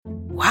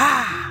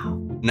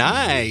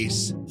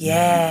Nice.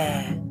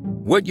 Yeah.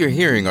 What you're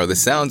hearing are the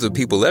sounds of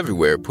people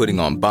everywhere putting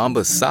on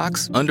Bombas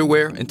socks,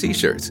 underwear, and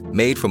T-shirts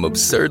made from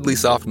absurdly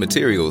soft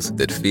materials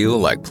that feel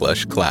like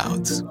plush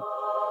clouds.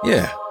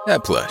 Yeah,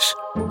 that plush.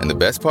 And the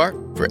best part?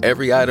 For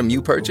every item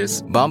you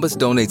purchase, Bombas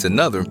donates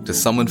another to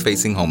someone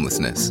facing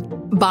homelessness.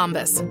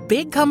 Bombas.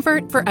 Big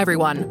comfort for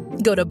everyone.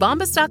 Go to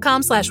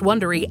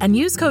bombas.com/Wondery and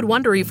use code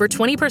Wondery for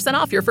 20%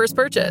 off your first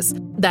purchase.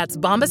 That's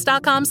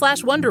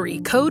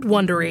bombas.com/Wondery, code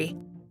Wondery.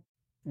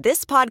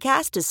 This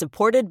podcast is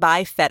supported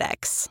by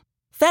FedEx.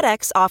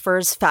 FedEx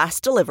offers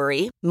fast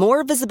delivery,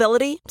 more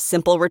visibility,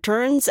 simple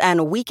returns,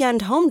 and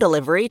weekend home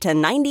delivery to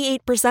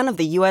 98% of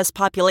the U.S.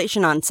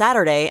 population on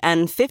Saturday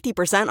and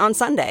 50% on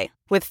Sunday.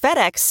 With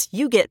FedEx,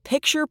 you get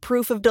picture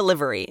proof of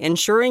delivery,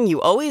 ensuring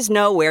you always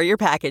know where your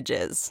package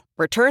is.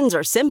 Returns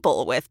are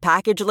simple with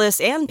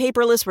packageless and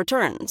paperless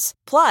returns.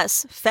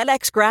 Plus,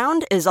 FedEx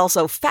Ground is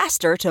also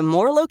faster to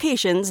more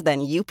locations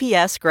than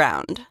UPS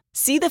Ground.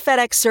 See the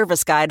FedEx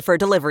service guide for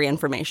delivery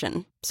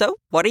information. So,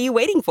 what are you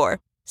waiting for?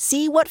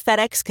 See what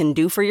FedEx can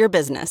do for your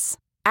business.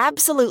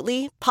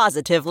 Absolutely,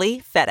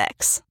 positively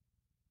FedEx.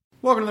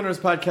 Welcome to the Nerds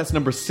Podcast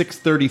number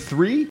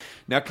 633.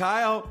 Now,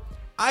 Kyle,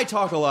 I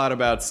talk a lot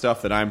about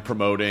stuff that I'm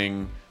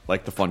promoting,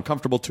 like the Fun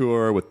Comfortable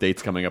Tour with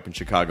dates coming up in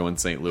Chicago and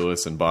St.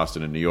 Louis and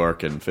Boston and New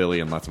York and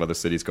Philly and lots of other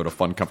cities. Go to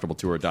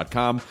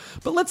funcomfortabletour.com.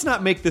 But let's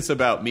not make this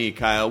about me,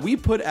 Kyle. We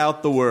put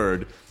out the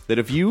word that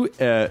if you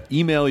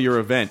email your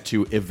event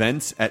to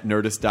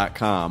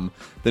events@nerdist.com,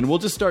 then we'll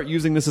just start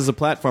using this as a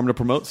platform to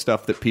promote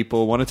stuff that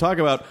people want to talk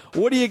about.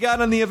 What do you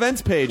got on the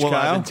events page, Well,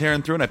 Kyle? I've been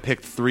tearing through, and I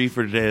picked 3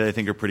 for today that I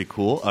think are pretty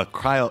cool.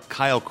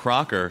 Kyle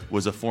Crocker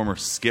was a former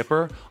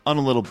skipper on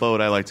a little boat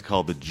I like to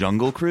call the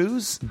Jungle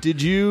Cruise.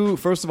 Did you,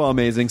 first of all,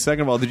 amazing.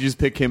 Second of all, did you just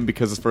pick him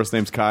because his first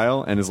name's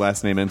Kyle and his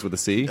last name ends with a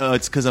C?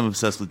 It's because I'm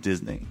obsessed with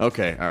Disney.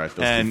 Okay, all right.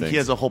 Those And two things. he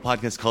has a whole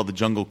podcast called The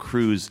Jungle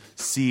Cruise,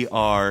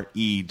 CREWS,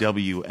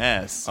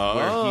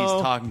 where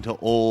he's talking to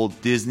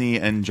old Disney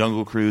and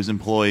Jungle Cruise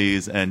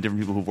employees and different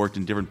people who've worked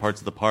in different parts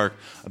of the park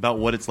about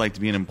what it's like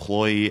to be an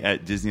employee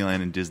at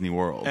Disneyland and Disney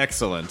World.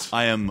 Excellent.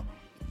 I am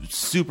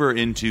super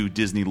into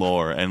Disney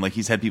lore, and like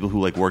he's had people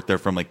who like worked there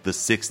from like the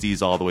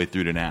 60s all the way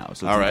through to now. So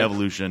it's All right. an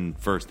evolution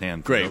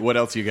firsthand. Great. What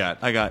else you got?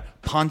 I got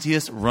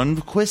Pontius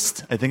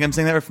Rundqvist. I think I'm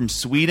saying that right, from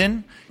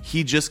Sweden.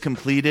 He just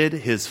completed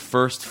his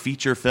first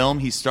feature film.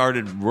 He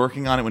started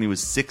working on it when he was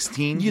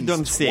 16. You He's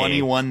don't say.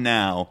 21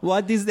 now.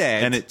 What is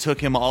that? And it took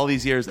him all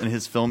these years, and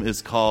his film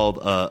is called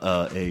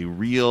a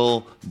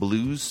real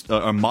blues,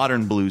 a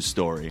modern blues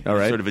story. All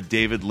right. Sort of a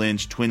David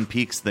Lynch, Twin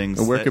Peaks thing.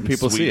 And where set could in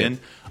people see Sweden.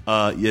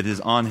 It is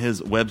on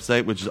his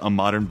website, which is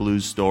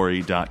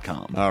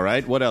amodernbluesstory.com. All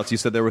right. What else? You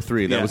said there were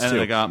 3. That was and 2.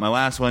 then I got my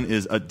last one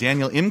is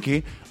Daniel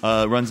Imke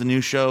runs a new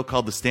show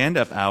called The Stand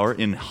Up Hour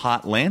in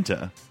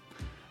Hotlanta.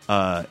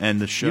 And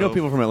the show, You know,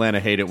 people from Atlanta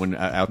hate it when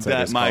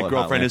outsiders that my call it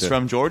girlfriend is Hotlanta.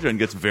 from Georgia and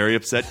gets very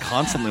upset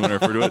constantly when I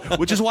refer to it,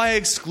 which is why I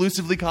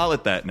exclusively call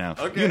it that now.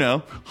 Okay. You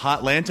know,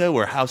 Hotlanta,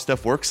 where How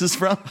Stuff Works is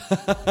from.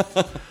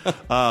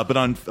 But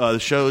on the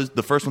shows,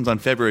 the first one's on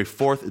February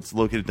 4th. It's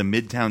located at the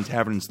Midtown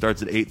Tavern and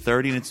starts at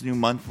 8:30, and it's a new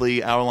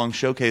monthly hour-long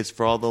showcase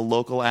for all the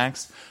local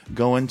acts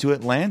going to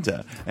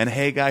Atlanta. And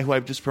hey, guy who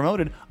I've just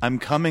promoted, I'm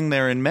coming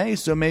there in May,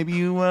 so maybe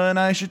you and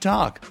I should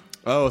talk.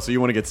 Oh, so you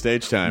want to get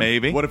stage time?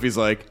 Maybe. What if he's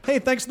like, hey,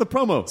 thanks for the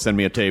promo. Send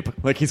me a tape.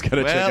 Like he's got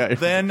to check Well, out.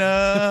 then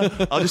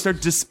I'll just start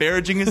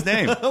disparaging his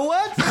name.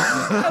 What?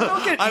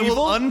 Don't get I will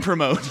evil.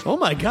 unpromote. Oh,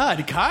 my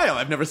God. Kyle,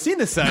 I've never seen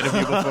this side of you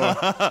before.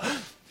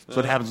 That's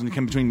what happens when you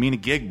come between me and a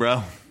gig,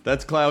 bro.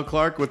 That's Kyle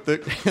Clark with the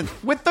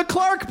with the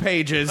Clark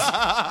pages.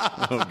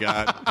 Oh,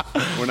 God.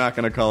 We're not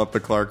going to call it the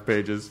Clark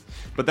pages.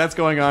 But that's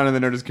going on in the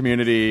Nerdist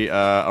community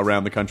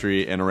around the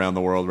country and around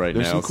the world right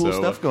There's now. some cool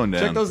stuff going down.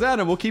 Check those out,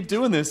 and we'll keep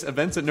doing this.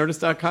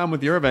 Events@nerdist.com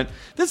with your event.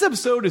 This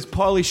episode is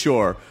Pauly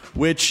Shore,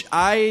 which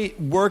I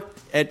worked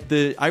at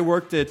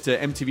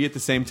MTV at the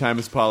same time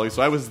as Pauly,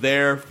 so I was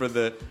there at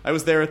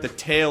the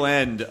tail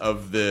end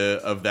of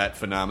that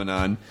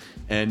phenomenon.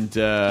 And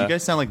You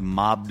guys sound like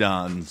mob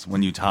dons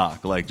when you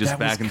talk, like just That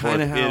back was and forth.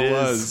 kinda how it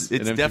was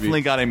It's at MTV.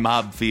 definitely got a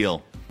mob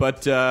feel.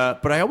 But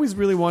I always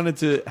really wanted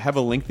to have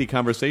a lengthy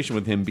conversation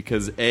with him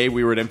because, A,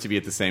 we were at MTV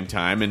at the same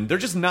time, and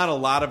there's just not a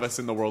lot of us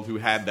in the world who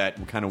had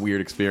that kind of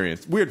weird,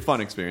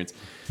 fun experience.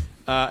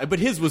 But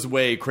his was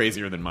way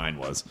crazier than mine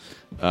was,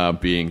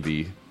 being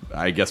the,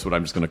 I guess what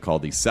I'm just going to call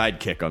the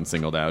sidekick on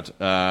Singled Out.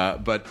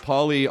 But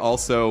Pauly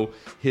also,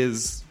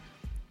 his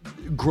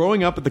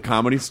growing up at the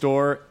Comedy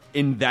Store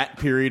in that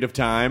period of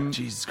time,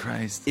 Jesus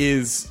Christ.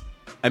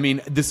 I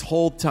mean, this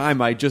whole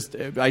time I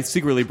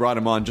secretly brought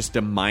him on just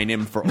to mine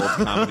him for old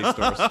Comedy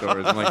Store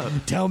stories. I'm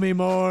like, tell me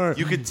more.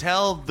 You could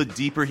tell the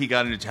deeper he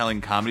got into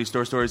telling Comedy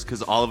Store stories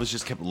because all of us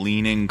just kept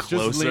leaning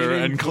closer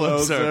and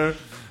closer.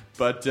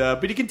 But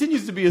he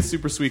continues to be a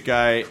super sweet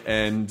guy,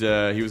 and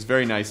he was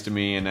very nice to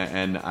me, and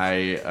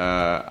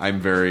I'm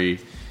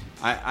very.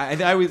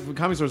 I always,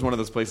 Comedy Store is one of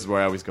those places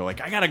where I always go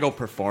like, I gotta go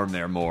perform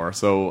there more.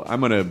 So I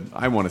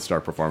want to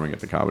start performing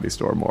at the Comedy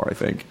Store more, I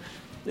think.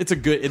 it's a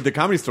good. The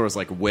Comedy Store is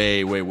like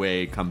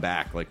way come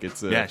back. Like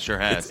it's a, Yeah, it sure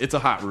has. It's a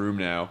hot room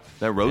now.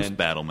 That roast And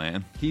battle,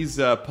 man. He's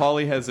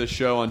Pauly has a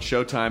show on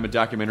Showtime, a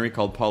documentary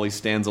called Pauly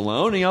Stands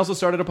Alone. And he also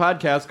started a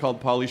podcast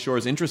called Pauly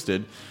Shore's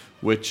Interested,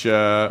 which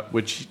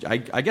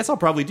I guess I'll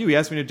probably do. He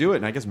asked me to do it,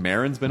 and I guess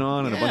Maron's been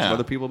on, and a bunch of Yeah.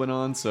 other people have been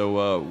on. So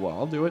well,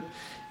 I'll do it.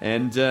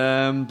 And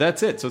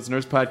that's it. So it's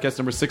Nerds Podcast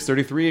number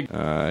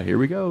 633. Here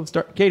we go.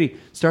 Katie,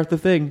 start the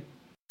thing.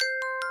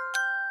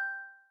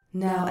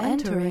 Now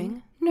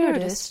entering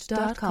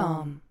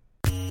Nerdist.com.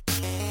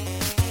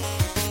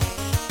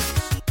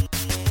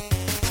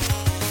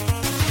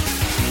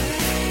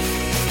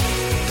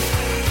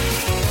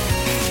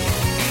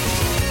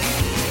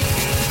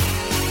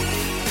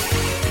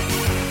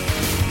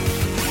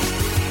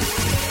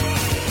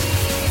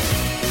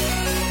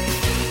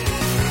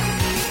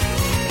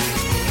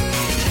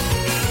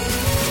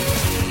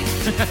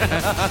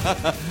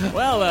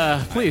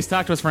 Well, please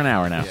talk to us for an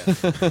hour now.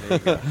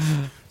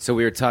 So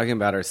we were talking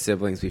about our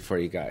siblings before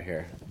you got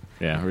here.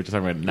 Yeah, we were just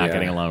talking about not Yeah.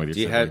 getting along with your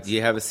siblings. Do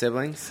you have a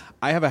siblings?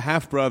 I have a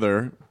half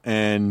brother,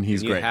 and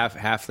he's You great.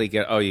 halfly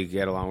get. Oh, you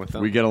get along with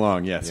them. We get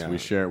along. Yes, Yeah.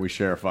 we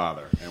share a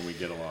father, and we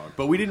get along.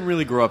 But we didn't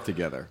really grow up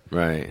together.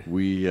 Right.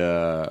 We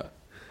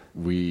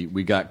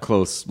got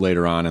close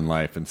later on in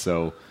life, and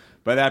so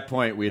by that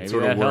point we had Maybe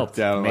sort that of worked helped.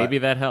 out. Maybe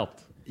that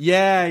helped.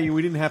 Yeah,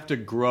 we didn't have to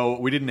grow.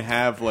 We didn't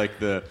have like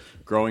the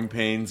growing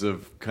pains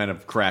of kind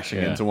of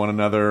crashing Yeah. into one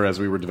another as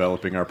we were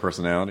developing our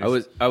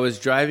personalities. I was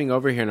driving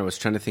over here and I was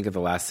trying to think of the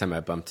last time I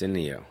bumped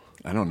into you.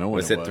 I don't know when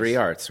Was it 3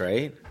 Arts,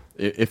 right?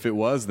 If it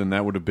was, then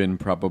that would have been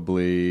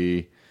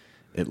probably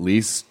at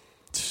least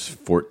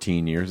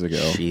 14 years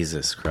ago.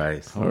 Jesus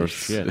Christ. Holy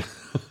shit.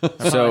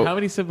 So How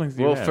many siblings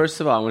do you well, have?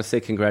 first of all, I want to say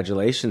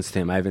congratulations to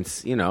him. I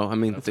haven't,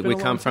 been we a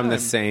come long from the time.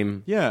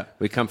 same. Yeah.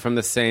 We come from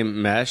the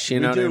same mesh.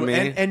 You We know do. what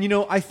I mean? And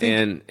I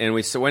think and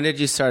we. So when did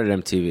you start at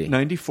MTV?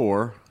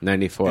 94.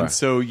 94. And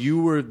so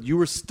you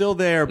were still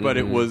there, but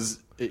it was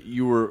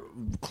you were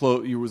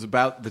close. You was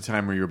about the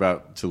time where you were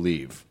about to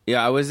leave.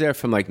 Yeah, I was there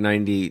from like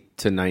 90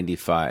 to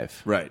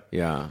 95. Right.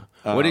 Yeah.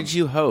 What did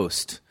you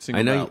host? Single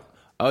I know.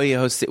 Out. You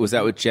hosted. Was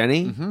that with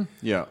Jenny? Mm-hmm.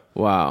 Yeah.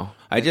 Wow.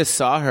 I just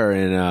saw her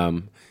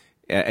in.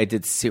 I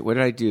did. What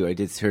did I do? I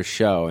did her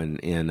show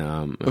in.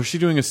 Oh, is she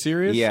doing a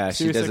serious? Yeah,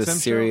 she Sirius does a XM show?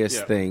 serious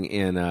Yeah. thing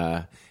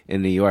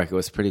in New York. It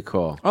was pretty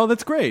cool. Oh,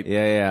 that's great.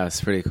 Yeah,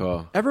 it's pretty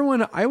cool.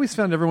 Everyone, I always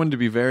found everyone to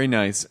be very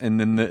nice, and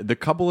then the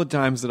couple of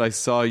times that I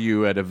saw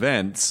you at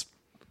events,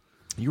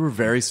 you were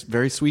very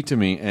very sweet to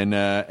me, and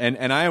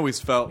I always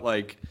felt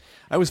like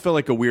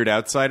a weird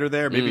outsider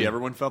there. Maybe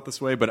everyone felt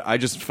this way, but I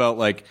just felt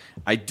like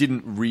I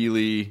didn't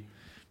really.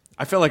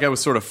 I felt like I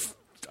was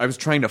I was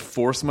trying to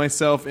force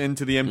myself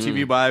into the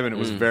MTV vibe, and it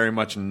was very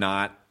much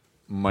not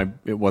my.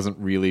 It wasn't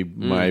really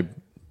my.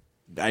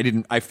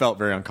 I felt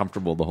very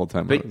uncomfortable the whole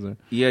time I was there.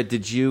 Yeah,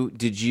 did you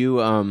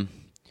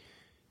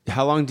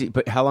how long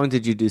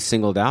did you do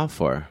Singled Out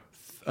for?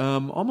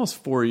 Almost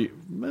 4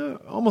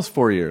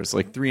 years,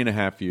 like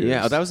 3.5 years.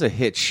 Yeah, that was a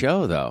hit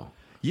show though.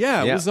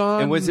 Yeah, it was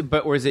on. And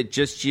was it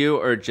just you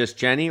or just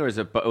Jenny, or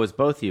it was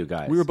both you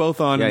guys? We were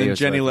both on, Yeah, and it then was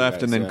Jenny both you left,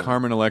 guys, and then yeah.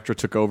 Carmen Electra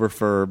took over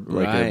for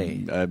like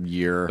Right. a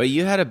year. But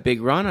you had a big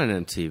run on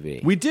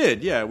MTV. We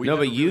did, yeah. We no,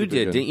 never but you really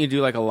did. good. Didn't you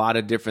do like a lot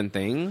of different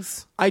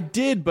things? I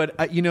did, but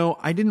I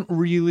didn't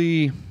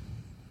really.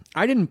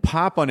 I didn't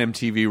pop on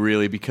MTV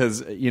really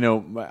because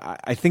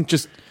I think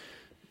just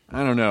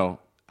I don't know.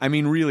 I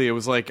mean, really, it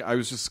was like I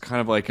was just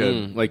kind of like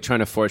Like trying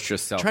to force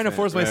yourself. trying to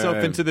force myself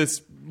into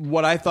this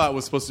what I thought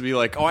was supposed to be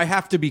like, oh, I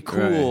have to be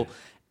cool, Right.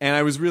 and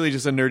I was really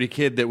just a nerdy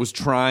kid that was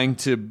trying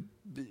to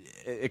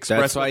express.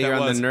 That's why what you're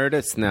that on was. the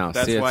Nerdist now.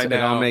 That's See, why it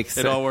now all makes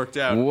it sense. all worked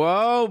out.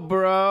 Whoa,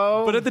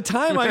 bro! But at the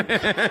time, I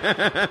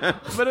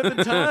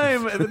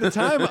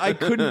I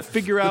couldn't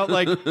figure out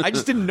like I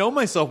just didn't know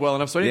myself well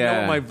enough, so I didn't know Yeah.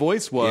 what my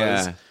voice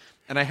was. Yeah.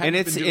 And I hadn't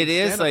and been doing it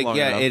is stand-up like long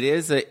enough. it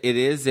is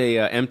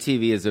a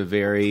MTV is a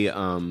very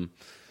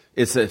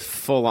it's a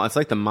full on. It's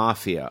like the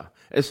mafia,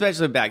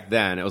 especially back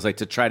then. It was like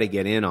to try to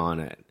get in on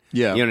it.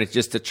 Yeah. it's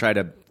just to try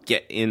to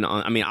get in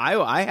on. I mean,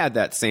 I had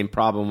that same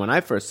problem when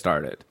I first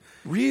started.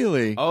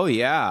 Really? Oh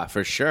yeah,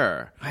 for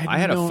sure. I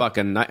had no- a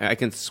fucking. I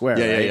can swear.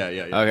 Yeah, right?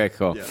 yeah. Okay,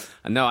 cool. Yeah.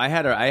 No, I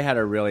had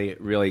a really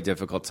really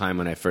difficult time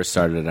when I first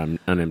started on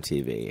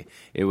MTV.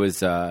 It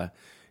was I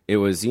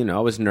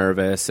was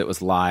nervous. It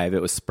was live.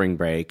 It was spring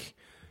break.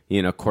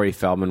 Corey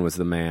Feldman was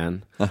the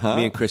man.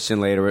 Me and Christian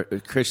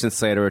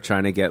Slater were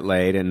trying to get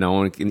laid, and no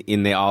one.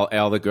 And they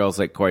all the girls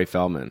like Corey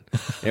Feldman.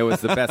 It was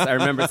the best. I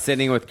remember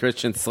sitting with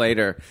Christian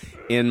Slater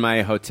in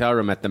my hotel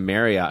room at the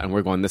Marriott, and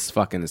we're going, "This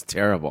fucking is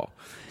terrible."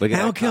 Look at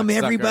How that come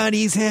cocksucker.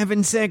 everybody's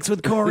having sex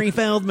with Corey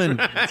Feldman?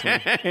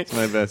 That's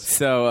my best.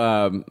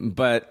 So,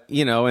 but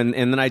and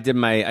then I did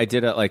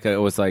it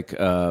was like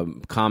a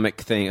comic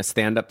thing, a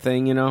stand up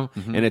thing,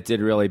 and it did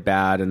really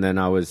bad. And then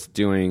I was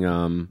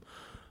doing.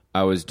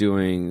 What was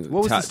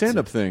the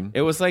stand-up thing?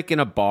 It was like in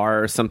a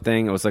bar or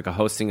something. It was like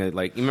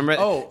you remember?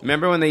 Oh.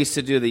 Remember when they used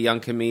to do the Young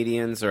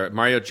Comedians, or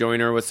Mario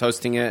Joyner was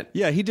hosting it?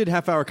 Yeah, he did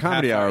half-hour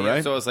comedy hour, Yeah,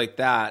 right? so it was like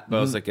that, but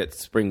it was like at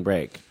spring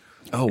break.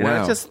 Oh, You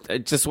know, wow.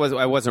 it just was.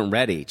 I wasn't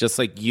ready. Just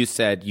like you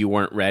said, you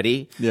weren't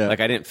ready. Yeah. Like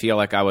I didn't feel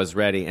like I was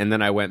ready, and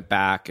then I went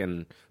back,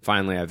 and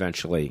finally, I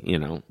eventually,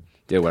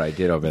 did what I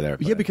did over there.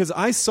 Yeah, because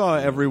I saw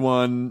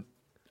everyone.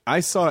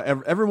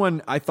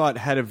 Everyone I thought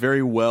had a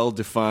very well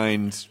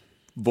defined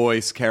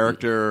voice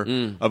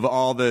character of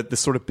all the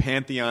sort of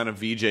pantheon of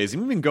VJs.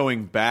 Even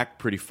going back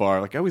pretty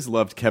far, like I always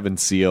loved Kevin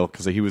Seal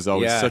because he was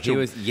always such an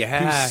awesome.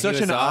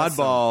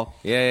 oddball.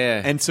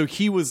 Yeah. And so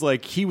he was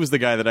the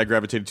guy that I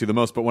gravitated to the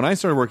most. But when I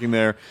started working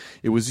there,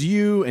 it was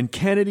you and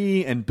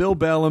Kennedy and Bill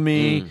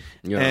Bellamy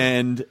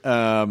and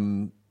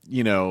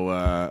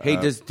Hey,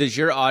 does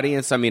your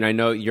audience? I mean, I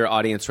know your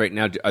audience right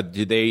now.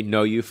 Do they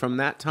know you from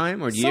that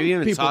time, or do you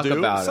even talk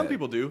about it? Some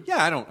people do.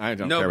 Yeah, I don't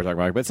No. care to talk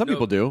about it, but some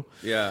people do.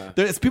 Yeah.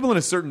 It's people in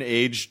a certain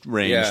age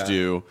range Yeah.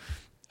 do.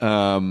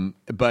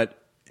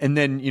 And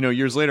then,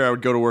 years later, I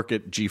would go to work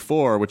at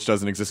G4, which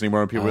doesn't exist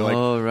anymore. And people were like,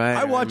 Oh, right.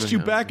 I watched you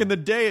back in the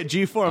day at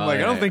G4. I'm like,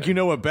 I don't think you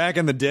know what back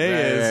in the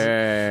day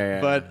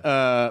is.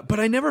 Right. But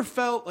I never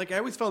felt like I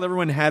always felt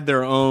everyone had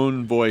their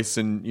own voice.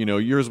 And,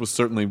 yours was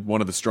certainly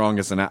one of the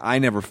strongest. And I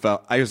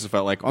just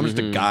felt like I'm just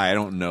a guy. I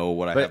don't know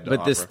what I have to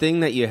But offer. this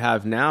thing that you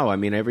have now, I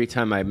mean, every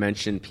time I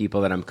mention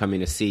people that I'm coming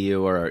to see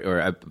you,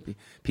 or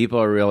people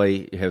are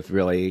have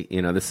really,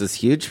 this is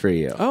huge for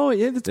you. Oh,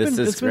 yeah, it's This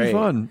been is been great.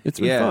 fun. It's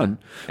been fun.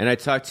 And I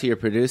talked to your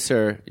producer.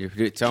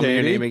 Tell me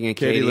your Katie? name again,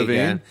 Katie Levine.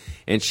 again.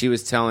 And she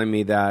was telling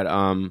me that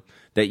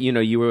that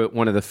you were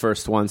one of the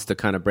first ones to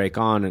kind of break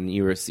on, and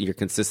your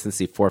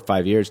consistency 4 or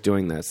 5 years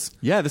doing this.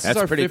 Yeah, that's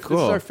pretty cool.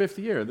 This is our fifth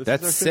year.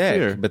 That's is our sick.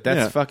 fifth year. But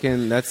that's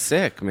that's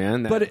sick,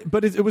 man.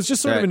 But it was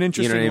just sort of an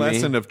interesting what I mean?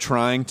 lesson of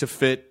trying to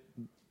fit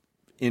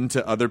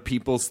into other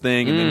people's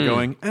thing and then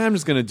going, I'm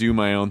just going to do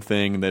my own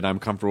thing that I'm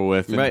comfortable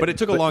with. Right. But it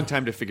took a long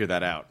time to figure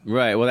that out.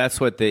 Right. Well, that's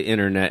what the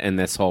internet and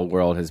this whole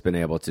world has been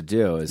able to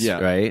do. Yeah.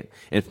 Right.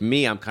 And for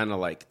me, I'm kind of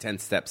like 10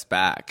 steps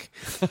back.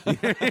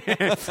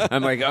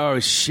 I'm like, oh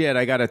shit,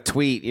 I got to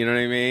tweet. You know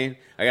what I mean?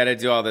 I got to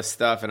do all this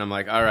stuff, and I'm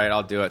like, all right,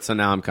 I'll do it. So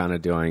now I'm kind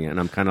of doing it,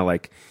 and I'm kind of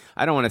like,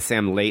 I don't want to say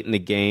I'm late in the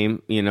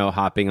game.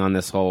 Hopping on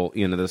this whole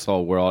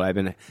world. I've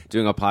been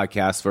doing a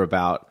podcast for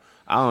about,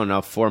 I don't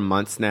know, 4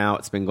 months now.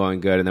 It's been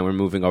going good, and then we're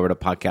moving over to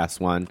Podcast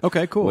One.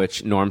 Okay, cool.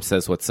 Which Norm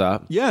says, "What's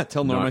up?" Yeah,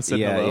 tell Norm I said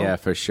hello. Yeah,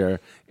 for sure.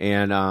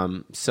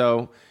 And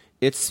so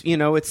it's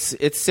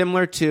it's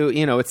similar to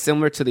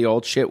the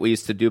old shit we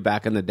used to do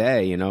back in the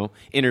day.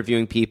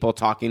 Interviewing people,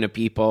 talking to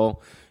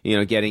people,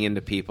 getting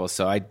into people.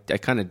 So I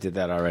kind of did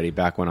that already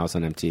back when I was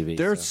on MTV.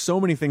 There are so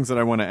many things that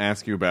I want to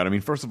ask you about. I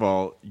mean, first of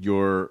all,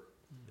 your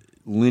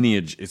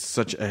lineage is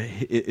such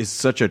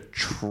a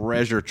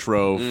treasure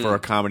trove for a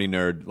comedy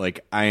nerd.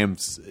 Like I am.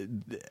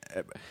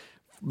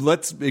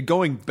 Let's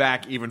going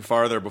back even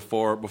farther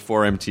before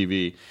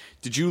MTV.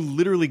 Did you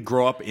literally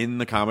grow up in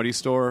the Comedy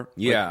Store?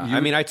 Yeah, Like, I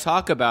mean, I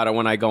talk about it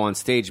when I go on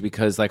stage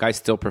because, like, I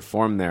still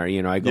perform there.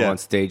 I go on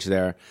stage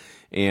there,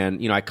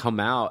 and I come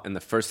out, and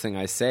the first thing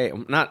I say,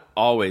 not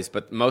always,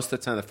 but most of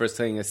the time, the first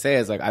thing I say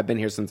is like, I've been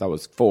here since I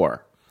was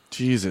 4.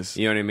 Jesus.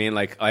 You know what I mean?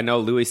 Like, I know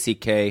Louis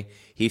C.K.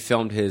 He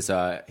filmed his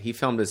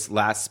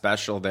last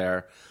special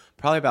there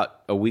probably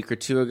about a week or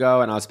two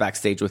ago, and I was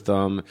backstage with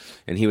him,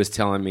 and he was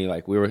telling me,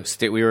 like, we were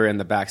in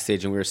the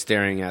backstage, and we were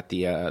staring at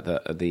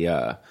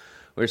the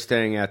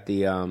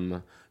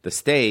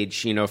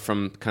stage,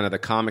 from kind of the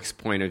comics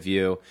point of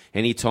view,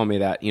 and he told me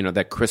that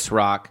that Chris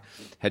Rock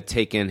had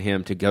taken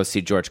him to go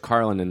see George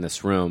Carlin in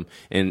this room,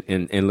 and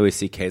Louis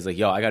C.K.'s like,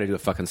 yo, I got to do a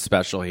fucking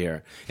special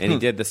here, and he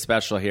did the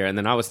special here, and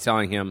then I was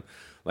telling him,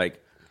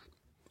 like,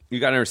 you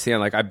got to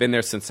understand, like, I've been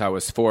there since I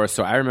was 4,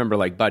 so I remember,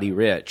 like, Buddy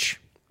Rich.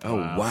 Oh,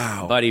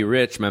 wow. Buddy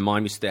Rich, my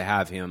mom used to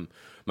have him.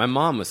 My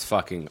mom was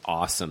fucking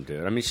awesome,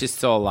 dude. I mean, she's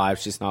still alive.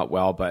 She's not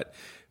well, but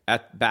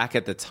back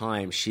at the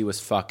time, she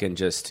was fucking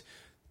just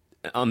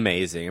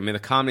amazing. I mean, the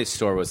Comedy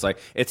Store was like,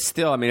 it's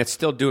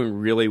still doing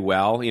really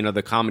well.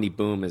 The comedy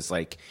boom is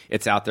like,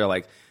 it's out there.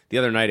 Like the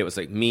other night, it was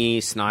like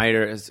me,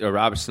 Snyder,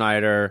 Robert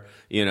Snyder,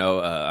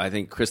 I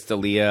think Chris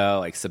D'Elia,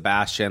 like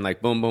Sebastian,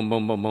 like boom, boom,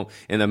 boom, boom, boom.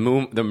 And the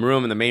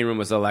room in the main room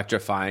was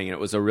electrifying, and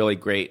it was a really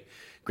great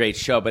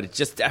show, but it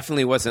just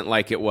definitely wasn't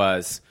like it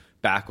was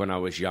back when I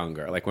was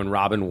younger. Like when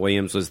Robin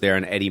Williams was there,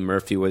 and Eddie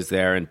Murphy was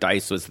there, and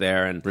Dice was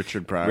there, and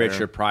Richard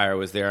Pryor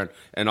was there,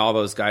 and all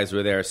those guys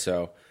were there.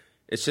 So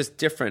it's just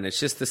different. It's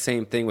just the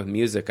same thing with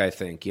music, I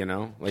think,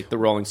 like the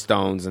Rolling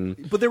Stones.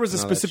 But there was a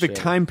specific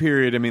time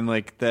period. I mean,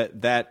 like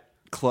that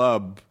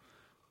club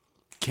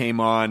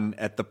came on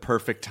at the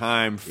perfect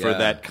time for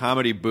that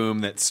comedy boom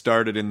that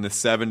started in the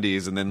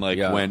 70s and then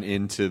went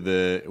into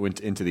the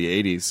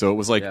 80s. So it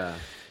was like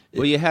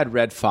well, you had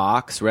Red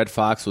Fox. Red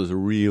Fox was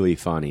really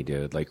funny,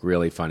 dude. Like,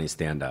 really funny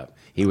stand-up.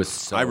 He was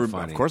so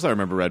funny. Of course I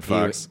remember Red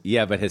Fox.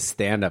 But his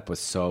stand-up was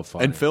so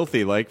funny. And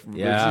filthy. Like,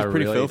 yeah, was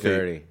pretty really filthy.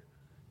 dirty.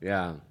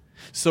 Yeah.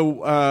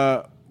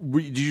 So,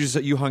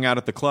 you hung out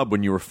at the club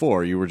when you were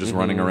 4? You were just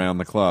running around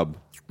the club?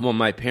 Well,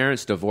 my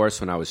parents divorced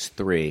when I was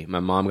 3. My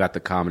mom got the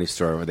Comedy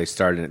Store where they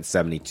started in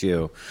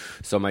 72.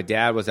 So my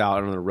dad was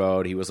out on the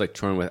road. He was, like,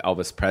 touring with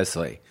Elvis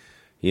Presley.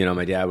 You know,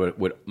 my dad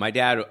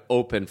would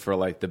open for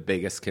like the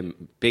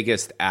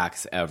biggest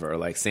acts ever,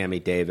 like Sammy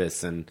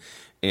Davis and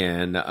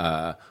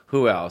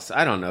who else?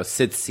 I don't know,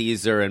 Sid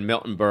Caesar and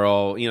Milton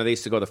Berle. You know, they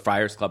used to go to the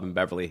Friars Club in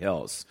Beverly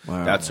Hills.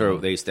 Wow. That's where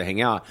they used to hang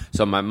out.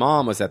 So my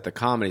mom was at the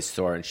Comedy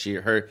Store, and she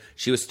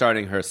was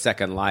starting her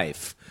second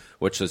life,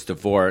 which was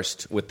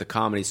divorced, with the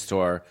Comedy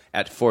Store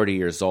at 40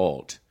 years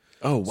old.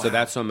 Oh, wow. So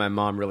that's when my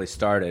mom really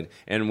started.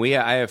 And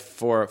I have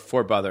four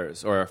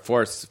brothers, or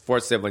four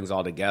siblings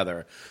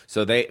altogether.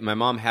 So my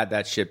mom had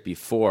that shit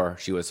before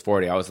she was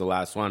 40. I was the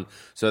last one.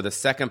 So the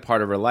second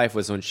part of her life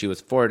was when she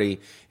was 40,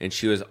 and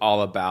she was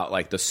all about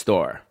like the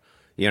store.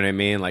 You know what I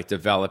mean? Like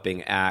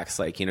developing acts.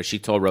 Like, you know, she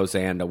told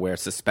Roseanne to wear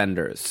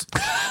suspenders.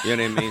 You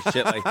know what I mean?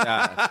 Shit like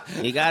that.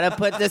 You got to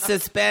put the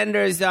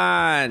suspenders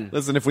on.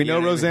 Listen, if we know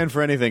Roseanne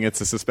for anything, it's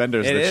the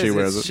suspenders that she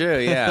wears. It's true,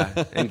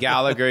 yeah. And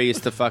Gallagher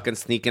used to fucking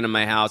sneak into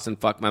my house and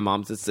fuck my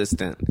mom's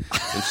assistant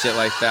and shit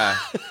like that.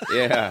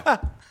 Yeah.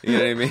 You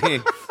know what I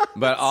mean?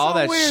 But all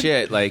that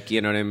shit, like,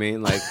 you know what I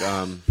mean? Like,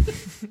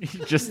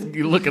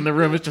 you look in the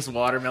room, it's just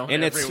watermelon.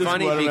 And it's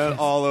funny because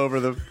all over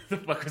the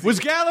was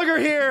Gallagher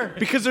here?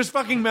 Because there's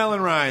fucking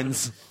melon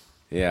rinds.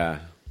 Yeah.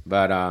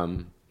 But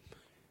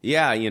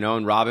yeah, you know,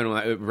 and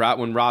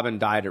when Robin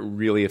died, it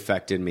really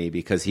affected me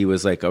because he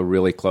was like a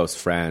really close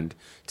friend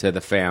to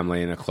the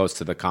family and close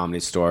to the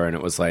Comedy Store, and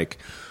it was like,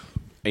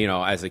 you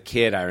know, as a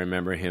kid, I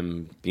remember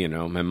him, you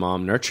know, my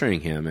mom nurturing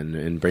him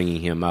and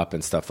bringing him up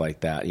and stuff like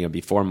that, you know,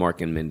 before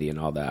Mork and Mindy and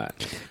all that.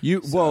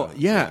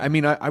 I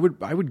mean, I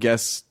would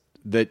guess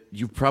that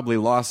you've probably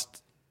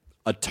lost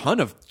a ton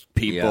of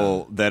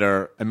people that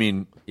are, I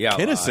mean,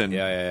 Kinnison.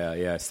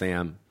 Yeah,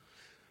 Sam.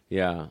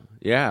 Yeah,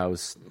 it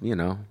was, you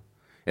know,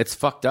 it's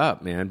fucked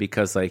up, man,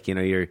 because like, you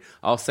know, you're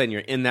all of a sudden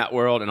you're in that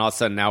world, and all of a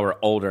sudden now we're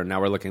older and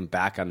now we're looking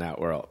back on that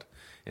world.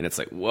 And it's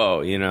like,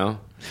 whoa, you know,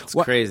 it's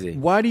crazy.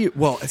 Why do you?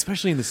 Well,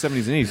 especially in the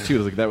 70s and 80s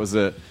too. Like that was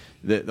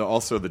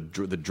also the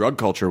drug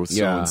culture was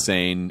so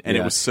insane, and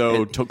it was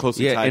so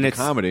closely tied to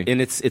comedy.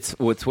 And it's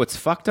what's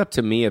fucked up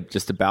to me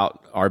just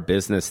about our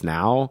business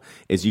now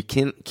is you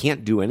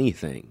can't do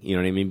anything. You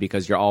know what I mean?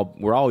 Because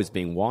we're always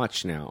being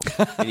watched now.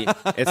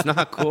 It's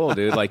not cool,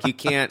 dude. Like you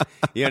can't.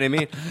 You know what I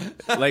mean?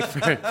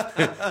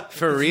 Like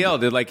for real,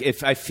 dude. Like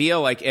if I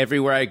feel like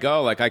everywhere I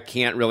go, like I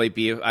can't really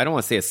be. I don't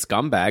want to say a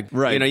scumbag.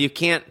 Right. You know, you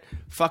can't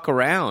fuck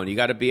around. You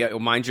got to be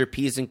mind your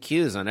P's and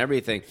Q's on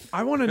everything.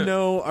 I want to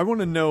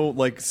know,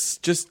 like,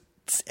 just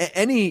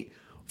any.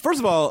 First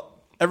of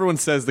all, everyone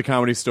says the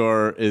Comedy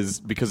Store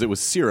is because it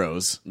was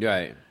Ciro's,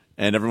 right?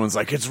 And everyone's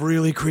like, it's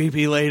really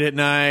creepy late at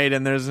night,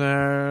 and there's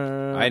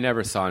I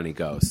never saw any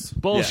ghosts.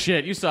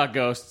 Bullshit. You saw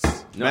ghosts.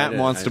 No, Matt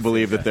wants to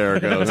believe that there are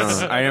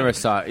ghosts. I never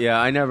saw. Yeah,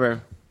 I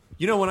never.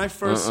 You know, when I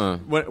first,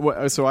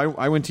 so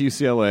I went to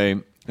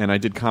UCLA. And I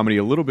did comedy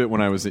a little bit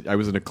when I was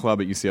in a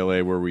club at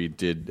UCLA where we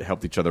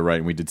helped each other write,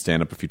 and we did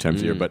stand up a few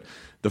times a year. But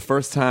the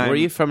first time, where are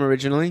you from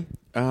originally?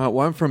 Well,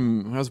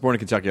 I was born in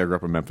Kentucky. I grew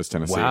up in Memphis,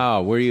 Tennessee.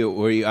 Wow, were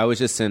you? I was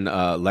just in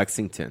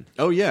Lexington.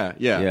 Oh yeah.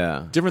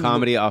 Different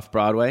comedy off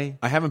Broadway.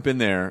 I haven't been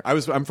there.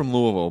 I'm from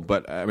Louisville,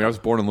 but I mean I was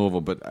born in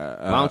Louisville. But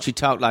why don't you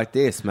talk like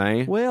this,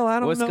 man? Well, I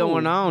don't know what's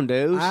going on,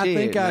 dude. I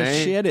think I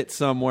shit it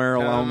somewhere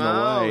along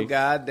the way.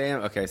 God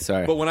damn. Okay,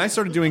 sorry. But when I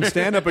started doing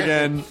stand up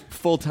again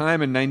full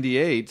time in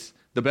 '98.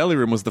 The Belly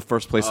Room was the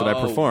first place that I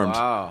performed.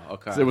 Wow,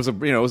 okay. So it was a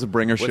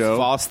bringer show. Was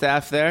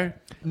Falstaff there?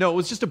 No, it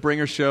was just a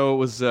bringer show. It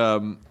was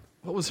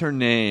what was her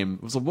name?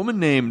 It was a woman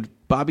named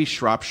Bobby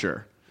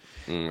Shropshire.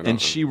 And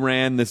she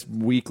ran this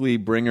weekly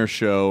bringer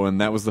show,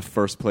 and that was the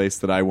first place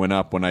that I went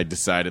up when I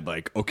decided,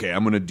 like, okay,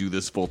 I'm going to do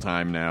this full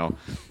time now.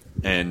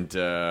 And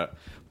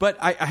but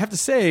I have to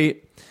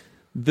say,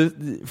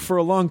 for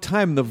a long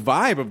time, the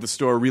vibe of the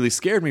store really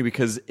scared me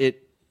because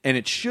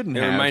it shouldn't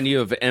have. It reminded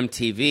you of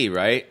MTV,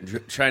 right?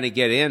 Trying to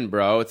get in,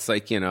 bro. It's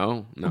like, you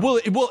know. No.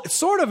 Well,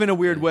 sort of in a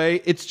weird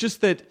way. It's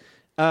just that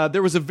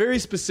there was a very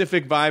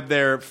specific vibe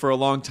there for a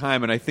long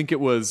time, and I think it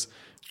was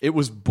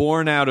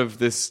born out of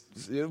this,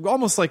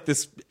 almost like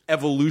this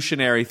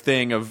evolutionary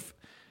thing of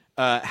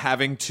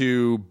having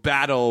to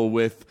battle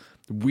with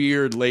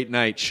weird late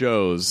night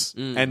shows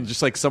and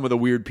just like some of the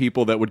weird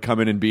people that would come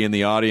in and be in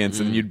the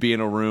audience, and you'd be in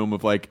a room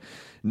of like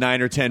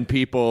 9 or 10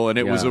 people, and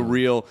it was a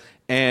real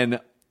and.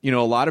 You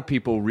know, a lot of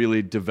people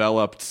really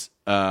developed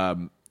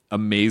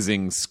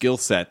amazing skill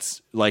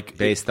sets, like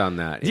based on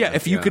that. Yeah,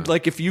 if you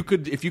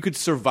could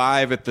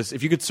survive at this,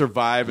 if you could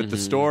survive at the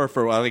store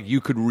for a while, like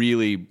you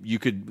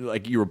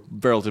were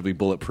relatively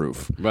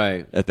bulletproof,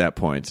 right? At that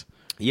point.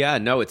 Yeah,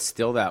 no, it's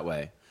still that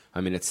way.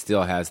 I mean, it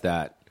still has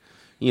that,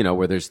 you know,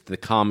 where there's the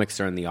comics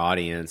are in the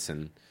audience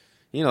and.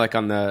 You know, like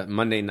on the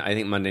Monday, I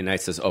think Monday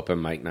nights is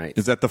open mic night.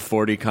 Is that the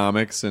 40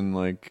 comics and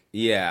like?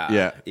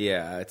 Yeah.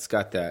 It's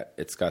got that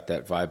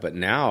vibe. But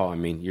now, I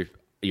mean,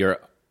 you're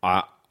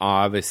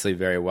obviously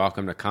very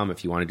welcome to come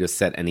if you want to just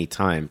set any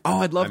time.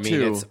 Oh, I'd love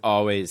to. It's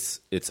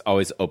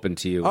always open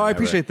to you. Oh, I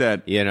appreciate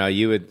that. You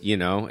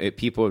know,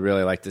 people would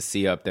really like to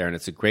see you up there, and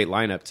it's a great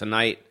lineup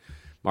tonight.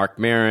 Mark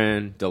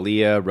Maron,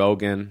 Dalia,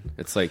 Rogan.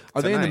 It's like,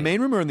 are they in the main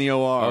room or in the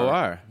OR?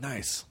 OR.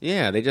 Nice.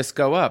 Yeah, they just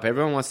go up.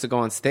 Everyone wants to go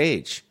on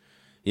stage.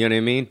 You know what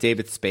I mean?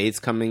 David Spade's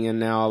coming in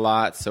now a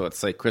lot, so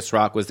it's like Chris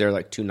Rock was there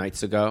like 2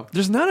 nights ago.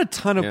 There's not a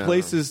ton of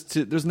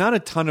Yeah. there's not a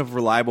ton of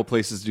reliable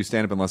places to do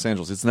stand up in Los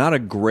Angeles. It's not a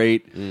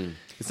great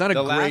it's not a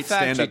The great Laugh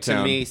stand Factory up town.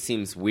 to me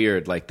seems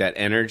weird, like that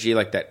energy,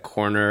 like that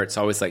corner. It's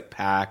always like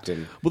packed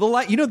and. Well,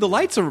 the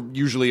lights are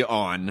usually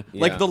on.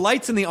 Yeah. Like the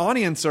lights in the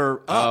audience are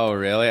up. Oh,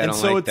 really? I and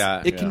don't so like it's,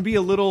 that. It can be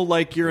a little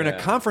like you're in a Yeah.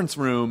 conference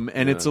room,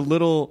 and it's a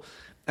little.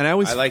 And I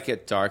always I like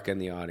it dark in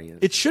the audience.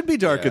 it should be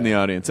dark in the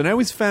audience, and I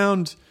always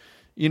found,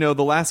 the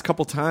last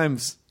couple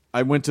times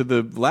I went to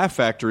the Laugh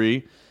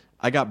Factory,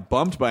 I got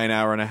bumped by an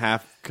hour and a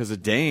half because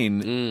of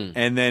Dane,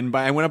 and then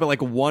I went up at like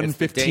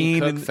 1:15. Dane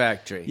Cook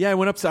Factory. Yeah, I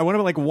went up at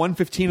like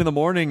 1:15 in the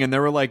morning, and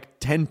there were like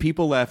 10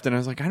 people left, and I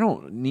was like, I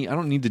don't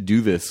need to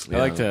do this. I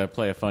like to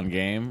play a fun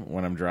game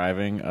when I'm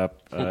driving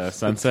up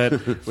Sunset,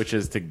 which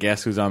is to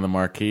guess who's on the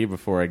marquee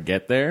before I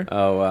get there.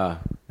 Oh, wow.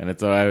 And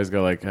I always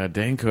go like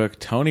Dane Cook,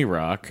 Tony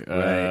Rock.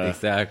 Right,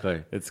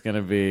 exactly. It's going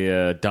to be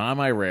Dom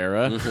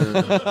Irera.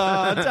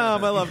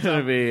 Tom, I love It's going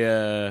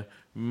to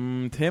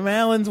be Tim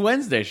Allen's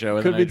Wednesday show.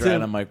 And Could then I be try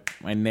Tim. and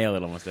I nail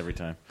it almost every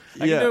time.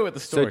 I Yeah. can do it with the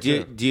So store,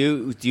 too.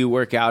 do you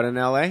work out in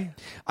LA?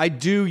 I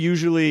do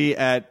usually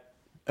at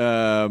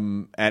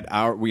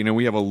our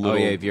we have a little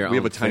you have your we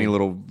have own a tiny thing.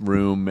 little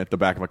room at the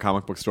back of a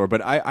comic book store,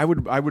 but I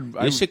would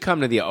You should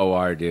come to the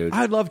OR, dude.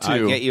 I'd love to.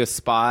 I'll get you a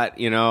spot.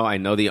 I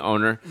know the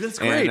owner. That's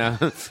great.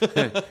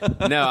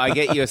 And, no, I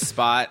get you a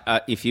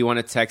spot. If you want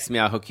to text me,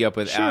 I'll hook you up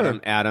with Sure.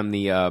 Adam. Adam,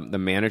 the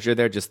manager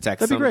there. Just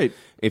text That'd be him. great.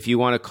 If you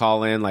want to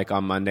call in like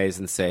on Mondays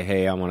and say,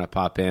 "Hey, I want to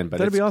pop in," but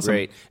That'd it's be awesome.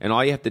 great. And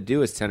all you have to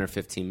do is 10 or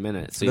 15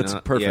 minutes. So That's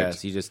perfect. Yeah,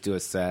 so you just do a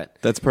set.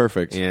 That's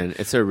perfect. And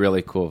it's a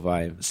really cool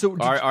vibe. So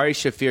did Ari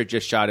Shaffir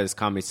just shot his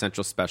Comedy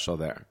Central special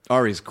there.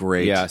 Ari's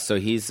great. Yeah, so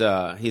he's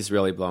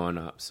really blowing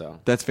up.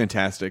 So That's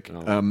fantastic. he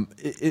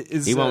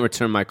won't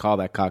return my call,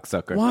 that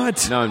cocksucker.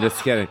 What? No, I'm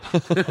just kidding.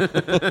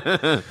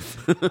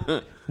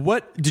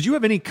 What did you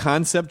have any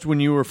concept when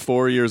you were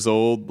 4 years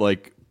old,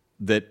 like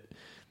that?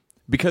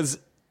 Because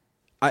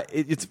I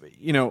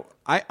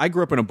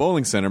grew up in a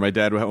bowling center. My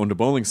dad owned a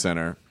bowling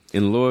center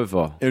In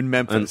Louisville. in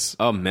Memphis.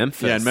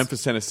 Memphis. Yeah, in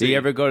Memphis, Tennessee. Do you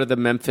ever go to the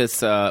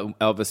Memphis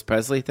Elvis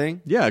Presley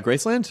thing? Yeah,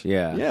 Graceland.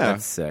 Yeah. yeah.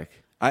 That's sick.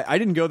 I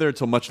didn't go there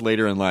until much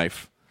later in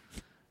life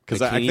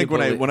because Like, I can think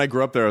you when I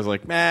grew up there, I was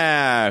like,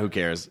 who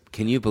cares?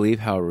 Can you believe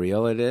how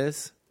real it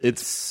is?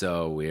 It's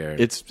So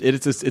weird.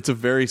 it's a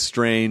very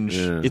strange.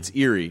 Yeah. It's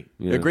eerie.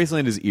 Yeah.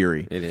 Graceland is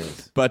eerie. It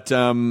is.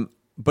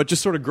 But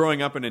just sort of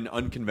growing up in an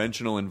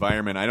unconventional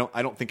environment, I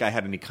don't think I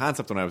had any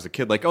concept when I was a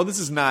kid. Like, this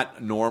is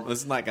not normal. This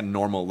is not like a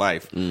normal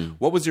life.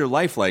 What was your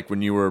life like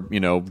when you were,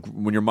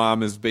 when your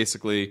mom is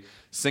basically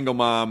single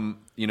mom,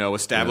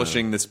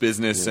 establishing this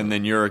business, and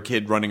then you're a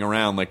kid running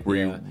around? Like, were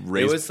you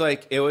raised?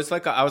 It was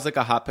like I was like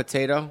a hot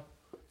potato,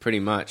 pretty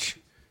much.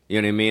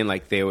 You know what I mean?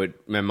 Like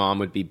my mom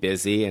would be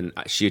busy, and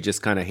she would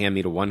just kind of hand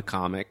me to one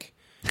comic,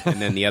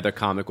 and then the other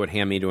comic would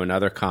hand me to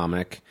another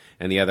comic,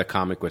 and the other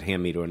comic would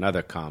hand me to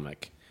another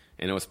comic.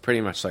 And it was pretty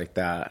much like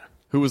that.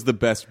 Who was the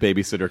best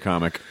babysitter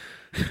comic?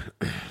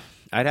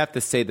 I'd have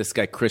to say this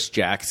guy, Chris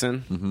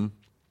Jackson. Mm-hmm.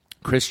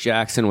 Chris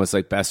Jackson was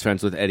like best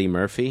friends with Eddie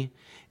Murphy.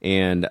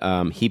 And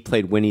he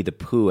played Winnie the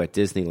Pooh at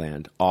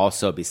Disneyland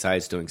also,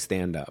 besides doing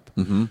stand-up.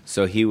 Mm-hmm.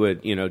 So he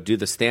would, do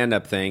the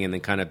stand-up thing and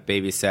then kind of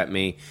babysat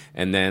me.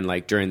 And then,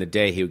 like, during the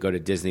day, he would go to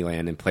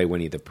Disneyland and play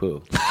Winnie the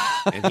Pooh.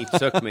 And he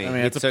took me. I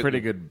mean, it's a pretty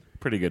good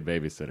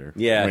babysitter.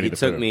 Yeah, Winnie he the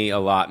took Pooh. me a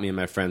lot. Me and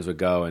my friends would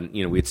go, and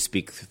we'd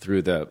speak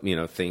through the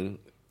thing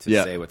to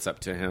say what's up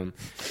to him,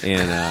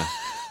 and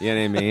you know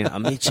what I mean.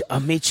 I'll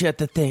meet you at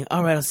the thing.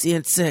 All right, I'll see you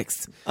at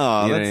 6.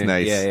 Oh, You know that's what I mean?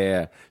 nice.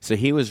 Yeah. So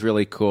he was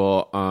really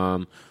cool.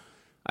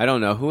 I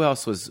don't know who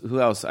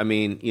else. I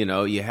mean,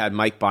 you had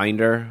Mike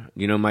Binder.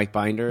 You know Mike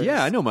Binder?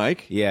 Yeah, I know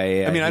Mike.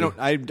 Yeah. I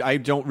mean, I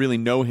don't really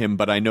know him,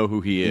 but I know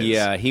who he is.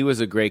 Yeah, he was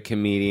a great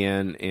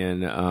comedian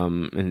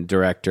and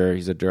director.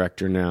 He's a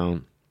director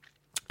now.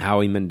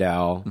 Howie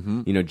Mandel,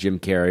 Jim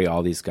Carrey,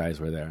 all these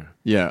guys were there.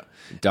 Yeah.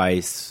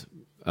 Dice,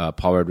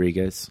 Paul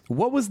Rodriguez.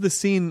 What was the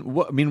scene?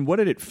 What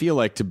did it feel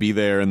like to be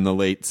there in the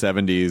late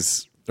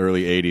 70s,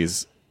 early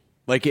 80s?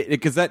 Like,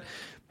 because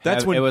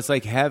that's when it was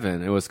like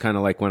heaven. It was kind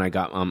of like when I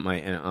got on my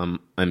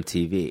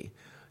MTV.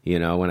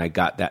 When I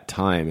got that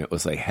time, it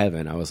was like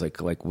heaven. I was like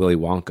Willy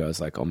Wonka. I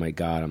was like, oh my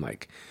God, I'm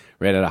like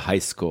right out of high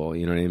school.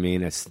 You know what I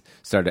mean? I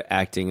started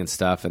acting and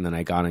stuff, and then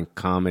I got in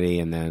comedy,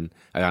 and then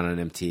I got on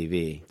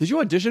MTV. Did you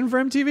audition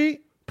for MTV?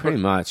 Pretty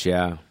much,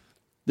 yeah.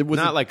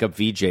 Not like a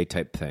VJ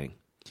type thing.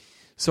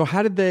 So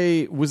how did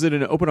they? Was it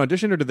an open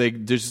audition, or did they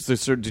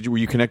were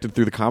you connected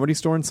through the Comedy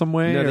Store in some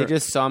way? No, or? they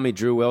just saw me.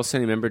 Drew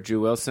Wilson. You remember Drew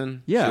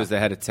Wilson? Yeah. She was the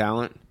head of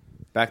talent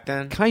back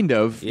then. Kind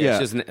of. Yeah.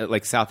 She was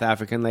like South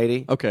African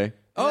lady. Okay.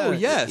 Oh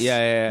yes.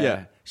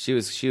 Yeah. She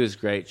was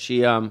great.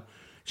 She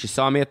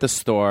saw me at the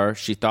store.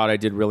 She thought I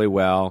did really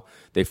well.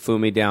 They flew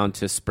me down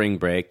to spring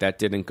break. That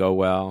didn't go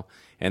well.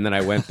 And then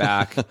I went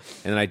back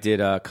and I did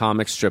a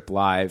comic strip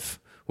live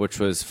which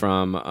was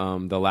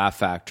from the Laugh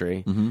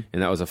Factory, and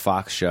that was a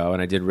Fox show,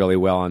 and I did really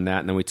well on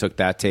that. And then we took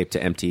that tape to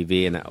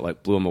MTV, and that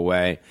like blew them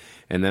away.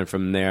 And then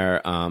from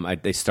there,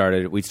 we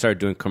started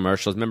doing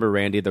commercials. Remember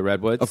Randy the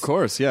Redwoods? Of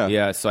course, yeah.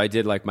 Yeah, so I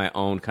did like my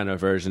own kind of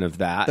version of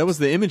that. That was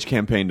the image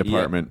campaign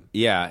department.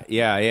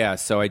 Yeah.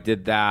 So I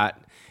did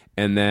that,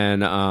 and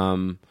then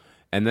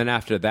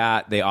after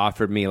that, they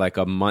offered me like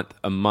a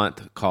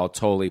month called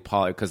Totally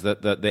Polly, because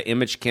the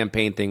image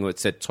campaign thing would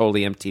said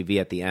Totally MTV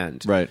at the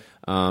end, Right.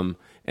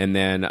 And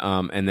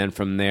then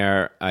from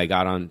there, I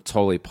got on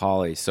Totally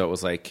Polly. So it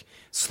was like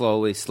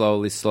slowly.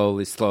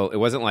 It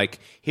wasn't like,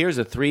 here's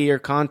a 3-year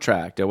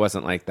contract. It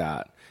wasn't like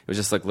that. It was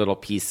just like little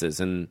pieces,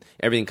 and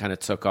everything kind of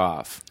took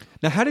off.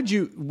 Now, how did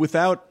you,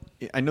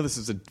 I know this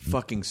is a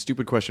fucking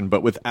stupid question,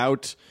 but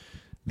without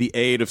the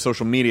aid of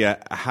social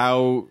media,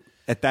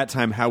 at that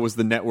time, how was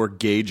the network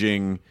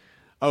gauging,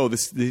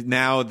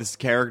 now this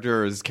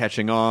character is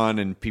catching on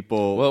and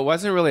people... Well, it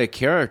wasn't really a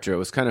character. It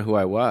was kind of who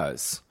I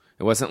was.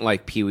 It wasn't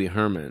like Pee Wee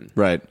Herman.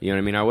 Right. You know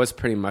what I mean? I was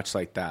pretty much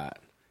like that.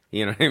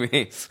 You know what I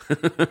mean?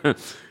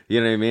 You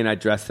know what I mean? I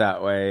dressed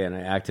that way and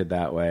I acted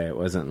that way. It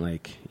wasn't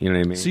like, you know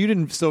what I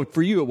mean? So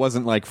for you, it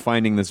wasn't like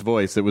finding this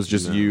voice. It was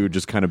just you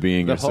just kind of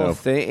being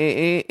yourself. The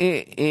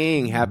whole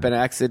thing happened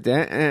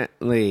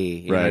accidentally.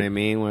 You know what I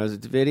mean? When I was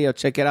at the video,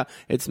 check it out.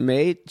 It's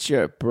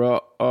major,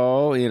 bro.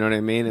 Oh, you know what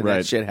I mean? And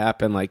that shit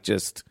happened like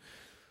just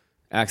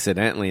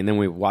accidentally. And then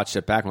we watched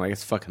it back and we're like,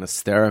 it's fucking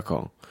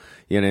hysterical.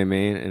 You know what I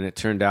mean? And it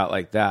turned out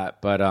like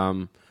that. But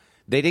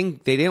they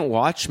didn't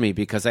watch me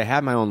because I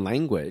had my own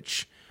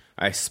language.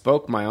 I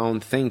spoke my own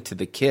thing to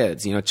the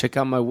kids. You know, check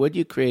out my wood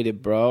you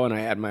created, bro. And I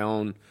had my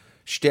own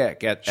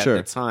shtick at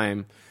the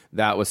time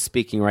that was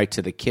speaking right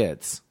to the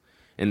kids.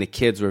 And the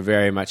kids were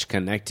very much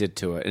connected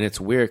to it. And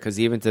it's weird because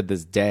even to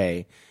this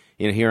day,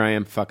 you know, here I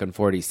am fucking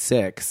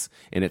 46,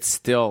 and it's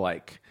still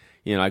like,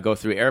 you know, I go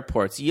through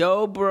airports,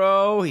 yo,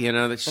 bro, you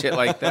know, that shit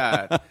like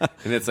that.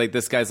 And it's like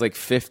this guy's like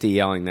 50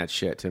 yelling that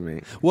shit to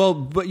me. Well,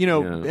 but, you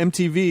know,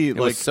 MTV... It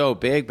was so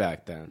big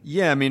back then.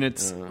 Yeah, I mean,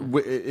 it's...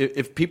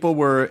 if people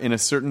were in a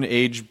certain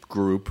age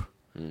group,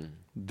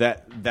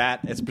 that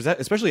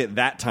especially at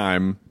that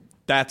time,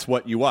 that's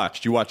what you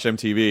watched. You watched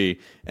MTV,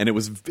 and it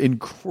was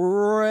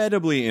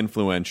incredibly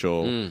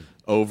influential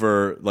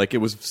over... Like, it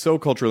was so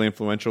culturally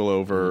influential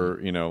over,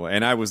 you know...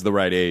 And I was the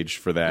right age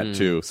for that,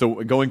 too. So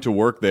going to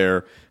work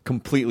there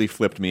completely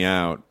flipped me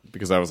out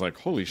because I was like,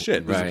 holy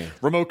shit,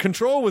 remote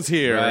control was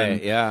here.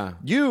 Right, yeah.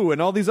 You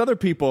and all these other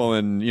people,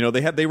 and, you know,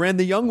 they ran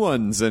the young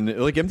ones, and,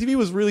 like, MTV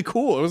was really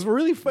cool. It was cool.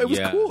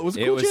 It was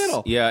a cool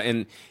channel. Yeah,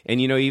 and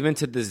you know, even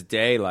to this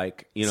day,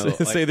 like, you know...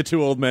 Say the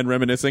two old men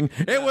reminiscing.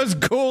 It was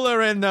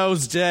cooler in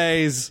those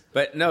days.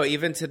 But no,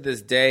 even to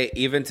this day,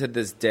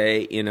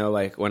 you know,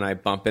 like when I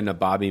bump into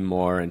Bobby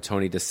Moore and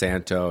Tony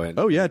DeSanto and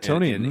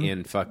Tony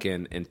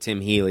and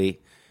Tim Healy,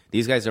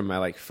 these guys are my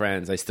like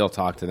friends. I still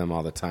talk to them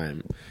all the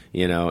time,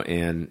 you know,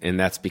 and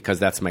that's because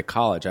that's my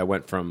college. I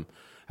went from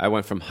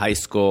high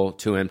school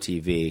to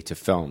MTV to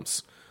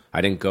films.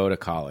 I didn't go to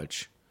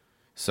college.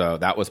 So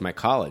that was my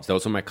college.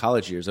 Those were my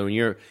college years. And when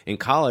you're in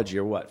college,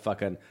 you're what,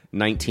 fucking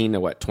 19 to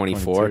what,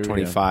 24,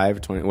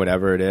 25, 20,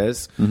 whatever it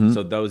is.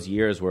 So those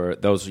years were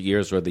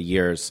the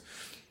years,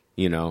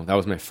 you know, that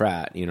was my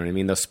frat. You know what I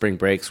mean? Those spring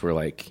breaks were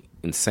like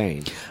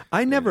insane.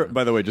 I never,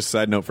 by the way, just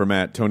side note for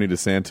Matt, Tony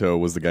DeSanto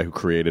was the guy who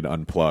created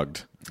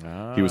Unplugged.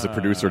 He was a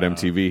producer at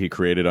MTV. He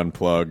created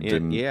Unplugged.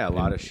 A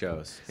lot of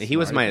shows. And he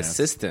was my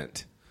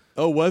assistant.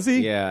 Oh, was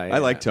he? Yeah. I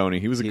like Tony.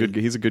 He's a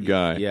good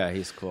guy. Yeah,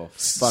 he's cool.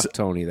 Fuck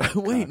Tony. That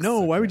wait,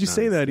 no. Why would you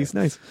say that? He's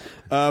nice.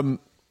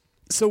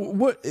 So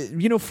what?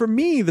 You know, for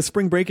me, the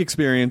spring break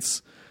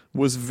experience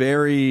was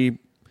very.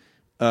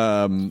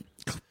 It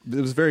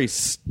was very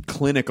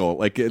clinical.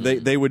 Like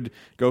they would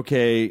go,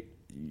 okay,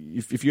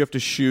 if you have to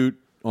shoot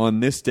on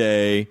this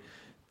day,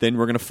 then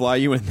we're going to fly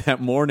you in that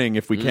morning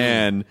if we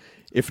can.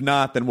 If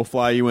not, then we'll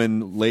fly you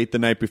in late the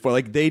night before.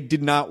 Like they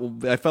did not.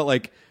 I felt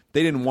like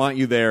they didn't want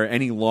you there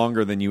any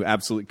longer than you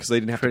absolutely, because they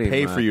didn't have to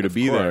pay for you to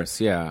be there.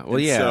 Yeah. Well,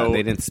 so,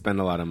 they didn't spend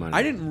a lot of money.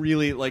 I didn't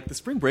really like the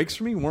spring breaks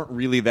for me weren't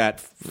really that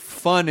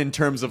fun in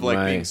terms of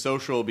like being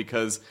social,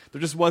 because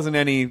there just wasn't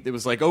any. It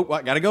was like, oh,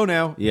 I gotta go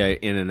now. Yeah,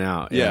 in and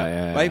out.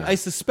 Yeah. I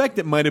suspect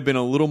it might have been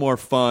a little more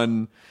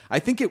fun. I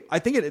think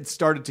it had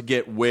started to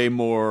get way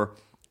more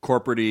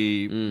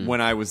corporate-y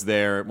when I was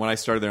there, when I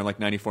started there in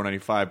like 94,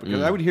 95,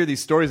 because I would hear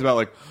these stories about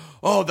like,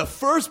 oh, the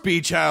first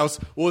beach house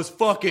was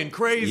fucking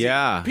crazy.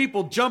 Yeah.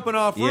 People jumping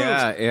off roofs.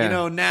 Yeah. You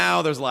know,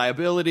 now there's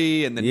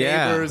liability and the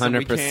neighbors 100%, and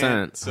we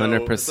can't. So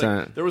 100%.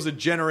 Like, there was a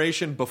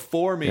generation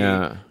before me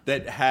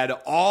that had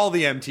all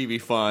the MTV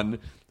fun,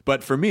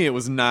 but for me it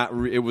was not.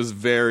 It was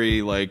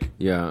very like,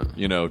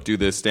 you know, do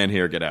this, stand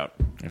here, get out.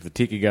 If the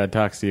Tiki God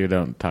talks to you,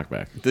 don't talk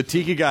back. The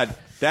Tiki God.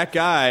 That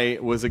guy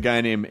was a guy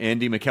named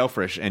Andy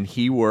McElfresh, and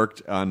he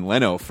worked on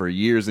Leno for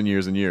years and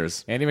years and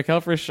years. Andy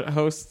McElfresh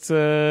hosts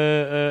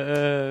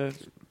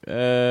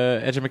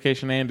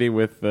Edumacation Andy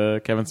with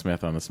Kevin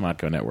Smith on the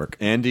Smodco Network.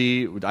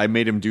 Andy, I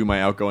made him do my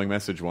outgoing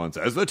message once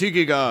as the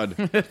Tiki God.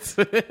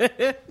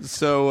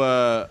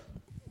 So,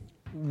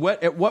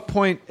 at what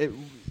point?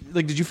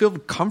 did you feel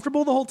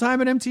comfortable the whole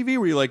time at MTV?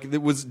 Were you like,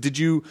 did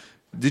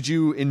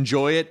you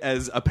enjoy it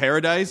as a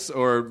paradise,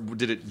 or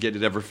did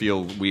it ever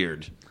feel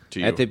weird to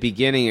you? At the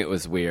beginning, it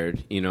was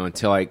weird,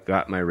 until I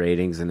got my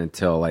ratings and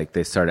until like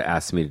they started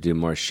asking me to do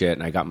more shit,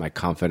 and I got my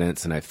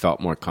confidence and I felt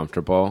more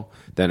comfortable.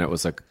 Then it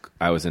was like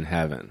I was in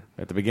heaven.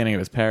 At the beginning, it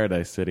was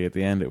Paradise City. At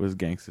the end, it was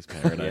Gangsta's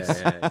Paradise.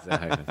 Yeah,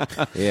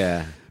 exactly.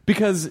 Yeah.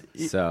 Because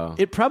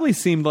it probably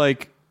seemed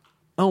like,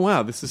 oh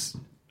wow,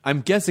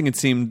 I'm guessing it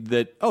seemed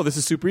that, oh, this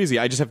is super easy.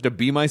 I just have to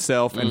be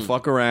myself and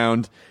fuck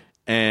around,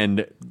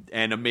 and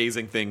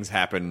amazing things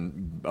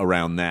happen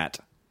around that.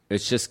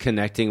 It's just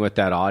connecting with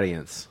that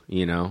audience,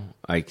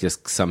 I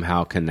just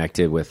somehow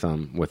connected with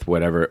them, with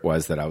whatever it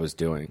was that I was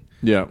doing.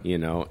 Yeah.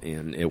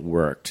 And it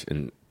worked,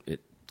 and it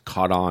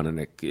caught on, and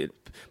it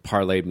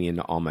parlayed me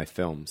into all my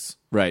films.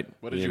 Right.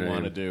 What did you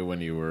want to do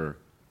when you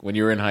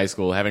were in high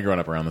school, having grown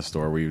up around the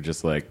store? Were you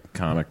just like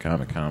comic?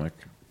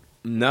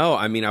 No,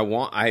 I mean, I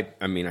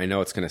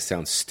know it's going to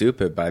sound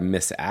stupid, but I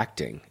miss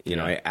acting.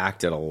 I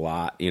acted a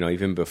lot.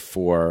 Even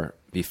before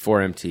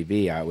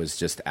MTV, I was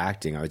just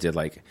acting. I did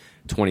like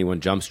 21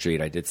 Jump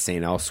Street. I did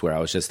St. Elsewhere. I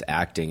was just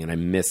acting, and I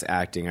miss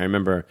acting. I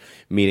remember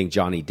meeting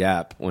Johnny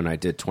Depp when I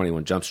did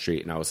 21 Jump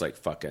Street, and I was like,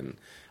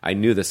 I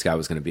knew this guy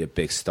was going to be a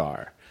big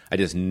star. I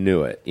just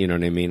knew it. You know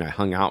what I mean? I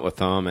hung out with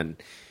him, and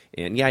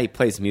yeah, he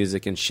plays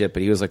music and shit,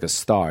 but he was like a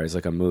star. He's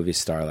like a movie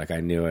star. Like,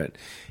 I knew it.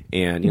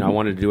 And, I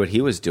wanted to do what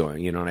he was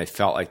doing, and I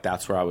felt like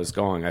that's where I was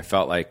going. I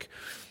felt like,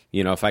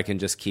 if I can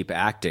just keep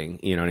acting,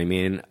 you know what I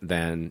mean,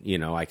 then,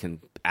 I can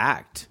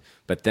act.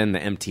 But then the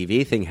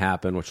MTV thing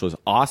happened, which was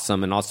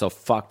awesome and also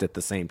fucked at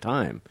the same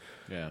time.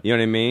 Yeah. You know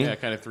what I mean? Yeah,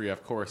 it kind of threw you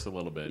off course a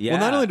little bit. Yeah.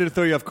 Well, not only did it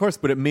throw you off course,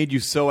 but it made you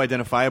so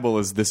identifiable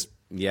as this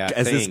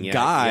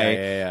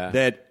guy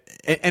that,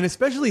 and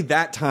especially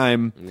that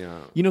time,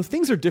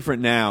 things are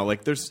different now.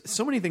 Like, there's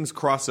so many things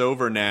cross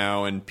over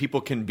now, and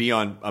people can be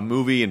on a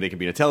movie and they can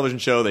be in a television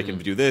show, they can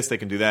do this, they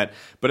can do that.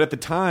 But at the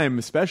time,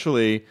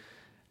 especially,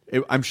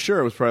 I'm sure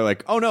it was probably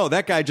like, oh no,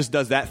 that guy just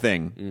does that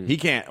thing. He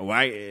can't.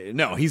 Why?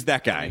 No, he's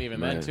that guy. And even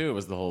then too, it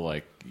was the whole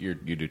like, you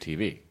do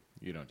TV.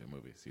 You don't do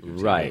movies. You do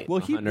TV. Right. Well,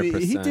 he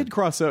 100%. did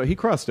cross over. He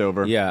crossed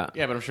over. Yeah.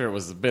 Yeah, but I'm sure it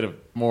was a bit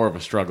more of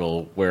a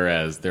struggle,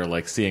 whereas they're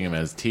like seeing him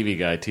as TV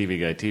guy,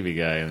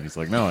 and he's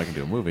like, no, I can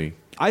do a movie.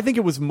 I think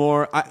it was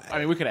more. I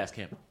mean, we could ask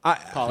him.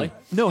 Pauly?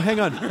 No, hang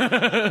on.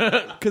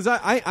 Because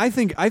I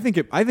think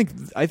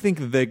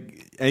that,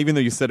 even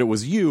though you said it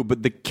was you,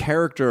 but the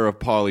character of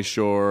Pauly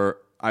Shore,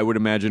 I would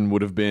imagine,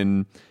 would have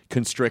been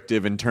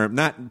constrictive in terms,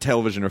 not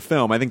television or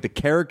film. I think the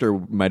character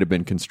might have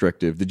been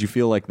constrictive. Did you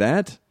feel like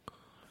that?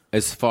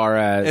 As far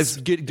as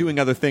doing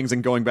other things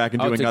and going back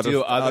and doing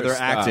other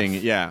acting,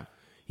 yeah.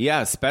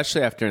 Yeah,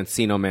 especially after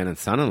Encino Man and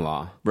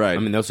Son-in-Law. Right. I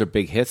mean, those are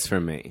big hits for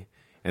me.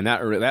 And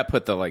that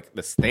put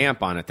the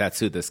stamp on it. That's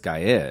who this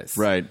guy is.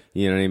 Right.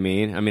 You know what I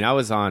mean? I mean, I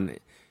was on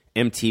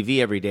MTV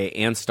every day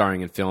and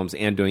starring in films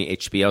and doing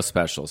HBO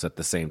specials at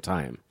the same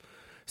time.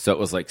 So it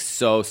was like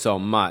so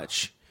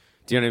much.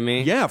 Do you know what I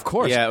mean? Yeah, of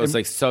course. Yeah, it was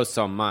like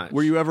so much.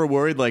 Were you ever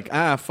worried like,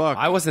 fuck?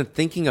 I wasn't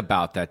thinking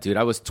about that, dude.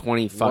 I was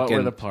 20 fucking... What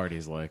were the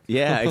parties like?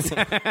 Yeah,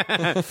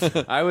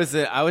 exactly. I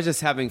was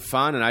just having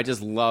fun, and I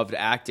just loved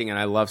acting, and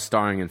I loved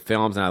starring in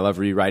films, and I love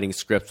rewriting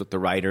scripts with the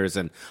writers,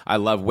 and I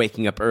love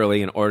waking up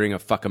early and ordering a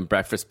fucking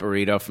breakfast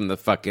burrito from the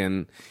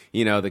fucking,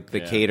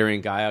 the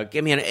catering guy. Oh,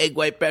 give me an egg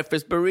white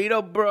breakfast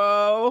burrito,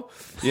 bro.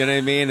 You know what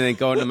I mean? And then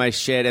go into my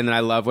shit, and then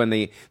I love when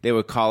they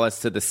would call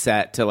us to the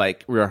set to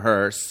like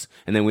rehearse,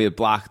 and then we would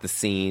block the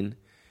scene.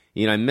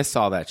 I miss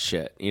all that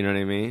shit. You know what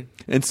I mean?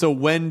 And so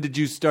when did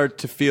you start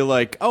to feel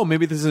like, oh,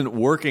 maybe this isn't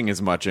working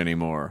as much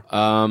anymore?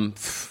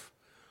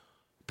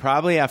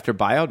 Probably after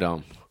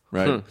Biodome.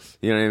 Right.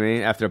 You know what I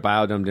mean? After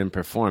Biodome didn't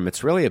perform.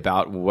 It's really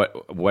about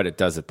what it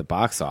does at the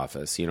box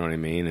office. You know what I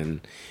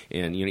mean?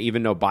 And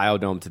even though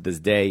Biodome to this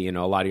day, a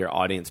lot of your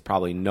audience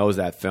probably knows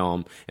that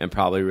film and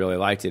probably really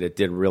liked it, it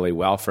did really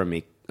well for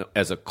me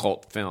as a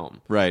cult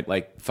film. Right.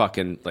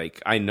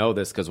 I know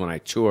this because when I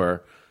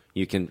tour,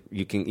 you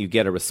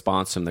get a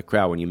response from the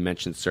crowd when you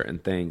mention certain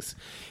things.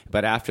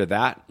 But after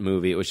that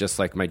movie, it was just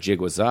like my jig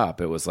was up.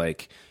 It was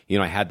like,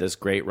 I had this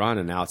great run,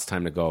 and now it's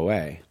time to go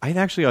away. I had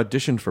actually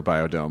auditioned for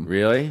Biodome.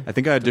 Really? I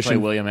think I auditioned. To play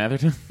William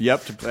Atherton?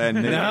 Yep.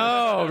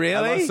 No,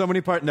 really? I lost so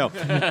many parts. No,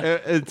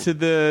 to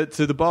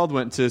the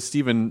Baldwin, to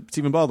Stephen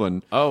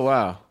Baldwin. Oh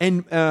wow!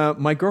 And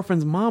my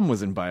girlfriend's mom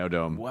was in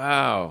Biodome.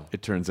 Wow!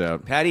 It turns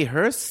out. Patty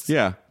Hearst?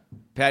 Yeah.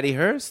 Patty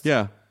Hearst?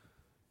 Yeah.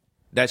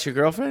 That's your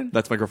girlfriend?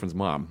 That's my girlfriend's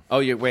mom. Oh,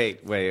 wait.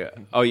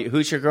 Oh,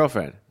 who's your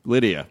girlfriend?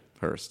 Lydia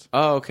Hearst.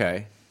 Oh,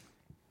 okay.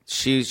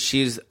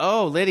 She's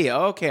Lydia.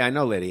 Oh, okay, I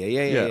know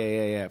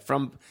Lydia.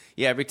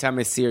 Yeah. Every time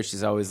I see her,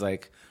 she's always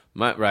like,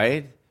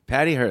 right?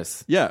 Patty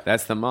Hearst. Yeah.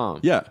 That's the mom.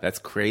 Yeah. That's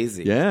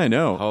crazy. Yeah, I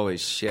know. Holy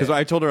shit. Because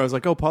I told her, I was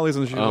like, oh, Polly's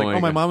on the show. She's Oh like, my oh,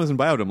 my God. mom was in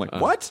Biodome. I'm like,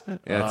 what?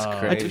 That's I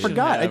crazy.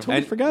 forgot. I totally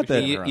And forgot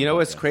that. You know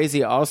what's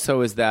crazy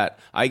also is that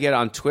I get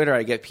on Twitter,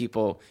 I get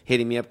people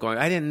hitting me up going,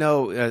 I didn't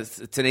know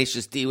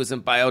Tenacious D was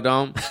in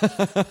Biodome.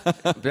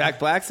 Jack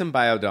Black's in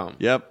Biodome.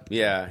 Yep.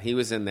 Yeah, he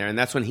was in there, and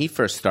that's when he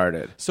first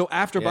started. So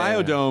after Yeah.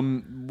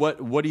 Biodome,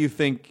 what do you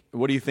think?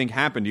 What do you think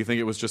happened? Do you think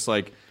it was just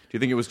like? Do you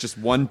think it was just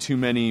one too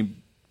many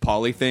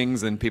Polly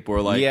things, and people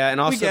were like, yeah, and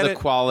 "We also get the it."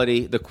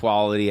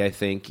 quality, I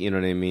think, you know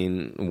what I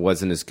mean,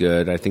 wasn't as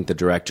good. I think the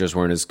directors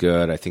weren't as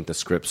good. I think the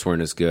scripts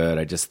weren't as good.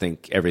 I just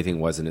think everything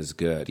wasn't as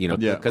good, you know,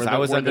 Yeah. because I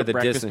was Were under the the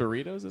breakfast Disney.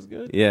 burritos is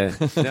good. Yeah,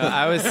 no,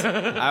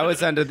 I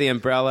was under the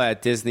umbrella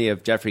at Disney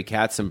of Jeffrey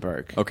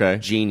Katzenberg. Okay.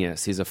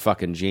 Genius. He's a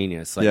fucking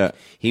genius. Like, Yeah.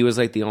 he was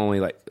like the only,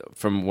 like,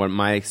 from what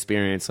my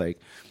experience, like,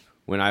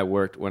 when I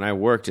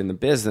worked in the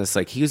business,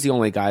 like, he was the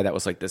only guy that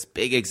was like this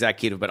big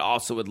executive, but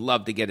also would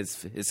love to get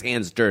his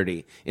hands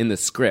dirty in the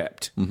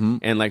script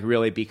and like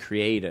really be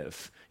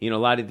creative. You know,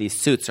 a lot of these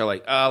suits are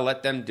like, oh,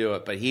 let them do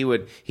it, but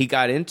he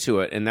got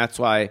into it, and that's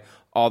why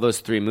all those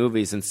three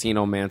movies,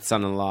 Encino Man,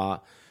 Son-in-Law,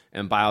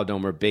 and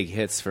Biodome, were big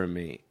hits for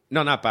me.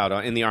 No, not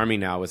Biodome. In the Army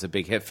Now was a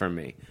big hit for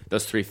me.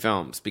 Those three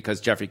films, because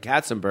Jeffrey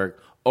Katzenberg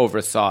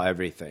oversaw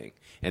everything.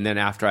 And then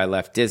after I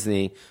left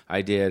Disney,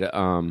 I did.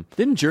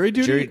 Didn't Jury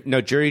Duty?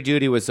 Jury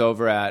Duty was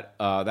over at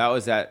that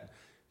was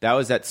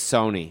at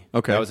Sony.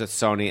 Okay. That was at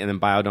Sony, and then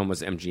Biodome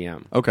was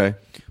MGM. Okay.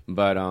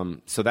 But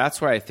so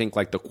that's where I think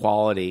like the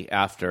quality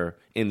after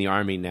In the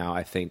Army Now,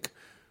 I think,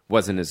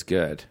 wasn't as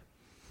good.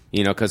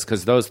 You know,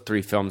 because those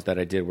three films that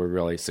I did were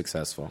really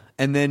successful.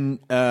 And then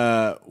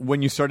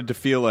when you started to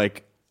feel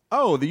like,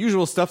 oh, the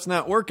usual stuff's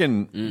not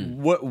working,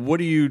 what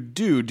do you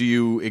do? Do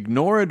you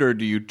ignore it, or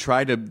do you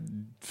try to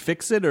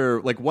fix it,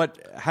 or like what?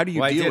 How do you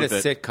Well, deal with I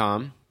it? did a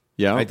sitcom.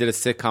 Yeah. I did a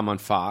sitcom on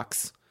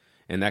Fox,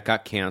 and that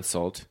got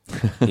canceled.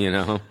 You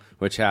know,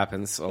 which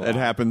happens a lot. It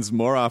happens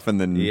more often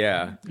than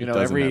Yeah. You know,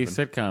 doesn't every happen.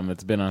 sitcom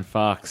that's been on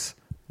Fox,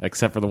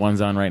 except for the ones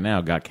on right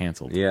now, got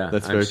canceled. Yeah,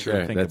 That's I'm very sure.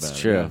 true. Think That's about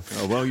it, true. yeah.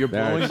 Oh, well, you're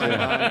blowing my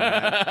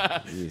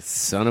mind. You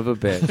son of a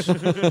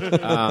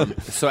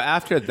bitch. So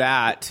after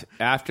that,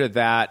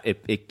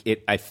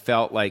 I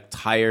felt like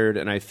tired,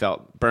 and I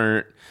felt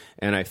burnt,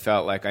 and I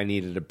felt like I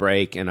needed a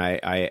break, and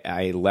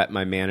I let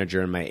my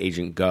manager and my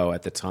agent go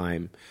at the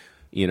time,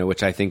 you know,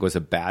 which I think was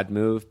a bad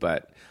move,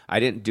 but I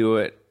didn't do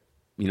it,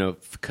 you know,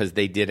 because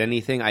they did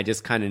anything. I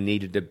just kind of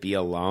needed to be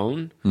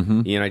alone.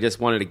 You know, I just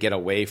wanted to get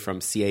away from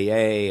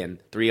CAA and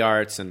 3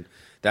 Arts and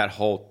that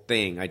whole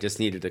thing. I just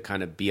needed to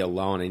kind of be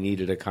alone. I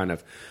needed to kind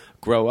of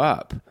grow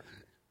up.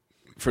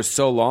 For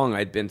so long,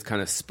 I'd been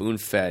kind of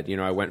spoon-fed. You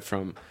know, I went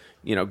from,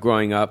 you know,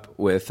 growing up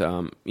with,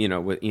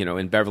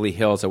 in Beverly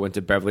Hills. I went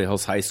to Beverly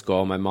Hills High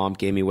School. My mom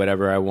gave me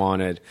whatever I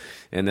wanted,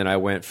 and then I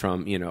went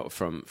from, you know,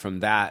 from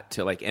that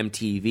to like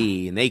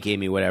MTV, and they gave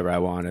me whatever I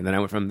wanted. And then I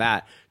went from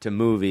that to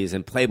movies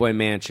and Playboy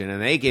Mansion,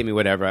 and they gave me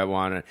whatever I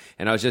wanted.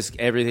 And I was just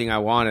everything I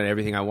wanted.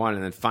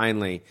 And then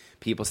finally,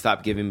 people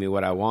stopped giving me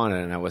what I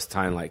wanted, and I was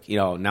time like, you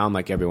know, now I'm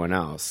like everyone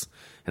else,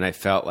 and I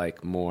felt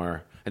like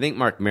more. I think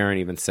Mark Maron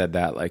even said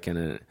that, like in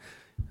a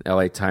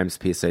LA Times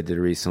piece I did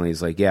recently.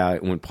 He's like, yeah,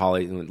 when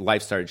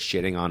life started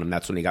shitting on him,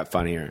 that's when he got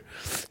funnier.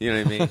 You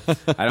know what I mean?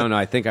 I don't know.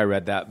 I think I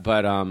read that,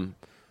 but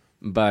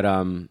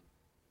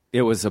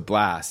it was a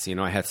blast. You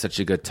know, I had such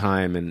a good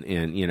time,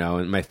 and you know,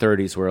 and my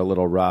 30s were a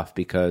little rough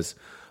because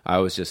I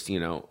was just, you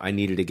know, I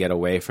needed to get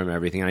away from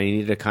everything. I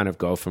needed to kind of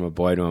go from a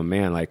boy to a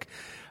man. Like,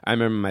 I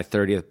remember my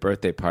 30th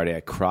birthday party,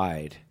 I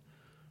cried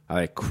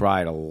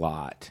a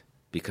lot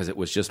because it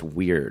was just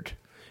weird.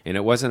 And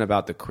it wasn't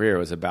about the career. It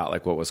was about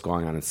like what was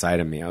going on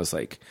inside of me. I was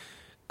like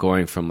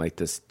going from like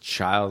this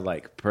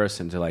childlike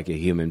person to like a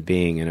human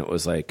being. And it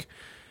was like,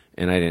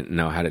 and I didn't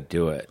know how to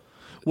do it.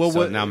 Well, so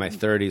what- now my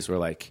 30s were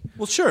like,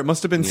 Well, sure, it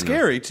must have been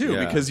scary too,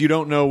 yeah. because you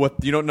don't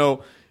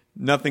know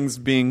nothing's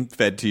being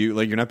fed to you.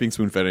 Like, you're not being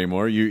spoon fed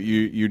anymore.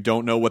 You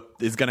don't know what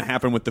is going to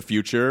happen with the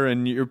future,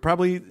 and you're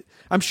probably.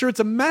 I'm sure it's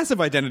a massive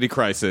identity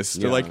crisis.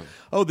 To Yeah. like,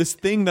 oh, this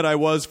thing that I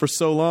was for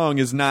so long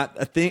is not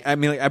a thing. I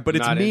mean, like, but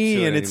it's Not me,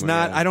 into it and it's anymore,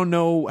 not. yeah. I don't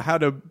know how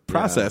to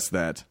process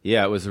that.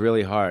 yeah, it was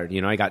really hard.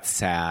 You know, I got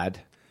sad.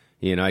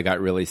 You know, I got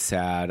really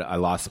sad. I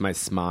lost my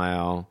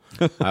smile.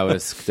 I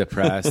was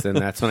depressed, and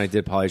that's when I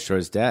did Pauly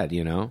Shore's Dead.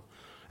 You know,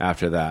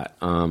 after that.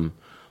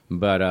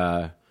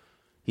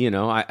 You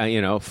know,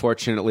 I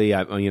fortunately,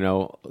 you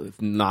know,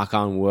 knock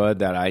on wood,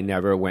 that I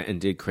never went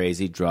and did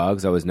crazy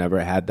drugs. I was never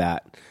had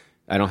that.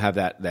 I don't have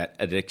that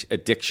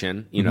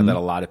addiction, you know, that a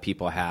lot of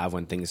people have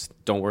when things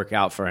don't work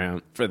out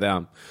for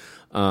them.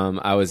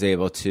 I was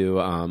able to,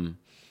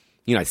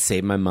 you know, I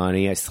saved my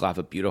money. I still have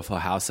a beautiful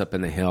house up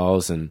in the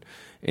hills, and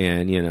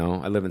you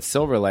know, I live in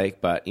Silver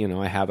Lake, but you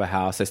know, I have a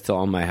house. I still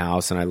own my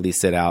house, and I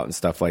lease it out and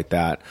stuff like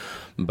that.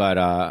 But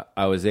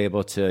I was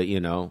able to, you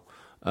know,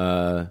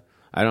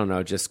 I don't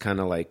know, just kind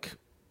of like,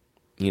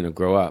 you know,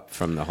 grow up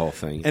from the whole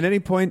thing. At any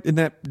point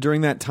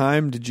during that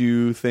time, did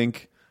you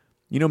think,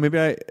 you know, maybe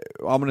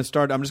I'm just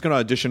going to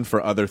audition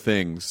for other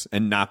things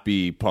and not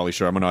be Pauly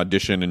Shore. I'm going to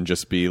audition and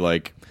just be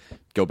like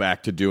go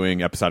back to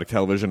doing episodic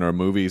television or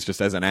movies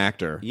just as an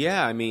actor?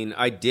 Yeah, I mean,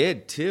 I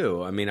did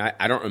too. I mean,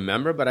 I don't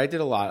remember, but I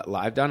did a lot.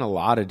 I've done a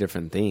lot of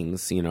different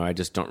things. You know, I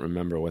just don't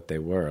remember what they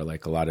were.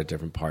 Like a lot of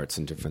different parts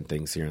and different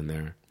things here and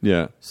there.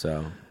 Yeah.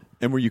 So.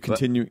 And were you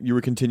you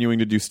were continuing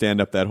to do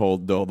stand up that whole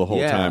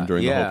time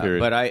during the whole period?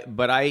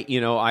 But I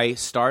I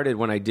started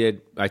when I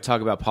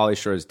talk about Pauly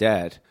Shore's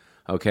Dead,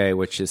 okay,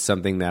 which is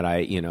something that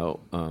I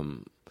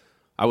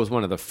was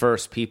one of the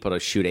first people to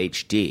shoot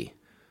HD.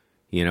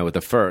 You know, with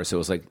the first, it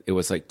was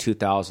like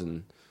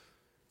 2000,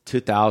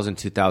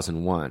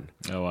 2001.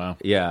 Oh wow.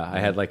 Yeah, I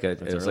had like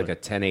it was like a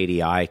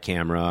 1080i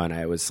camera, and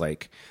I was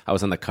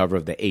on the cover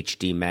of the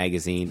HD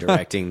magazine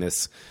directing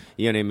this.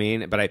 You know what I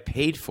mean? But I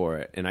paid for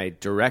it, and I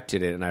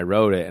directed it, and I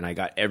wrote it, and I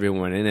got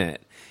everyone in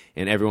it,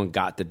 and everyone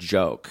got the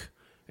joke,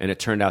 and it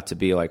turned out to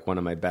be like one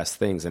of my best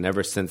things. And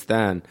ever since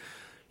then,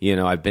 you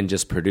know, I've been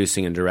just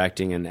producing and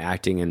directing and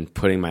acting and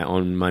putting my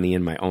own money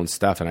in my own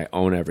stuff, and I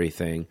own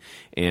everything.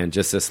 And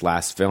just this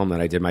last film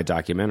that I did, my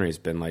documentary, has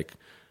been like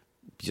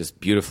just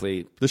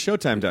beautifully. The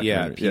Showtime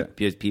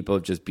documentary. People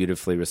have just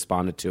beautifully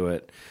responded to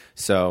it.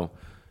 So,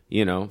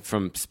 you know,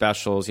 from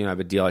specials, you know, I have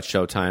a deal at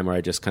Showtime where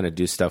I just kind of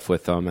do stuff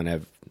with them,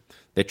 and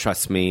they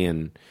trust me,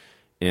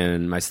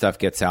 and my stuff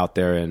gets out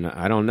there. And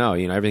I don't know,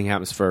 you know, everything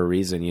happens for a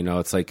reason. You know,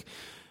 it's like,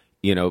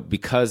 you know,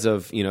 because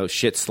of, you know,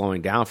 shit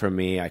slowing down for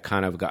me, I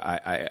kind of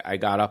I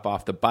got up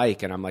off the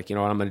bike, and I'm like, you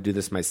know what, I'm going to do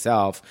this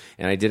myself.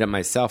 And I did it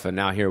myself. And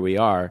now here we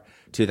are,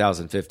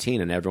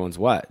 2015, and everyone's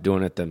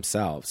doing it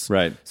themselves.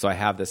 Right. So I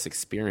have this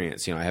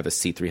experience, you know, I have a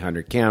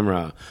C300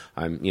 camera.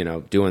 I'm, you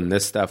know, doing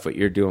this stuff, what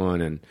you're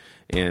doing.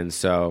 And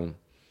so,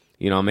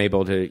 you know, I'm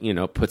able to, you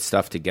know, put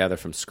stuff together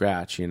from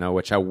scratch, you know,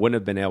 which I wouldn't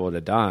have been able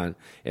to done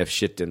if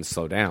shit didn't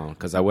slow down,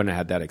 because I wouldn't have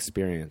had that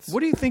experience.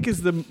 What do you think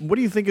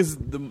is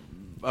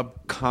a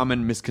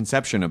common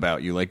misconception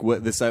about you? Like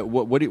what do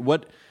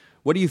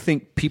you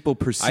think people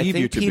perceive you to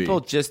be? I think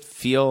people just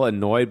feel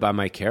annoyed by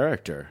my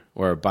character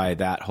or by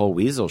that whole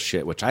weasel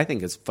shit, which I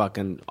think is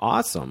fucking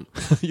awesome.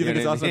 You think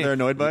it's awesome they're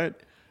annoyed by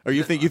it? Or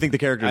you think the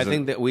character? I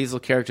think that weasel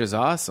character is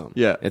awesome.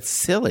 Yeah, it's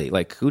silly.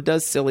 Like, who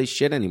does silly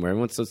shit anymore?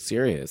 Everyone's so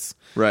serious,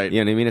 right?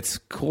 You know what I mean? It's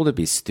cool to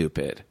be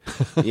stupid.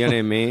 You know what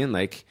I mean?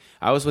 Like,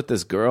 I was with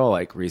this girl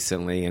like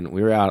recently, and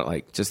we were out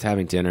like just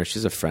having dinner.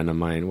 She's a friend of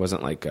mine. It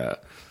wasn't like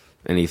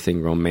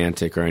anything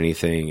romantic or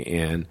anything,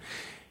 and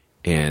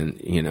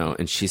you know,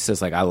 and she says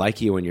like, I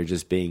like you when you're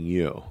just being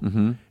you.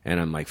 Mm-hmm.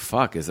 And I'm like,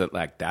 fuck, is it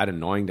like that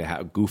annoying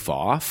to goof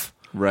off?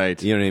 Right.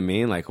 You know what I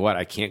mean? Like, what,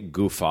 I can't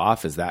goof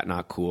off? Is that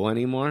not cool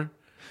anymore?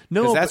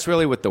 No, because that's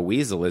really what the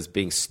weasel is,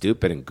 being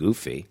stupid and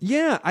goofy.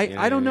 Yeah,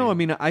 I don't know. I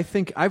mean, I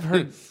think I've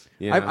heard,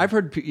 I've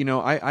heard, you know,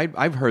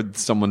 I've heard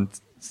someone.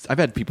 I've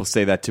had people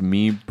say that to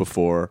me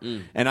before,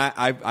 and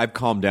I've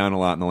calmed down a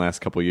lot in the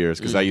last couple of years,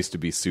 because I used to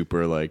be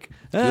super like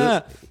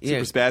super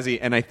spazzy,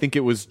 and I think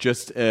it was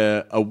just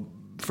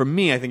for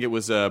me, I think it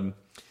was a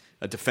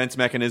defense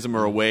mechanism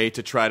or a way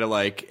to try to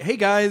like, hey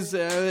guys,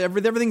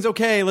 everything's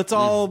okay. Let's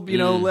all, you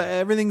know,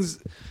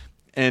 everything's.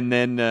 And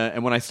then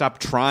and when I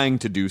stopped trying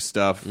to do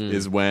stuff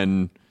is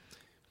when.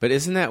 But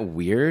isn't that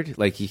weird?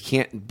 Like, you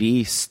can't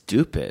be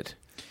stupid.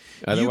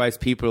 Otherwise,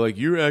 people are like,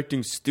 you're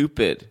acting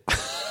stupid.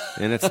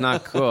 And it's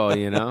not cool,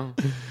 you know?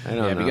 I don't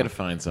know. Yeah, you got to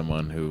find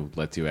someone who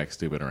lets you act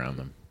stupid around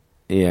them.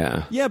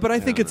 Yeah. Yeah, but I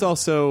think it's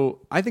also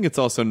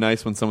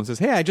nice when someone says,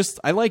 "Hey,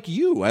 I like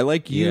you. I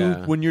like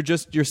you when you're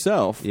just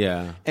yourself."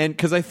 Yeah. And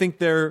cuz I think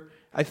there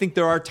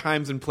are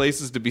times and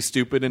places to be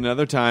stupid, and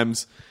other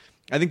times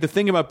I think the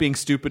thing about being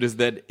stupid is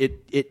that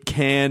it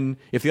can,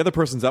 if the other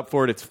person's up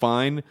for it, it's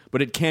fine,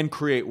 but it can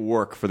create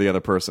work for the other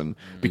person,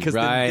 because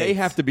then they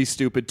have to be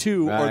stupid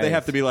too, or they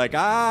have to be like,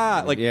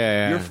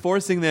 you're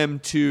forcing them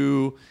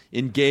to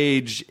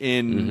engage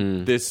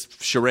in this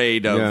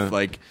charade of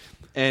like,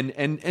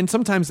 and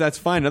sometimes that's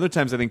fine. Other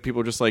times I think people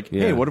are just like,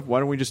 hey, why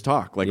don't we just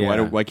talk? Like,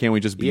 why can't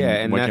we just be?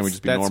 And why can't we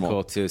just be normal? That's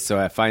cool too. So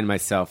I find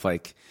myself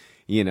like,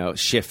 you know,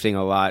 shifting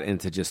a lot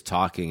into just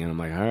talking, and I'm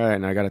like, all right,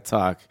 and I got to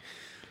talk.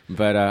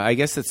 But I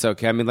guess it's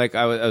okay. I mean, like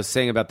I was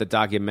saying about the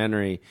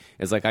documentary,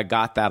 is like I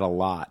got that a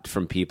lot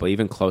from people,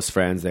 even close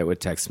friends that would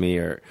text me,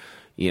 or,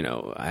 you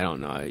know, I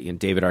don't know,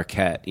 David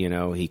Arquette, you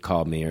know, he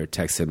called me or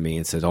texted me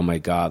and said, oh my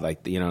God,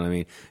 like, you know what I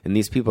mean? And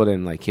these people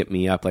didn't like hit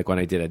me up like when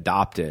I did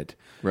Adopted.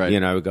 Right. You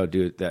know, I would go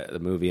do the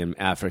movie in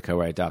Africa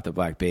where I adopted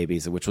black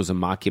babies, which was a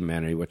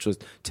mockumentary, which was,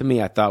 to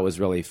me, I thought was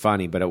really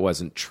funny, but it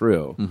wasn't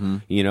true. Mm-hmm.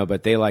 You know,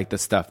 but they like the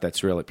stuff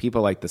that's really,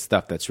 people like the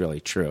stuff that's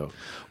really true.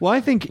 Well, I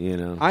think, you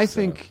know, I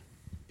think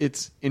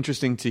it's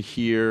interesting to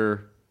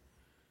hear,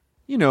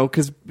 you know,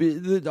 because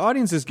the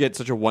audiences get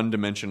such a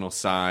one-dimensional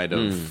side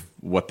of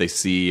what they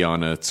see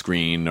on a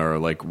screen, or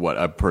like what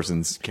a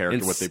person's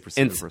character, what they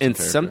perceive a person's character. And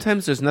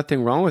sometimes there's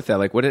nothing wrong with that.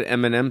 Like, what did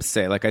Eminem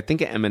say? Like, I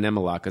think of Eminem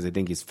a lot because I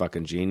think he's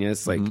fucking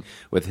genius. Like,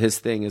 with his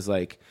thing is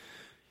like,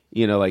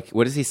 you know, like,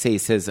 what does he say? He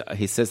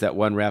says that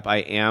one rap, I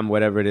am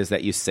whatever it is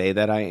that you say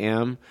that I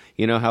am.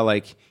 You know how,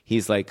 like,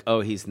 he's like,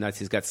 oh, he's nuts.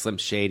 He's got Slim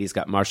Shady. He's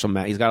got Marshall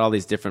Matt. He's got all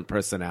these different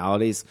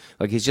personalities.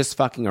 Like, he's just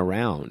fucking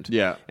around.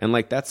 Yeah. And,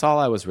 like, that's all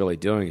I was really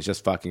doing is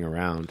just fucking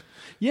around.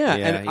 Yeah,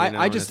 Yeah, and you know,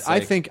 I and just it's I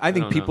like, think I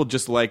don't people know.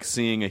 just like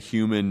seeing a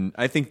human.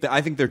 I think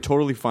they're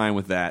totally fine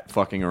with that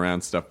fucking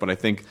around stuff, but I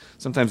think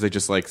sometimes they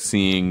just like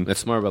seeing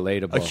It's more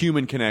relatable. a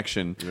human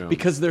connection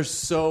because there's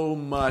so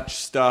much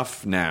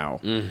stuff now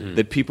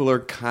that people are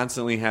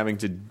constantly having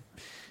to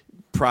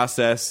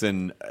process,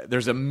 and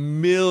there's a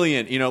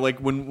million, you know, like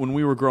when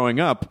we were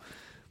growing up,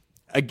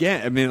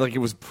 again, I mean, like, it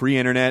was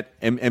pre-internet.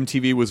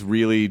 MTV was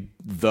really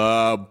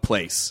the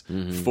place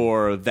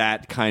for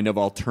that kind of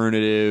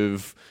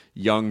alternative,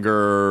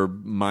 younger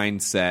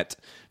mindset,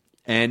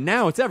 and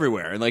now it's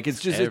everywhere. And like, it's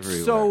just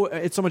it's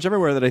so much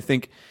everywhere that I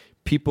think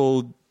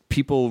people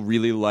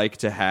really like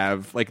to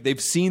have, like,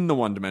 they've seen the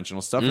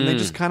one-dimensional stuff and they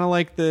just kind of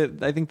like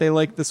I think they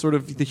like the sort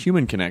of the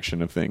human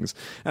connection of things.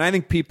 And I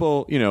think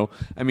people, you know,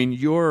 I mean,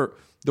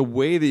 the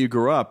way that you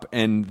grew up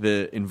and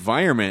the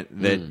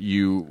environment that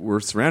you were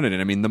surrounded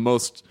in, I mean, the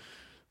most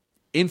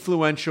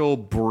influential,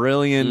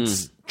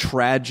 brilliant,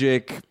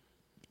 tragic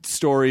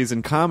stories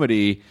in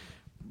comedy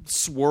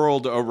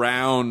swirled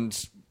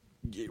around,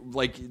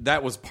 like,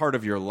 that was part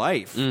of your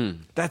life.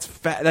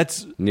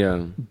 That's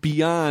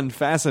beyond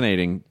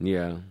fascinating.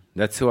 Yeah,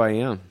 that's who I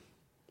am.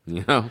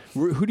 You know,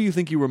 Who do you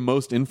think you were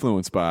most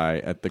influenced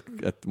by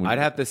I'd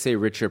have to say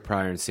Richard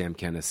Pryor and Sam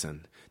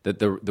Kinison. That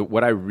the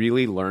what I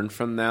really learned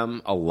from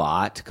them a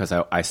lot, because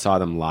I saw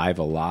them live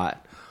a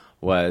lot,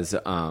 was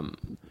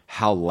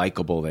how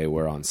likable they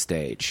were on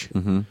stage.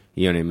 You know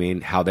what I mean?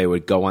 How they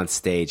would go on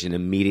stage and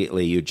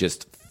immediately you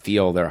just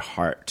feel their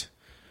heart.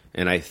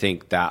 And I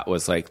think that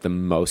was like the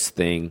most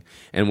thing.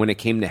 And when it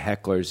came to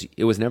hecklers,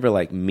 it was never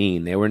like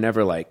mean. They were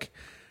never like,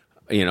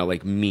 you know,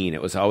 like mean.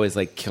 It was always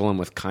like kill them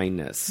with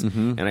kindness.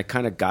 And I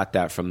kind of got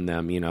that from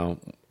them, you know,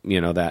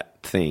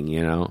 that thing,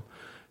 you know.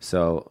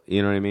 So,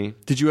 you know what I mean?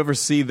 Did you ever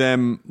see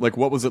them, like,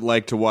 what was it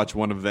like to watch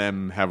one of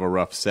them have a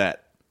rough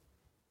set?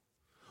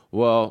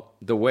 Well,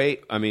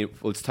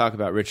 let's talk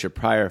about Richard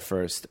Pryor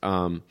first.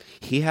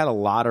 He had a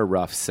lot of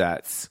rough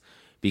sets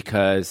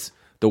because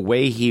the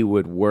way he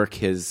would work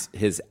his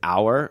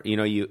hour, you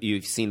know,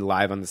 you've seen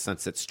Live on the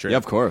Sunset Strip. Yeah,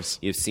 of course.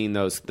 You've seen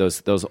those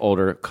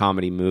older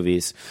comedy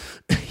movies.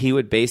 He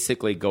would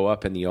basically go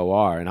up in the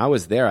OR, and I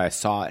was there. I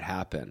saw it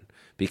happen.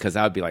 Because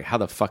I would be like, how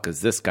the fuck is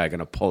this guy going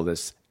to pull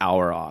this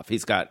hour off?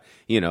 He's got,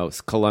 you know,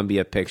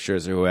 Columbia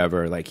Pictures or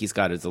whoever. Like, he's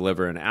got to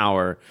deliver an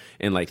hour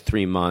in like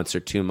 3 months or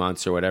 2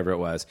 months or whatever it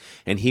was.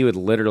 And he would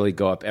literally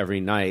go up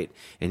every night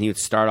and he would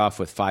start off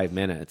with 5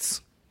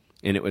 minutes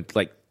and it would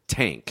like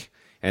tank.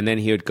 And then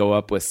he would go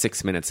up with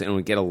 6 minutes and it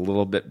would get a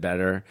little bit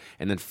better.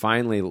 And then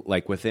finally,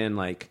 like within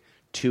like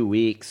 2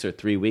 weeks or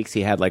 3 weeks,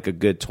 he had like a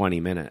good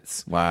 20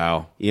 minutes.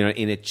 Wow. You know,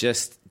 and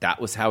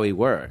that was how he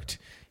worked.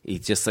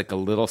 He's just like a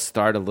little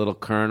start, a little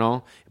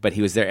kernel, but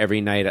he was there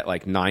every night at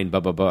like 9,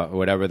 or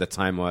whatever the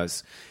time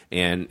was,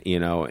 and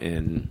you know,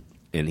 and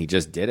he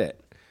just did it.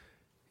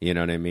 You know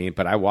what I mean?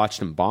 But I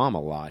watched him bomb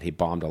a lot. He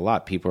bombed a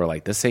lot. People were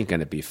like, "This ain't going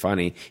to be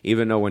funny."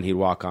 Even though when he'd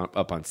walk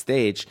up on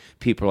stage,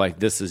 people were like,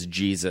 "This is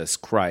Jesus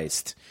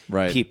Christ."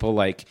 Right. People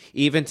like,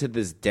 even to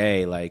this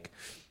day, like,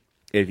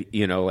 if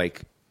you know,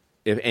 like,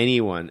 if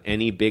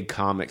any big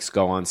comics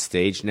go on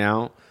stage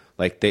now,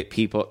 like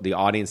the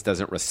audience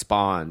doesn't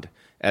respond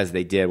as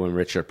they did when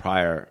Richard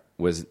Pryor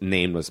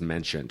name was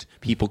mentioned.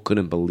 People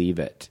couldn't believe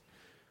it.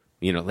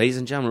 You know, ladies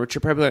and gentlemen,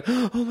 Richard Pryor would be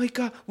like, oh my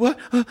God, what?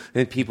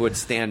 And people would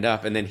stand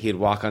up and then he'd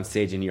walk on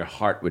stage and your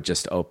heart would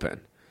just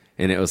open.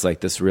 And it was like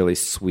this really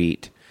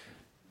sweet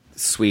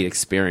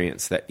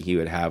experience that he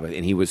would have.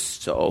 And he was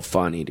so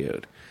funny,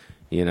 dude.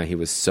 You know, he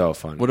was so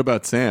funny. What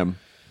about Sam?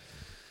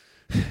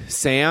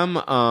 Sam,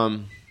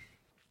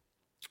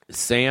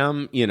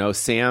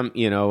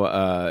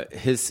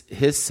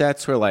 his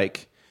sets were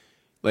like,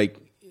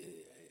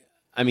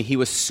 I mean, he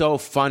was so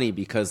funny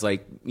because,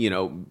 like, you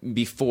know,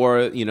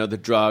 before, you know, the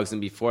drugs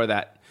and before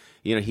that,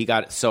 you know, he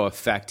got so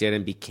affected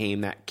and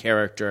became that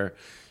character.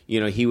 You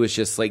know, he was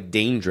just like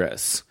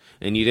dangerous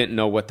and you didn't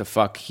know what the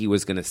fuck he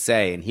was going to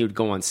say. And he would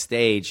go on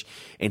stage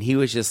and he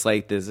was just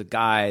like this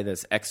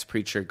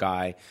ex-preacher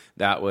guy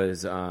that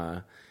was,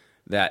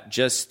 that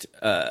just,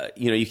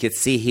 you know, you could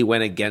see he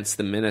went against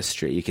the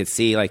ministry. You could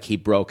see like he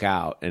broke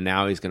out and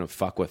now he's going to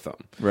fuck with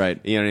them. Right.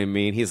 You know what I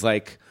mean? He's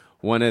like,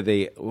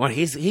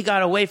 he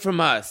got away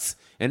from us,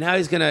 and now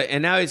he's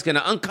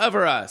gonna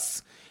uncover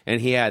us.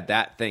 And he had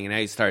that thing, and now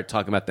he started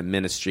talking about the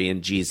ministry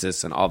and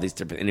Jesus and all these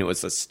different, and it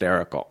was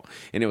hysterical,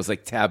 and it was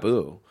like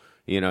taboo.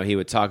 You know, he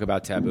would talk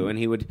about taboo,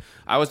 and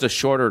I was the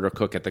short order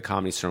cook at the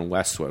Comedy Store in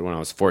Westwood when I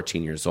was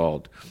 14 years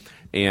old,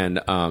 and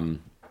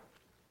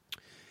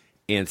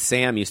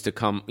Sam used to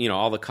come, you know,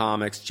 all the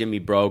comics, Jimmy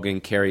Brogan,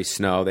 Kerry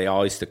Snow, they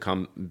all used to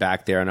come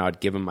back there, and I'd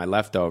give him my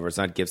leftovers.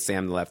 I'd give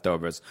Sam the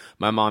leftovers.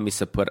 My mom used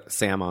to put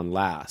Sam on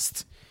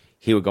last.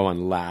 He would go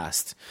on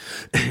last,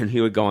 and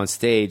he would go on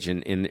stage,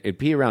 and it'd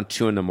be around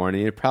 2 a.m.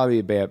 It'd probably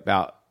be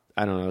about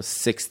I don't know,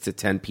 6 to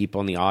 10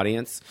 people in the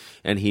audience,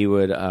 and he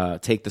would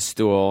take the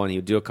stool and he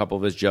would do a couple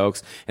of his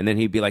jokes, and then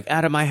he'd be like,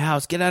 "Out of my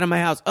house, get out of my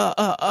house,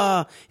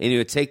 and he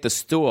would take the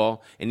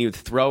stool and he would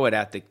throw it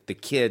at the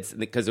kids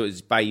because it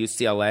was by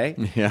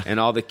UCLA, and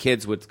all the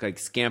kids would like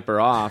scamper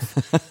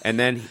off, and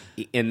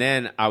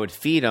then I would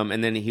feed him,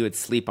 and then he would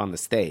sleep on the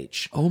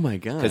stage. Oh my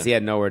God! Because he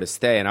had nowhere to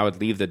stay, and I would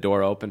leave the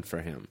door open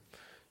for him,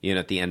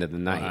 at the end of the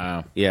night.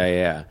 Wow.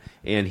 Yeah,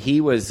 and he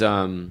was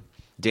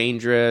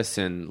dangerous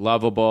and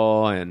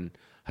lovable and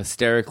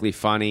hysterically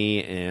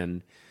funny,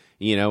 and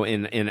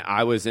and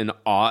I was in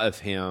awe of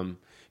him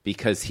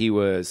because he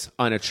was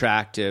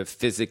unattractive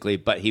physically,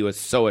 but he was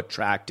so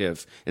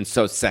attractive and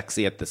so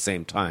sexy at the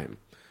same time.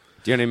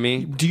 Do you know what I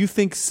mean? Do you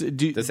think?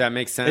 Does that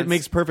make sense? It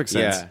makes perfect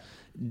sense.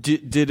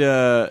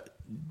 Yeah.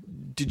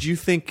 Did you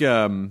think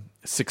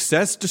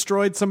success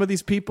destroyed some of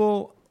these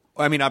people?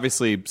 I mean,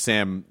 obviously,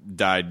 Sam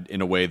died in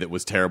a way that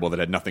was terrible that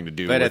had nothing to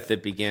do with... But at the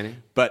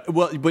beginning? But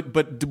what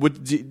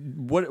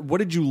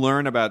did you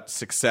learn about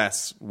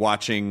success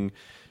watching,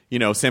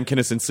 Sam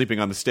Kinison sleeping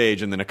on the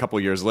stage, and then a couple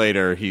years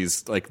later,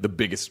 he's like the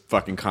biggest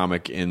fucking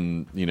comic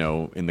in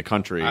the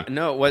country?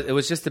 No, it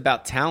was just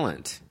about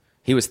talent.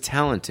 He was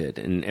talented,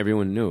 and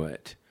everyone knew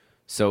it.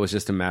 So it was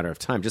just a matter of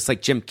time. Just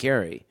like Jim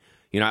Carrey.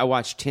 I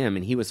watched him,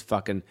 and he was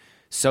fucking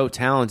so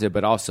talented,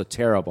 but also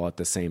terrible at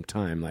the same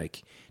time.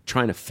 Like...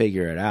 trying to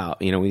figure it out,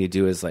 when you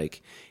do his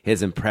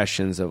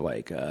impressions of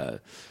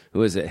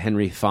who is it,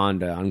 Henry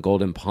Fonda on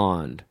Golden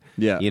Pond.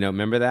 Yeah,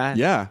 remember that?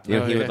 Yeah, he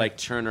would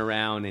turn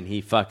around and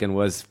he fucking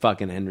was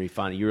fucking Henry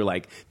Fonda. You were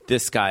like,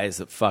 this guy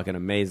is fucking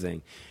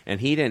amazing,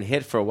 and he didn't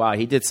hit for a while.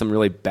 He did some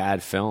really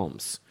bad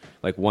films,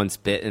 like Once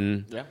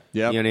Bitten. Yeah,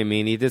 you know what I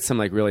mean. He did some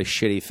really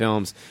shitty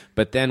films,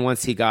 but then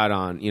once he got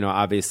on,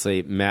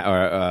 obviously,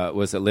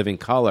 was it Living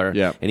Color?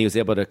 Yeah, and he was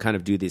able to kind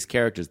of do these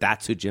characters.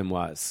 That's who Jim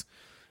was.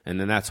 And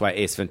then that's why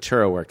Ace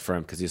Ventura worked for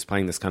him, because he was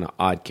playing this kind of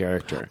odd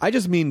character. I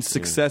just mean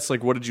success.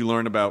 Like, what did you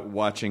learn about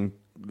watching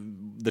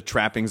the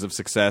trappings of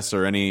success,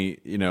 or any,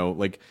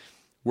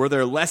 were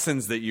there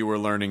lessons that you were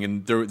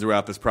learning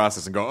throughout this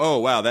process and go, oh,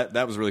 wow,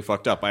 that was really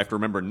fucked up. I have to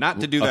remember not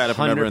to do that if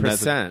I'm ever in that.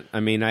 100%. I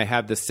mean, I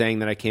have this saying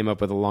that I came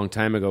up with a long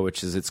time ago,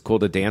 which is, it's cool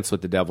to dance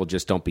with the devil,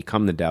 just don't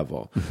become the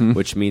devil,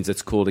 which means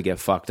it's cool to get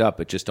fucked up,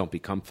 but just don't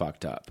become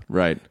fucked up.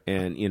 Right.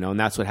 And, and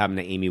that's what happened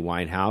to Amy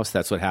Winehouse.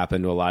 That's what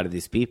happened to a lot of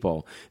these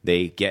people.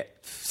 They get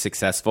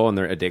successful and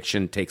their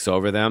addiction takes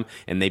over them,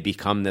 and they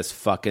become this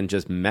fucking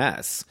just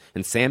mess.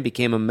 And Sam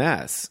became a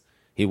mess.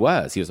 He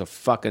was a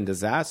fucking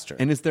disaster.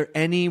 And is there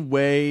any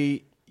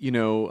way,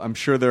 I'm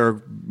sure there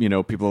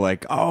are, people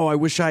like, oh, I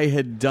wish I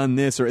had done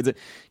this, or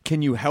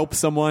can you help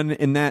someone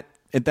at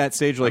that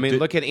stage? Like,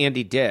 look at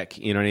Andy Dick.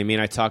 You know what I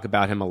mean? I talk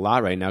about him a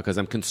lot right now because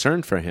I'm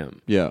concerned for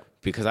him. Yeah.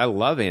 Because I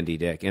love Andy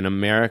Dick in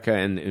America,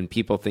 and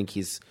people think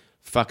he's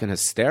fucking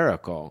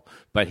hysterical,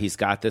 but he's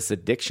got this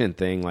addiction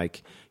thing.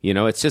 Like,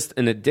 it's just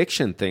an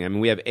addiction thing. I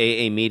mean, we have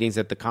AA meetings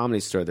at the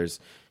Comedy Store.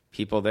 There's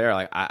people there.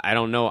 Like, I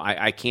don't know.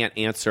 I can't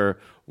answer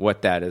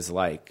what that is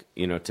like,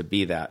 to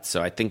be that.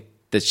 So I think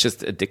that's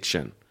just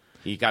addiction.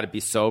 You got to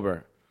be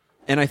sober.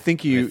 And I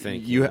think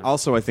you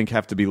also, I think,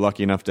 have to be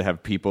lucky enough to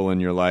have people in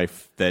your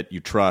life that you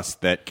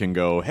trust that can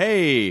go,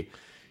 hey,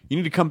 you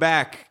need to come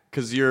back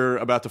because you're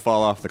about to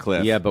fall off the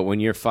cliff. Yeah, but when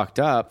you're fucked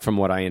up, from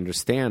what I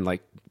understand,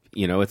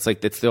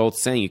 it's the old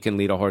saying, you can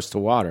lead a horse to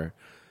water.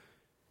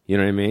 You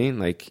know what I mean?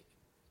 Like,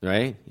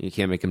 right? You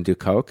can't make him do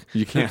coke.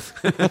 You can't.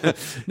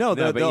 No,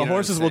 the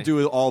horses will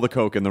do all the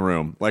coke in the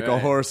room. Like, right. A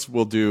horse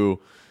will do.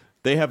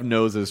 They have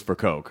noses for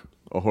coke.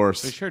 A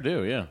horse. They sure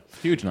do. Yeah,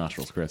 huge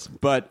nostrils, Chris.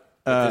 But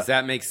does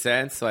that make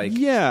sense? Like,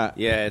 yeah.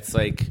 It's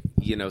like,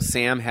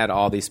 Sam had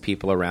all these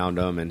people around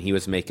him, and he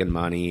was making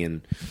money,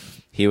 and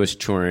he was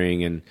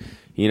touring, and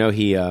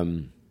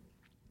it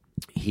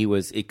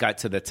got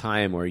to the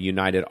time where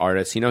United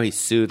Artists, he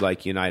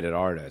sued United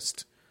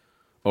Artists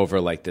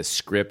over this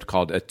script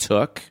called It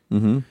Took.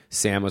 Mm-hmm.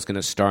 Sam was going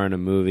to star in a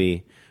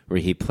movie where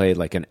he played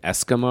an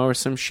Eskimo or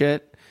some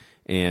shit,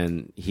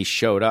 and he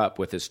showed up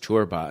with his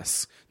tour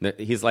bus.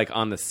 He's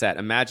on the set.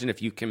 Imagine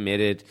if you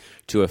committed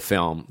to a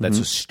film that's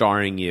just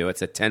starring you.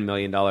 It's a $10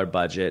 million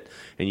budget,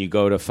 and you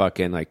go to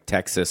fucking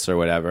Texas or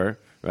whatever,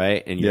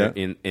 right? And you're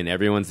and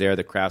everyone's there.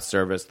 The craft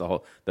service, the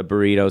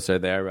burritos are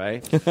there,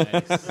 right?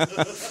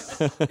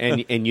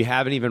 and you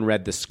haven't even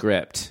read the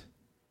script.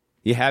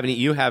 You haven't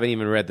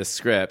even read the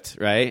script,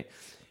 right?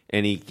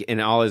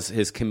 And all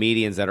his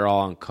comedians that are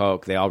all on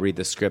coke, they all read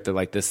the script. They're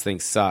like, this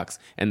thing sucks,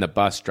 and the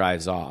bus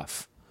drives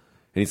off.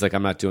 And he's like,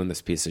 I'm not doing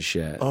this piece of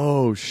shit.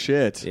 Oh,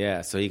 shit.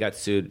 Yeah, so he got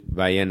sued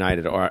by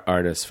United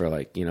Artists for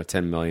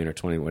 $10 million or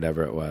 20,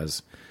 whatever it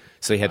was.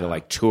 So he had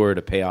to tour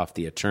to pay off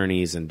the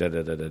attorneys and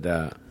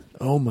da-da-da-da-da.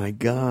 Oh, my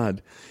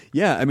God.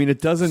 Yeah, I mean,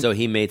 it doesn't... So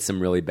he made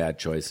some really bad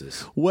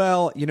choices.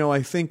 Well,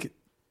 I think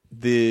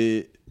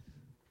the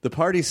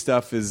party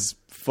stuff is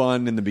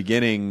fun in the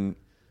beginning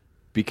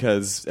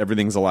because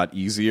everything's a lot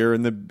easier.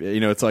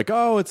 It's like,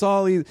 oh, it's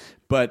all easy.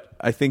 But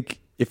I think...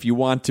 if you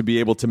want to be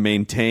able to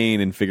maintain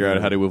and figure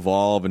out how to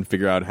evolve and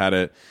figure out how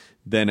to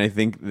then I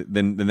think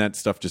then that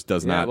stuff just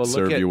does not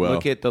serve you well.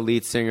 Look at the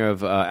lead singer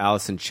of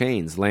Alice in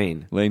Chains,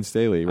 Lane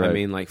Staley, right? I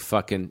mean, like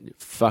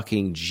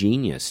fucking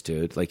genius,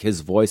 dude. Like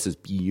his voice is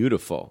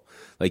beautiful.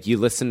 Like you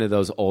listen to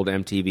those old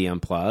MTV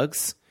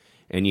Unplugs,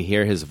 and you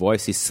hear his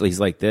voice. He's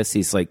like this.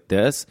 He's like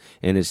this,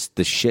 and it's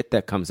the shit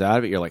that comes out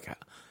of it. You're like,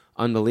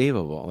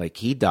 unbelievable. Like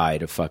he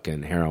died of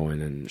fucking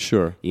heroin and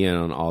sure,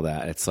 and all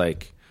that. It's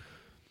like,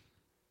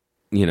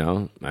 I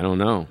don't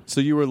know.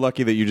 So you were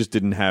lucky that you just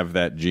didn't have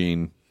that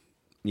gene.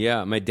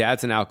 Yeah, my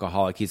dad's an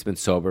alcoholic. He's been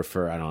sober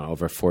for, I don't know,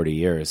 over 40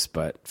 years.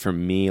 But for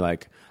me,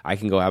 like, I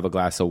can go have a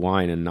glass of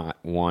wine and not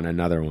want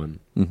another one.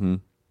 Mm-hmm.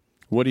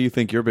 What do you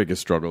think your biggest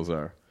struggles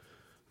are?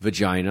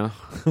 Vagina.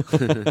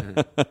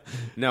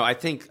 No, I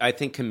think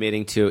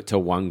committing to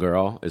one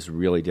girl is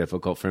really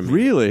difficult for me.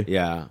 Really?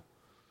 Yeah.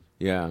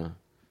 Yeah.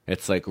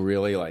 It's like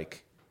really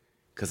like,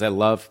 because I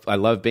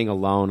love being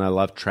alone. I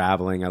love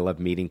traveling. I love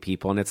meeting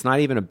people. And it's not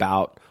even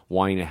about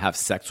wanting to have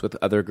sex with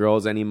other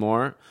girls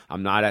anymore.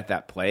 I'm not at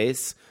that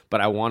place, but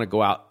I want to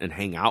go out and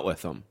hang out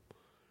with them.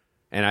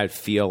 And I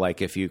feel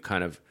like if you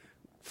kind of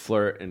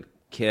flirt and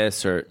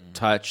kiss or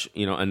touch,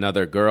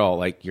 another girl,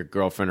 like your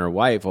girlfriend or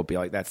wife, will be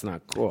like, that's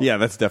not cool. Yeah,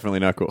 that's definitely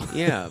not cool.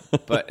 Yeah,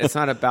 but it's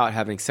not about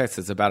having sex.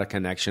 It's about a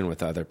connection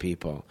with other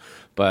people.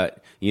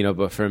 But,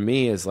 but for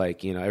me is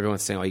like,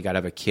 everyone's saying, oh, you got to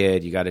have a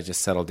kid. You got to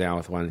just settle down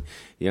with one.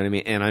 You know what I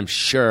mean? And I'm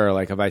sure,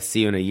 like, if I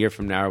see you in a year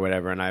from now or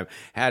whatever, and I've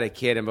had a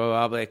kid and blah, blah,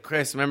 blah, I'll be like,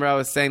 Chris, remember I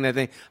was saying that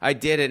thing? I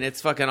did it, and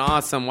it's fucking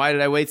awesome. Why did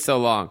I wait so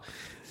long?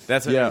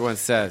 That's what everyone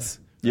says.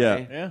 Yeah.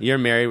 Right? Yeah. You're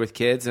married with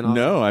kids and all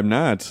No, that? I'm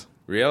not.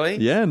 Really?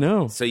 Yeah,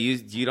 no. So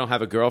you don't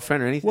have a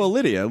girlfriend or anything? Well,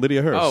 Lydia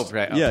Hurst. Oh,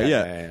 right. Okay.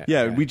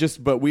 Yeah.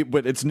 Okay.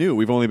 But it's new.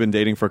 We've only been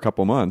dating for a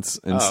couple months,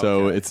 and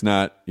so it's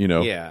not,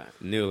 Yeah,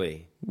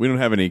 newly. We don't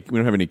have any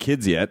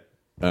kids yet.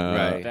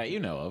 Right. That you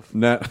know of.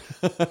 Not.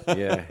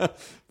 Yeah.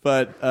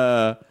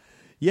 But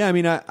yeah, I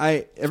mean,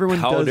 I everyone.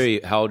 How old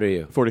are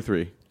you?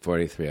 43.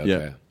 43. Okay.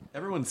 Yeah.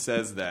 Everyone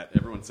says that.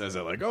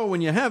 Like, oh,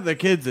 when you have the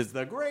kids, it's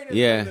the greatest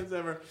Yeah. thing that's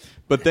ever.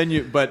 But then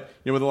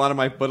with a lot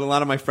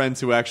of my friends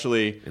who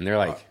actually And they're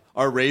like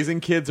are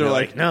raising kids are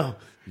like, no.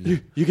 You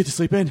get to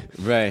sleep in.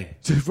 Right.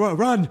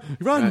 Run,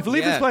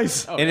 leave this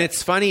place. And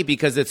it's funny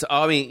because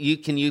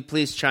can you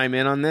please chime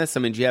in on this? I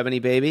mean, do you have any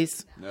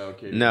babies? No,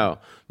 Katie. No.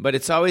 But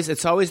it's always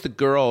the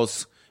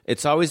girls.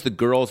 It's always the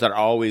girls that are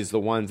always the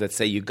ones that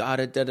say you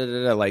gotta da da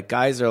da da. Like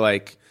guys are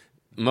like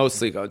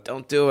mostly go,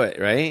 don't do it,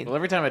 right? Well,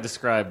 every time I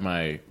describe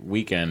my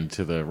weekend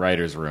to the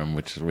writer's room,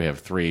 which we have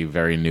 3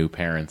 very new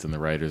parents in the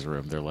writer's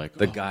room, they're like,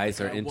 the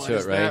guys are God, into what it,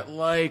 is right? that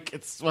like?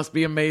 It must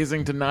be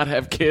amazing to not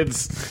have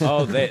kids.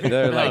 Oh, they're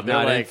like they're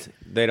not like-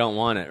 they don't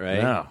want it,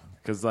 right? No,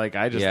 because like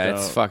I just Yeah, don't.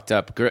 it's fucked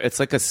up. It's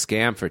like a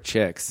scam for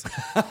chicks,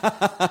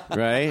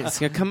 right?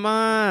 It's like, come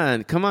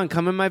on, come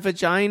in my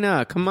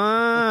vagina. Come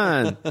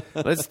on,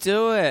 let's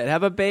do it.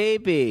 Have a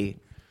baby.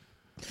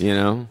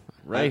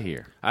 right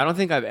here. I don't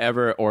think I've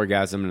ever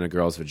orgasmed in a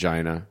girl's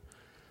vagina.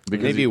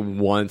 Maybe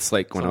once,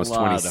 like when I was a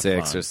lot of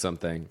 26 fun. or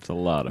something. It's a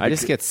lot of I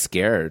just get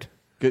scared.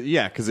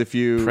 Yeah, because if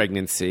you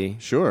Pregnancy.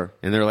 sure.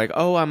 And they're like,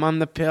 oh, I'm on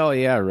the pill.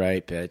 Yeah,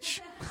 right, bitch.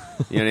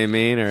 You know what I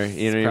mean? Or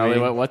you know what I Probably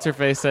mean? what What's Her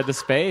Face said to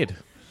Spade.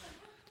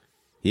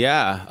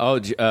 Yeah.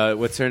 Oh,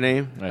 what's her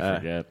name? I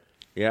forget.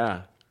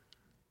 Yeah.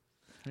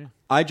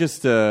 I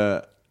just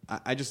don't.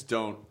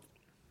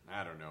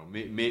 I don't know.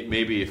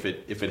 Maybe if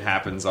it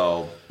happens,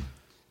 I'll.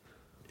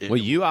 Well,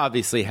 you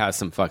obviously have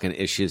some fucking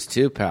issues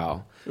too,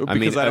 pal.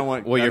 Because I don't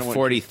want- Well, I you're don't want-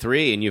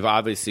 43, and you've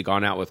obviously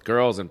gone out with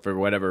girls, and for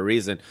whatever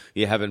reason,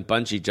 you haven't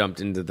bungee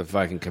jumped into the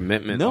fucking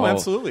commitment. No, whole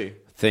absolutely.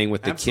 Thing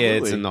with the Absolutely.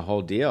 kids and the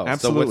whole deal.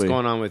 Absolutely. So what's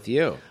going on with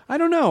you? I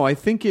don't know. I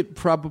think it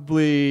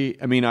probably.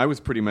 I mean, I was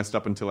pretty messed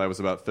up until I was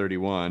about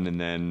 31, and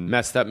then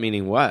Messed up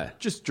meaning what?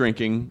 just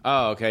drinking.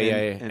 Oh, okay,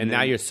 yeah. And And now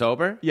then- you're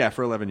sober? Yeah,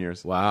 for 11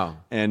 years. Wow.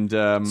 And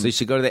So you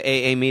should go to the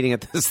AA meeting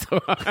at the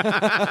store.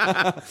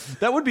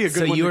 that would be a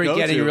good So one you to were go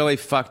getting to. really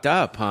fucked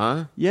up,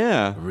 huh?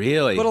 Yeah,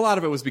 Really? But a lot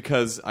of it was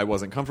because I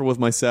wasn't comfortable with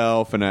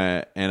myself, and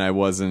I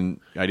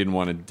didn't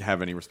want to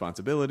have any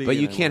responsibility. But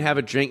you and I can't have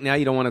a drink now?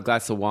 You don't want a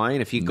glass of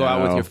wine? If you go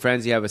out with No. your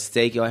friends, you have a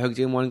steak, you're like, oh,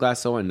 do you want one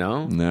glass of wine?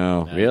 No?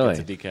 No, Really? It's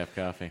a decaf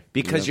coffee.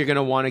 Because you're going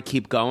to want to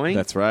keep going?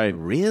 that's right.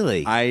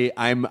 Really?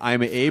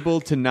 I'm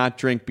able to not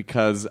drink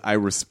because I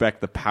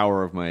respect the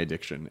power of my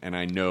addiction, and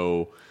I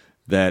know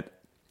that.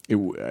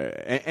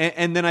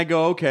 And then I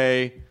go,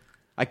 okay,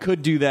 I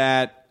could do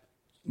that,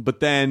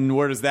 but then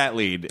where does that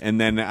lead? And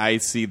then I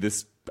see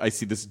this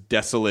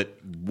desolate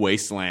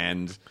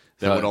wasteland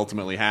that would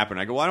ultimately happen.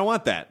 I go, well, I don't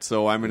want that,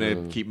 so I'm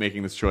going to keep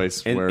making this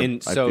choice where I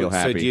feel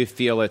happy. So do you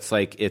feel it's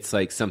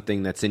like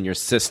something that's in your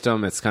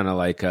system? It's kind of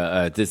like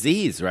a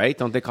disease, right?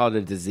 Don't they call it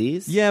a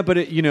disease? Yeah, but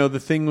the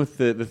thing with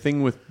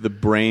the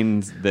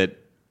brains that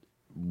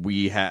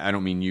we have, I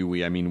don't mean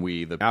you, I mean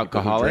we, the people who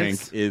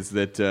Alcoholics? drink, is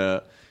that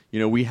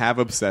we have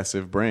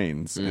obsessive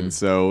brains, and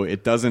so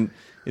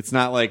it's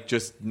not like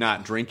just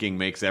not drinking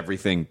makes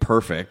everything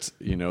perfect.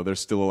 There's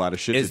still a lot of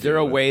shit. Is there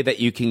a way that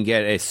you can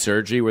get a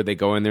surgery where they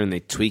go in there and they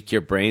tweak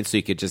your brain so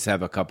you could just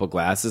have a couple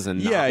glasses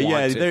and not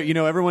want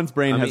to? Everyone's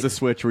brain has a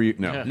switch where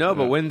No,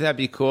 but wouldn't that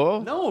be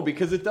cool? No,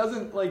 because it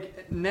doesn't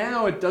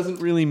now it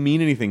doesn't really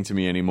mean anything to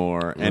me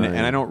anymore, and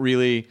I don't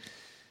really.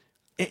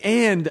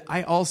 And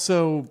I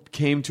also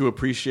came to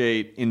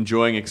appreciate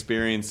enjoying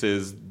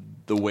experiences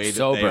the way that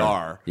Sober. they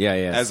are,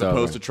 as sober.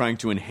 opposed to trying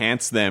to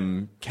enhance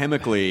them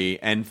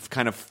chemically and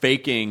kind of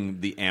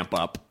faking the amp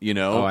up.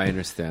 Oh, I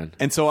understand.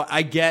 And so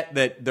I get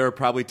that there are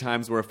probably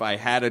times where if I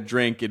had a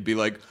drink, it'd be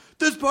like,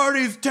 this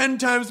party's 10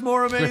 times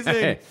more amazing.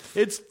 Right.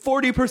 It's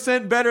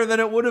 40% better than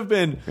it would have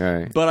been.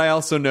 Right. But I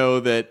also know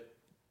that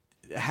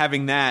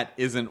having that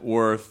isn't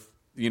worth,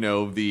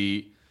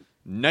 the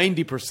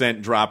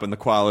 90% drop in the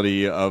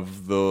quality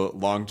of the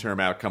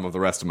long-term outcome of the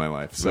rest of my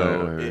life.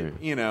 So,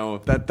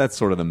 that's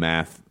sort of the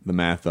math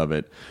of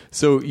it.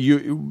 So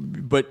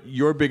but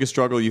your biggest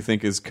struggle, you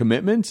think, is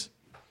commitment?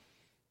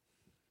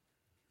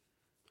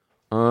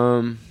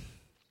 I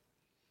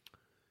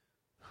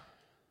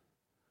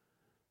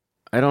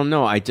don't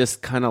know. I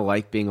just kind of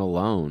like being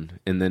alone.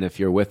 And then if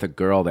you're with a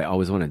girl, they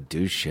always want to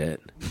do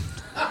shit.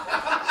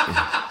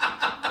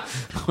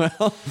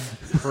 Well,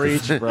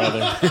 Preach,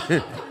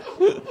 brother.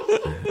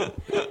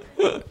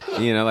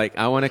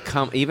 I want to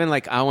come, even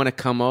I want to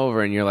come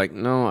over and you're like,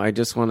 no, I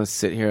just want to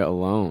sit here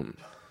alone.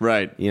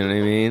 right. You know what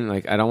I mean?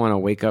 I don't want to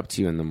wake up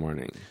to you in the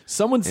morning.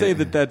 Some would say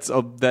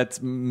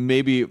that's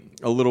maybe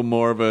a little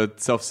more of a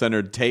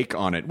self-centered take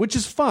on it, which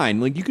is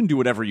fine. You can do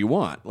whatever you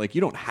want.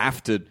 You don't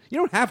have to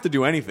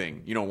do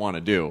anything you don't want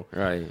to do.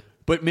 Right.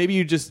 But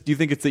maybe do you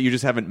think it's that you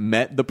just haven't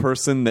met the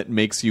person that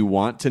makes you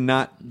want to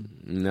not?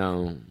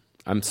 No.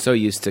 I'm so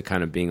used to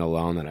kind of being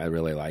alone that I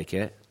really like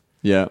it.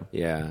 Yeah.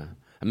 Yeah.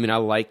 I mean, I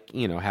like,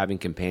 having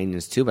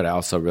companions too, but I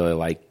also really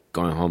like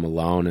going home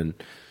alone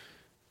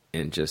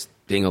and just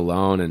being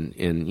alone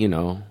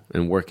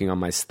and working on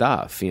my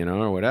stuff,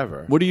 or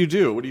whatever. What do you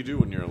do? What do you do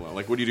when you're alone?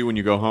 What do you do when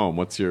you go home?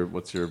 What's your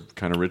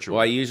kind of ritual?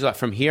 Well, I usually,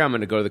 from here, I'm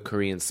going to go to the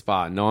Korean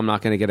spa. No, I'm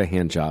not going to get a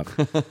hand job.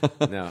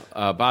 No.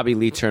 Bobby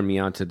Lee turned me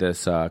on to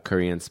this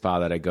Korean spa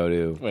that I go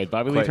to. Wait,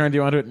 Bobby Lee turned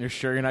you onto it, and you're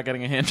sure you're not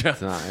getting a hand job?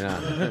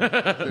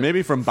 No.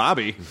 Maybe from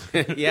Bobby.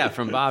 Yeah,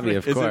 from Bobby,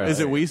 of course. Is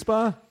it Wee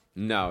Spa?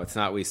 No, it's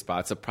not Wee Spa.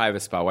 It's a private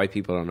spa. White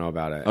people don't know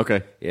about it.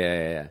 Okay.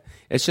 Yeah.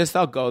 It's just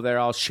I'll go there.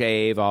 I'll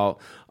shave. I'll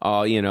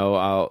watch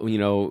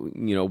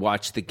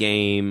the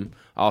game.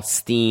 I'll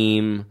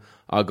steam.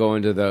 I'll go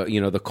into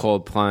the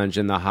cold plunge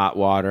and the hot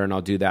water, and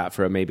I'll do that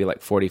for maybe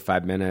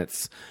 45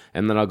 minutes,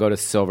 and then I'll go to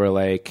Silver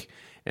Lake,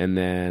 and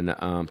then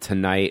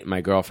tonight my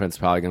girlfriend's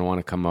probably gonna want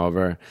to come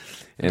over,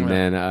 and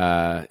then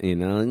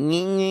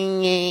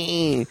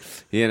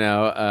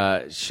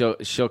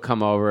she'll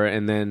come over,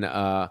 and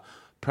then.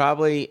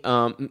 Probably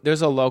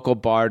there's a local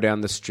bar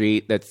down the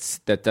street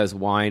that does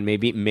wine.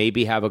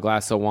 Maybe have a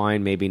glass of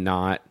wine, maybe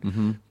not.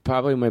 Mm-hmm.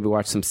 Probably maybe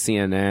watch some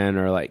CNN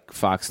or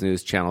Fox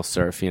News Channel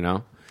Surf.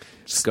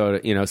 Just go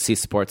to see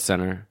Sports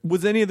Center.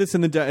 Was any of this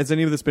has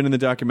any of this been in the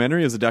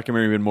documentary? Has the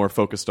documentary been more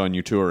focused on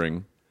you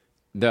touring?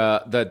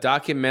 The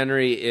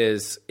documentary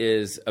is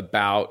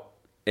about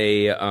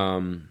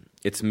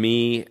it's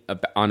me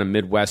on a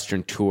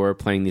Midwestern tour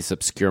playing these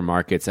obscure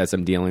markets as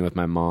I'm dealing with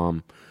my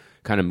mom,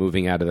 kind of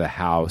moving out of the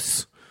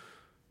house.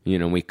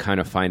 We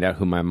kind of find out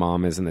who my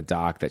mom is in the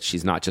doc, that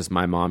she's not just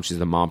my mom, she's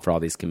the mom for all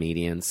these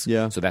comedians.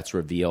 Yeah. So that's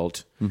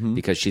revealed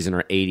because she's in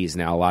her 80s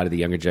now. A lot of the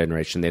younger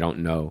generation, they don't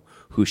know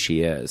who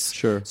she is.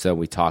 Sure. So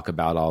we talk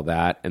about all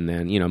that, and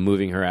then,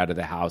 moving her out of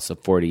the house of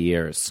 40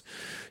 years.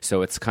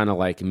 So it's kind of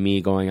like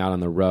me going out on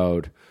the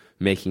road,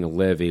 making a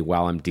living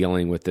while I'm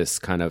dealing with this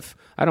kind of,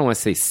 I don't want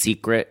to say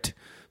secret,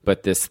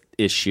 but this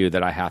issue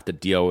that I have to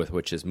deal with,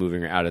 which is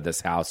moving her out of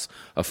this house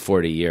of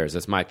 40 years.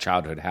 It's my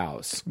childhood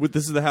house.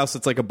 This is the house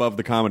that's above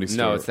the Comedy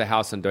Store. No, it's the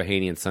house on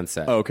Doheny and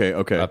Sunset. Oh, okay.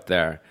 Up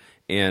there.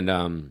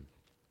 And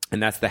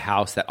that's the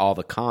house that all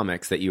the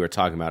comics that you were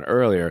talking about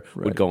earlier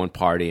would go and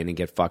party and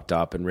get fucked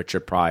up, and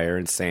Richard Pryor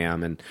and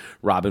Sam and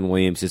Robin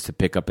Williams used to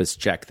pick up his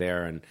check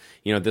there. And,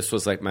 this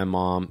was my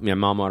mom. My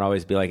mom would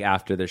always be like,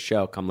 after the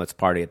show, come, let's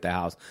party at the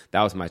house.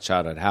 That was my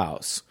childhood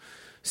house.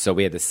 So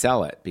we had to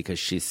sell it because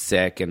she's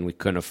sick and we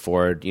couldn't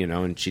afford,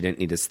 and she didn't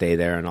need to stay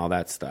there and all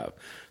that stuff.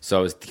 So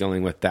I was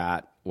dealing with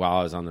that while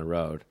I was on the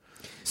road.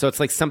 So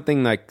it's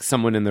something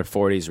someone in their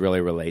 40s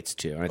really relates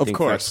to. And I think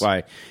that's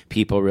why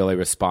people really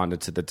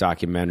responded to the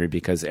documentary,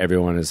 because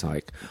everyone is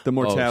like, the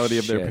mortality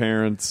of their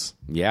parents.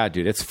 Yeah,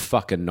 dude, it's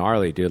fucking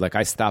gnarly, dude.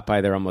 I stop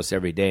by there almost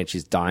every day and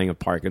she's dying of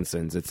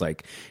Parkinson's. It's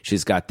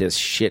she's got this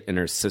shit in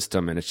her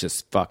system and it's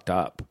just fucked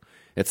up.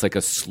 It's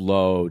a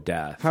slow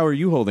death. How are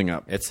you holding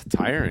up? It's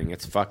tiring.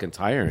 It's fucking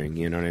tiring.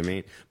 You know what I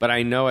mean? But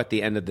I know at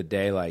the end of the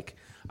day,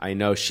 I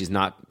know she's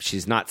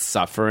not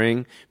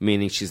suffering,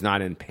 meaning she's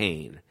not in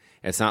pain.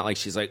 It's not like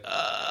she's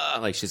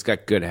she's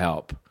got good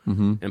help.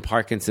 Mm-hmm. And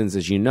Parkinson's,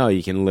 as you know,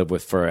 you can live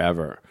with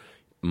forever.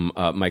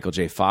 Michael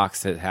J.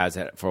 Fox has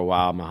it for a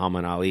while.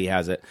 Muhammad Ali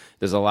has it.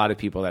 There's a lot of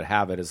people that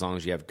have it as long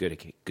as you have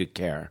good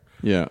care.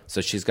 Yeah.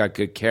 So she's got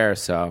good care.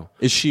 So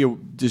Is she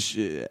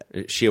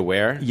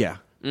aware? Yeah.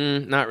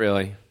 Not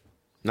really.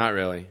 Not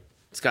really.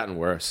 It's gotten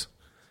worse.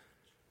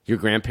 Your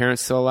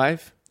grandparents still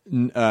alive?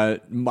 I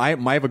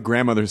have a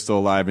grandmother who's still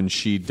alive, and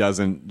she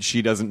doesn't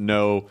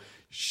know.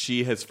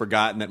 She has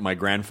forgotten that my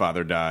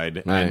grandfather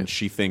died, Right. and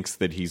she thinks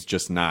that he's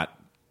just not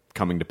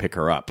coming to pick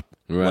her up.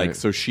 Right. Like,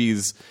 so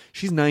she's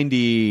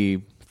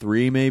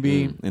 93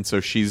 maybe, and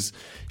so she's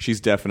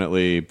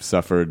definitely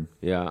suffered.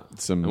 Yeah.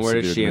 Some And where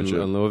is severe she in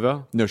dementia.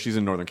 Louisville? No, she's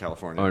in Northern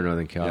California. Oh,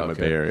 Northern Cal. Yeah, my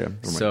okay. Bay Area.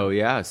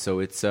 So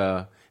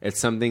it's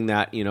something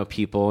that, you know,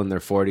 people in their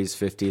 40s,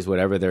 50s,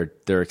 whatever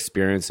they're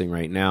experiencing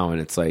right now, and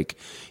it's like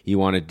you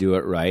want to do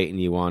it right and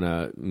you want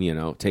to, you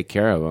know, take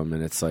care of them,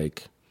 and it's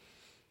like,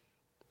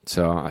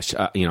 so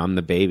you know, I'm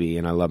the baby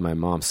and I love my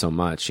mom so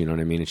much, you know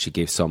what I mean, and she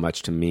gave so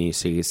much to me,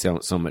 she gave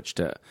so much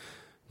to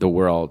the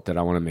world that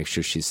I want to make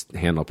sure she's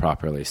handled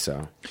properly.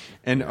 So,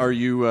 and are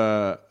you?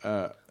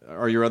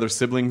 Are your other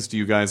siblings? Do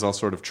you guys all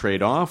sort of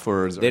trade off,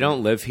 or they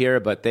don't live here,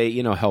 but they,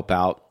 you know, help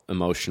out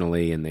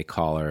emotionally and they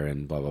call her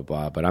and blah blah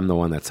blah. But I'm the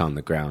one that's on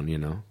the ground, you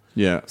know.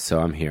 Yeah. So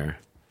I'm here.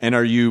 And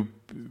are you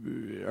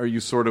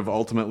sort of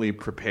ultimately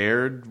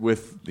prepared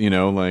with, you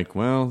know, like,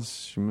 well,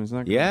 she's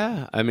not.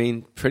 Yeah, I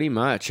mean, pretty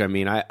much. I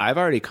mean, I've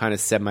already kind of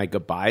said my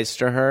goodbyes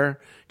to her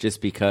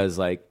just because,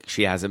 like,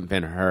 she hasn't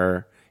been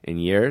her in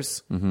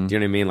years. Mm-hmm. Do you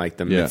know what I mean? Like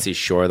the Mitzi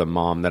Shore, the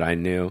mom that I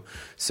knew.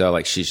 So,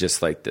 like, she's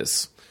just like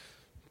this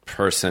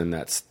person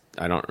that's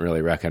I don't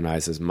really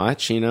recognize as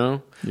much, you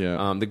know?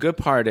 Yeah. The good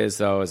part is,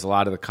 though, is a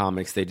lot of the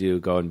comics, they do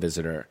go and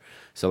visit her.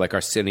 So, like,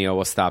 Arsenio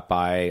will stop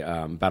by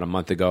about a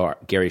month ago.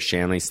 Gary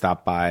Shanley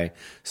stopped by.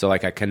 So,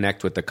 like, I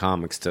connect with the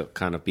comics to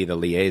kind of be the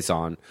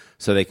liaison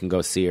so they can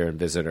go see her and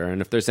visit her.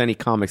 And if there's any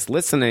comics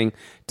listening,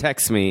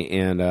 text me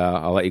and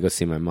I'll let you go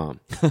see my mom.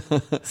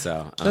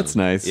 So that's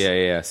nice.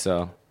 Yeah.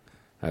 So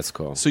that's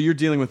cool. So you're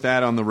dealing with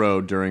that on the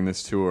road during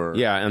this tour.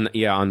 Yeah,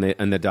 on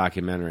the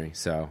documentary.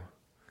 So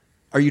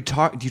do you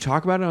talk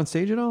about it on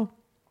stage at all?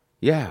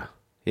 Yeah.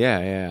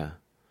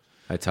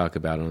 I talk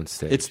about it on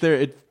stage.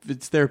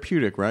 It's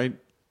therapeutic, right?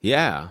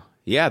 Yeah.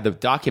 The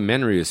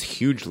documentary is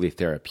hugely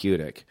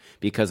therapeutic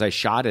because I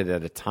shot it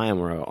at a time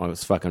where I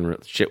was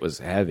shit was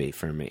heavy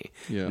for me.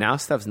 Yeah. Now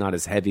stuff's not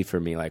as heavy for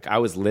me. Like I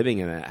was living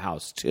in that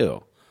house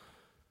too.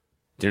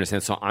 Do you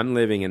understand? So I'm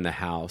living in the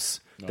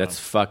house that's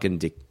fucking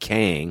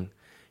decaying.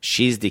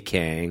 She's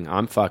decaying.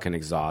 I'm fucking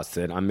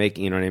exhausted. I'm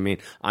making, you know what I mean?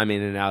 I'm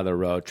in and out of the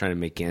road trying to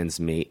make ends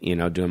meet, you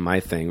know, doing my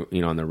thing,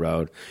 you know, on the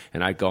road.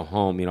 And I go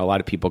home, you know, a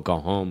lot of people go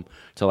home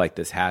to like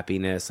this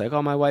happiness, like,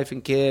 oh, my wife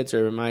and kids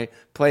or my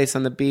place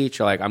on the beach.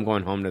 Or like, I'm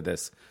going home to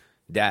this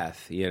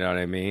death, you know what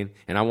I mean?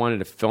 And I wanted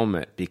to film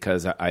it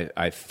because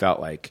I felt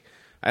like,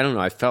 I don't know,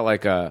 I felt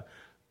like a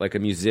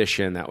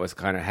musician that was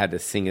kind of had to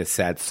sing a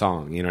sad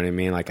song, you know what I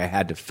mean? Like I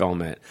had to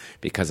film it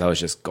because I was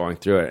just going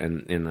through it,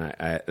 and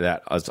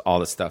that was all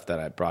the stuff that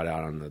I brought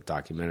out on the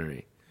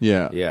documentary.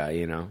 Yeah,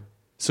 you know.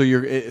 So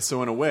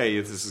in a way,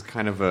 this is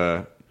kind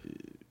of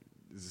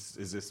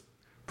is this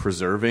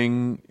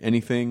preserving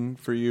anything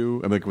for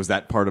you? I mean, like, was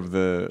that part of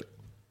the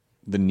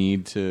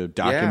need to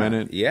document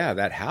it? Yeah,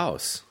 that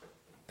house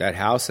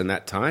and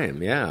that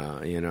time,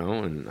 yeah, you know,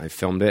 and I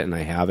filmed it and I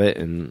have it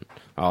and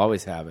I'll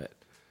always have it.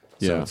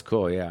 So it's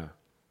cool, yeah.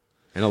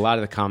 And a lot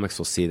of the comics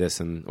will see this,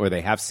 or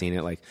they have seen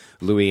it. Like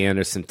Louis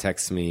Anderson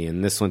texts me,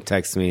 and this one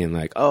texts me, and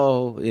like,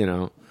 oh, you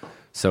know.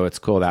 So it's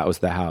cool. That was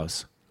the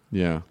house.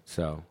 Yeah.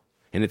 So,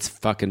 and it's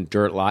fucking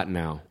dirt lot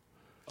now.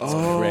 It's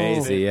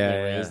crazy.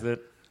 Yeah. Is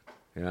it?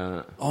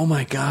 Yeah. Oh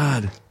my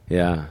God.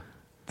 Yeah.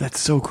 That's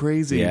so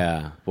crazy.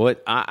 Yeah. Well,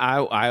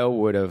 I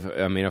would have.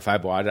 I mean, if I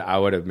bought it, I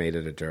would have made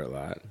it a dirt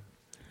lot.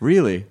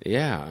 Really?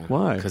 Yeah.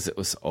 Why? Because it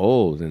was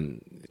old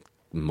and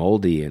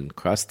moldy and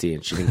crusty,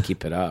 and she didn't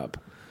keep it up.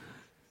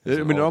 I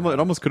mean, it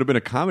almost could have been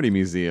a comedy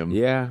museum.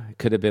 Yeah, it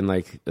could have been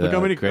like Look how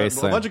many a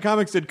Graceland. bunch of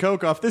comics did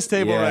coke off this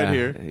table right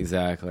here.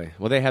 Exactly.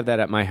 Well, they have that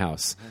at my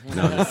house.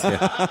 No,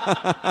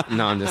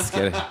 I'm just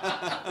kidding.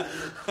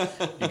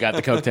 You got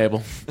the Coke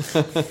table.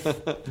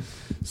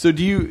 So,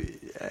 do you,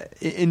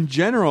 in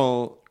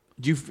general,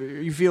 you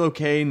feel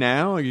okay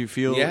now? You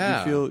feel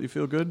you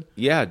feel good?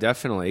 Yeah,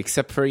 definitely.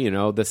 Except for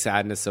the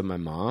sadness of my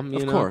mom.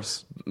 Of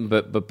course.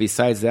 But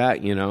besides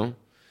that,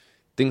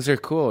 things are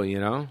cool.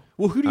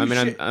 Well, who do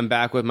you? I'm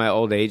back with my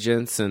old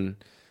agents and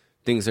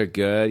things are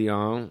good.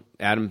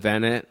 Adam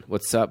Bennett,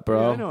 what's up,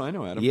 bro? Yeah, I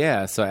know Adam.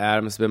 Yeah, so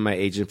Adam's been my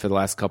agent for the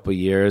last couple of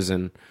years,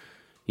 and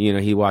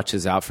he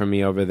watches out for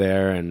me over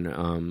there, and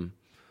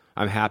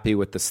I'm happy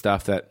with the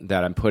stuff that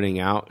I'm putting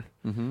out.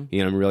 Mm-hmm.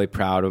 I'm really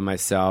proud of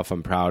myself.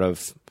 I'm proud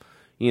of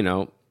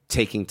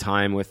taking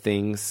time with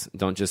things,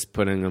 don't just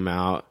putting them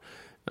out.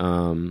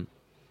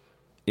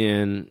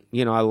 And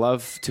I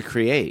love to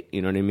create.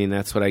 You know what I mean?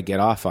 That's what I get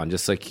off on.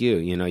 Just like you.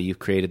 You've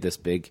created this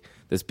big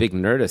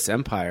Nerdist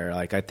empire.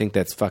 Like, I think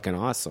that's fucking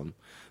awesome.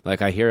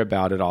 Like, I hear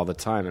about it all the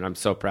time, and I'm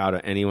so proud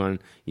of anyone,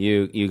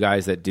 you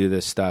guys that do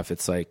this stuff.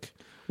 It's like,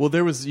 Well,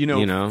 there was, You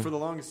know? for the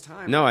longest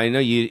time. No, I know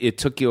it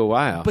took you a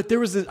while. But there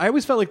was I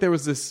always felt like there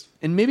was this,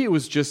 and maybe it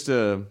was just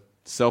a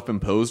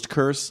self-imposed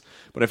curse,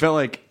 but I felt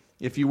like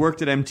if you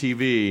worked at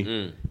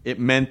MTV, it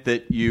meant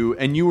that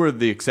you were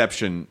the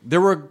exception. There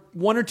were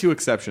one or two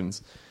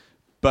exceptions,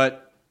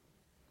 but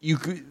you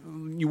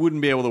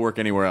wouldn't be able to work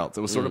anywhere else.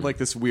 It was sort of like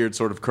this weird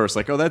sort of curse,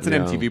 like, oh, that's an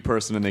MTV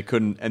person, and they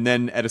couldn't. And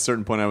then at a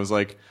certain point, I was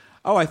like,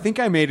 oh, I think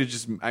I made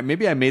it.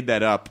 Maybe I made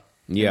that up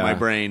in my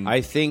brain. I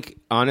think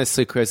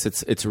honestly, Chris,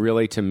 it's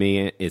really, to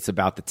me, it's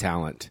about the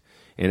talent.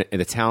 And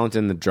the talent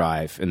and the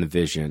drive and the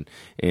vision.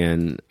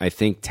 And I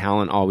think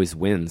talent always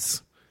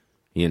wins.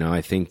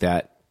 I think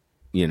that,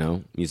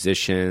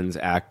 musicians,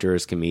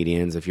 actors,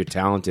 comedians, if you're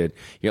talented,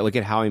 look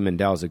at Howie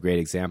Mandel is a great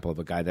example of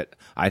a guy that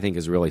I think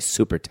is really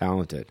super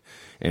talented.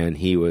 And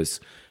he was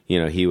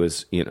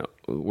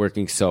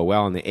working so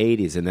well in the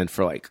 80s, and then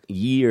for like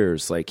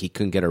years, like he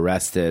couldn't get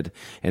arrested,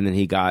 and then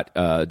he got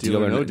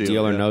Deal or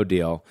No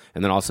Deal,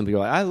 and then all of a sudden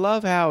people are like, I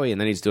love Howie, and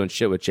then he's doing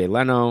shit with Jay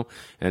Leno,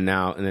 and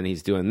then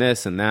he's doing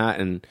this and that,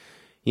 and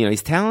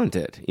he's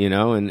talented,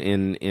 and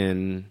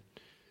in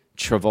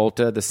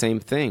Travolta the same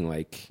thing,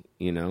 like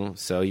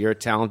so you're a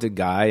talented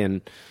guy,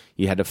 and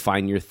you had to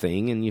find your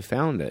thing, and you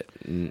found it,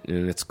 and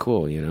it's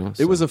cool,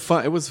 So.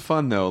 It was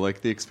fun though.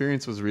 Like the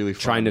experience was really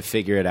fun. Trying to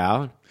figure it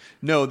out.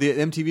 No, the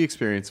MTV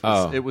experience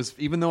was. It was,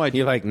 even though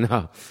You're like,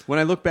 no. When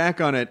I look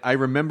back on it, I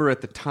remember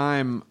at the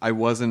time I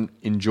wasn't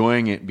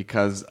enjoying it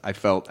because I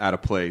felt out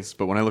of place.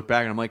 But when I look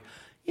back, I'm like,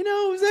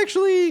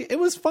 it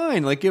was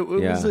fine. Like it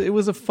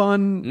was a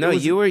fun. No,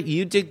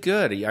 you did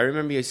good. I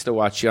remember I used to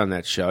watch you on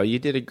that show. You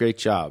did a great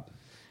job.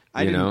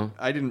 I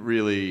didn't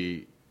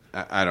really.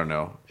 I don't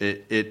know.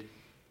 The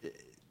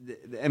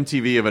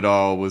MTV of it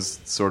all was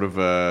sort of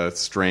a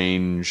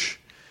strange.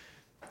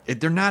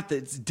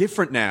 It's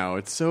different now.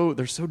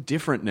 They're so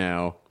different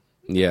now.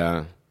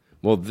 Yeah.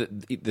 Well,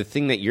 the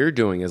thing that you're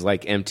doing is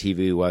like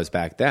MTV was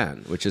back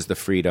then, which is the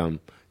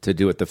freedom to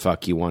do what the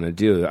fuck you want to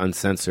do,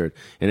 uncensored.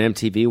 And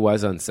MTV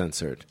was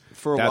uncensored.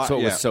 That's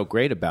what was so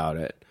great about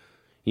it.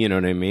 You know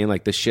what I mean?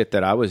 Like the shit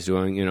that I was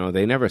doing,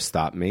 they never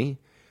stopped me.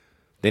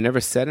 They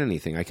never said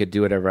anything. I could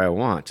do whatever I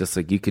want, just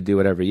like you could do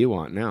whatever you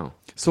want now.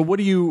 So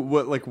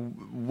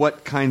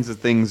what kinds of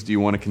things do you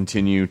want to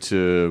continue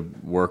to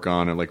work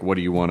on, or like what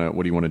do you want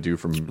to do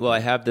from? Well, I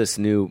have this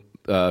new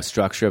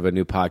structure of a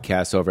new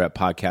podcast over at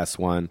Podcast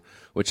One,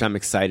 which I'm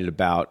excited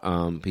about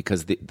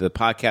because the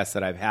podcast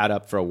that I've had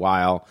up for a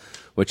while,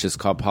 which is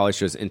called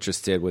Polishers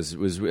Interested,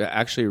 was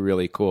actually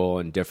really cool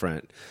and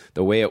different.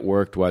 The way it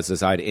worked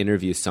was I'd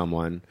interview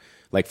someone.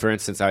 Like, for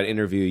instance, I'd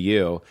interview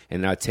you,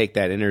 and I'd take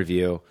that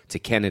interview to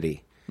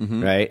Kennedy,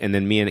 right? And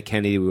then me and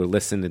Kennedy would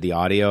listen to the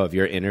audio of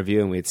your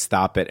interview, and we'd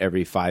stop it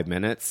every 5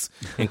 minutes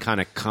and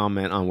kind of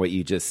comment on what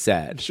you just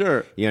said.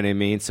 Sure. You know what I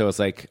mean? So it's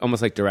like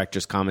almost like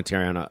director's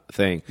commentary on a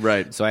thing.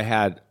 Right. So I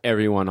had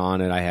everyone on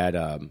it. I had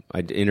I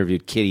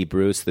interviewed Kitty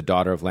Bruce, the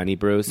daughter of Lenny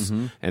Bruce,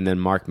 and then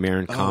Mark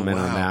Maron comment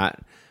on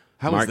that.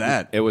 How was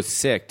that? It was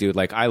sick, dude.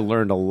 Like I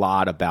learned a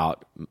lot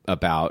about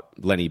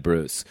Lenny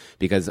Bruce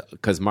because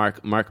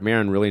Mark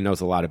Maron really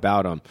knows a lot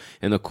about him.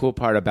 And the cool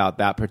part about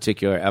that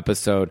particular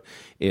episode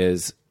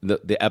is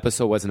the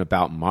episode wasn't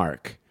about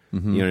Mark.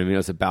 You know what I mean? It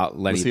was about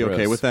Lenny Bruce. Was he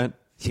okay with that?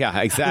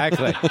 Yeah,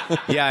 exactly.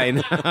 Yeah, I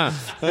know.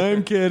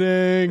 I'm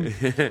kidding.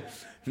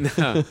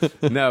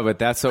 No, but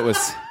that's what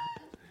was.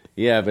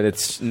 Yeah, but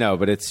it's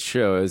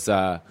true. It was.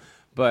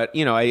 But,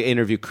 I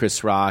interviewed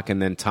Chris Rock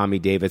and then Tommy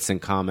Davidson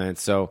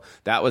comments. So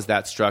that was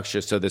that structure.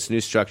 So this new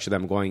structure that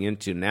I'm going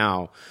into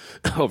now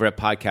over at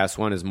Podcast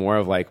One is more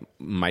of like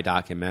my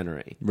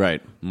documentary.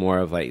 Right. More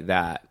of like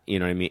that. You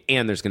know what I mean?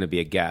 And there's going to be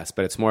a guest,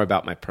 but it's more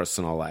about my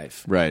personal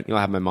life. Right. I'll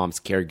have my mom's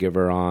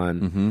caregiver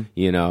on.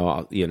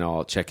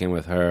 I'll check in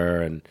with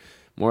her, and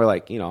more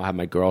like, I'll have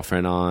my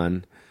girlfriend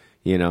on,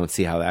 and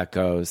see how that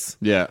goes.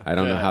 Yeah. I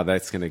don't know how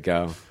that's going to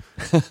go.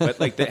 But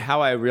like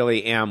how I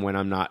really am when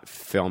I'm not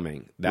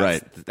filming.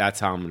 That's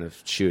how I'm going to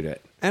shoot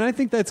it. And I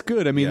think that's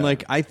good. I mean,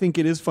 I think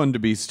it is fun to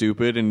be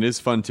stupid, and it is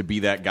fun to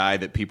be that guy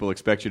that people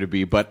expect you to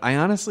be. But I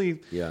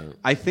honestly,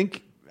 I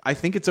think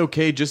it's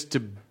okay just to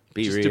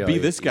be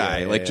this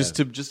guy, just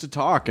to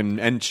talk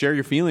and share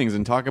your feelings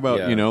and talk about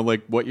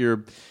like what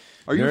you're.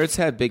 Nerds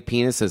have big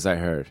penises, I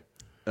heard.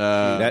 You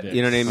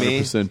know what I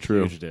mean? 100%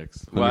 true. Huge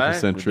dicks.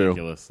 100% true.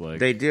 Ridiculous. Like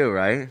They do,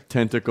 right?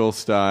 Tentacle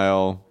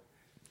style.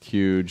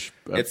 Huge,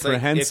 it's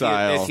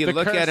prehensile. Like if you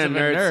look at a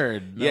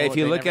nerd, if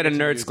you look at a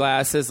nerd's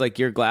glasses, like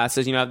your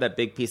glasses, have that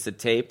big piece of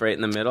tape right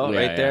in the middle,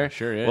 right there.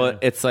 Sure, yeah. Well,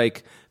 it's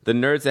like the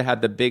nerds that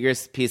have the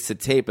biggest piece of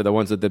tape are the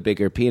ones with the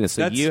bigger penis.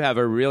 So you have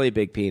a really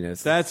big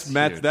penis. That's the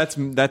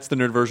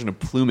nerd version of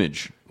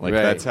plumage. Like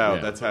that's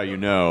how you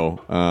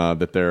know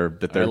that their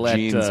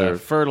genes are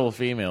fertile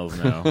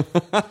females now.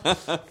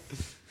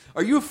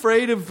 Are you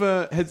afraid of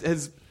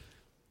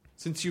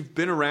since you've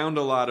been around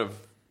a lot of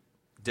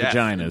death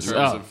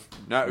vaginas?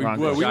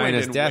 We went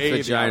in death,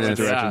 way vaginas.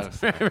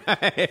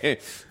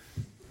 Directions.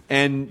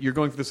 And you're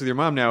going through this with your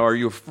mom now. Are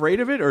you afraid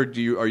of it, or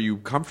are you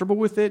comfortable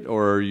with it,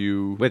 or are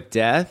you with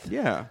death?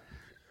 Yeah.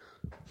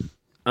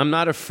 I'm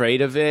not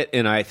afraid of it,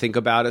 and I think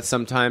about it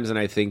sometimes, and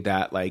I think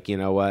that, like, you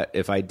know what?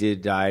 If I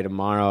did die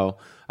tomorrow,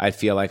 I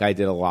feel like I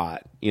did a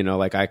lot. You know,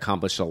 like I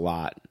accomplished a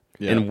lot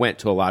and went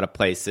to a lot of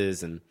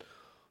places and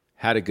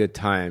had a good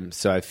time.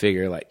 So I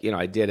figure, like, you know,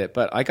 I did it,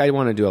 but like I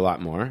want to do a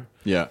lot more.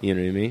 Yeah. You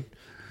know what I mean?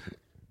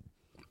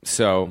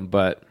 So,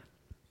 but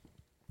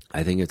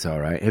I think it's all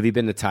right. Have you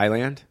been to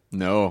Thailand?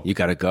 No. You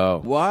got to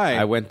go. Why?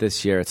 I went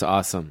this year. It's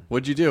awesome.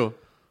 What'd you do?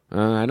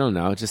 I don't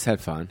know. Just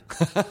had fun.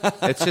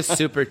 It's just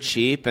super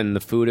cheap, and the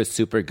food is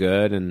super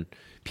good, and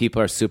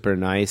people are super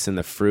nice, and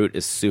the fruit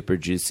is super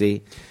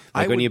juicy.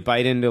 Like when you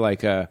bite into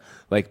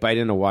bite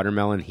into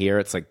watermelon here,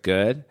 it's like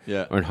good.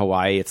 Yeah. Or in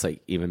Hawaii, it's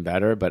like even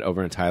better. But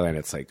over in Thailand,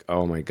 it's like,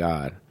 oh my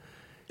god.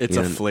 It's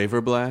a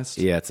flavor blast.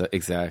 Yeah,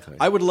 exactly.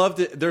 I would love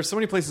to. There's so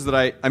many places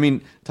that I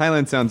mean,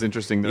 Thailand sounds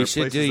interesting. There You are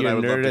should places do that I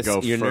your would love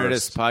to go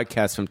Nerdist first.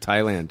 podcast from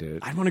Thailand,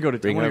 dude. I want to go to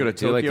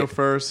Tokyo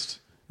first.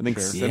 I think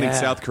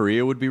South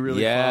Korea would be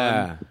really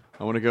fun.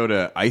 I want to go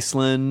to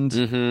Iceland.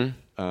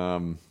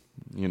 Mm-hmm.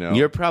 You know,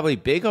 You're probably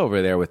big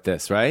over there with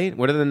this, right?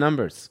 What are the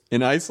numbers?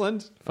 in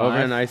Iceland. Over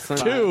in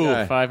Iceland?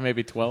 2. 5,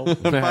 maybe 12.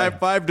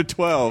 5 to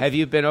 12. Have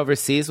you been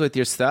overseas with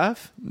your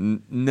stuff?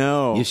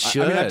 No, You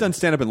should. I mean, I've done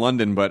stand up in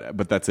London, but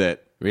that's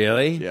it.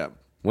 Really? Yeah.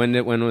 When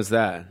was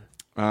that?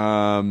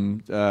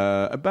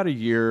 About a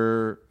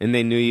year. And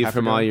they knew you Half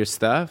from ago. all your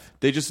stuff?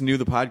 They just knew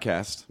the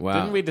podcast. Wow.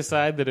 Didn't we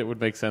decide that it would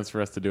make sense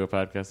for us to do a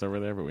podcast over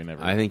there, but we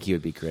never I think you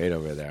would be great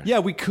over there. Yeah,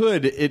 we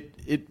could.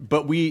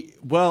 But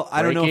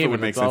I don't know if it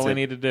would make That's sense. all we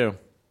need to do.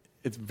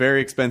 It's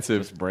very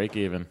expensive. Just break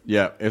even.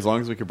 Yeah, as long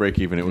as we could break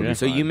even, it would be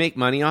So fine. you make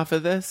money off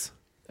of this?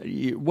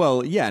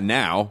 Well, yeah,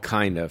 now.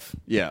 Kind of.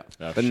 Yeah.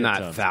 Oh, But shit not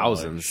tons,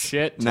 thousands.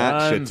 Shit tons.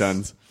 Not shit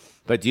tons.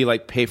 But do you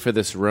like pay for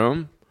this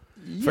room?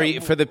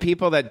 For the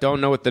people that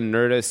don't know what the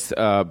Nerdist,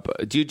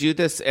 do you do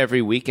this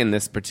every week in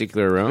this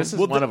particular room? This is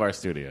one of our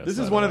studios. This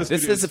is by one the of the way.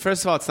 This studios. is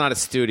first of all, it's not a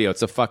studio;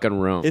 it's a fucking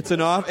room. It's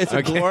an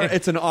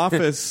it's an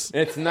office.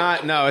 It's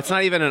not. No, it's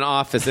not even an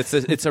office.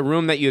 It's a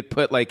room that you'd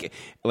put like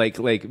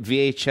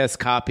VHS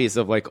copies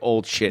of like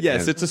old shit.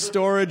 Yes, in. it's a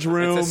storage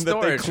room It's a that they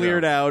storage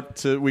cleared room. out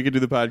so we could do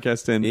the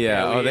podcast in.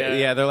 Yeah.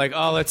 Yeah. They're like,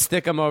 oh, let's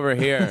stick them over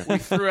here. We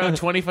threw out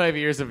 25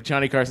 years of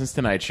Johnny Carson's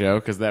Tonight Show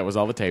because that was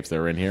all the tapes that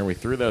were in here. We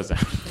threw those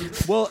out.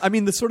 Well, I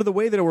mean, the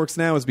way that it works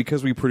now is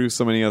because we produce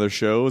so many other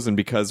shows, and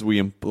because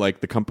we like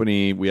the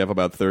company, we have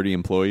about 30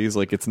 employees.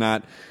 Like, it's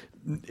not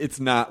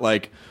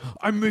like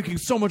I'm making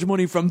so much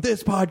money from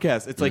this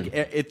podcast. It's like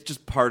it's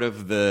just part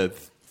of the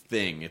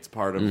thing. It's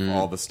part of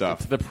all the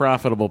stuff. The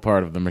profitable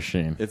part of the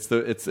machine.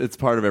 It's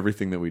part of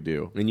everything that we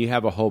do. And you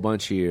have a whole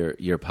bunch of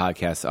your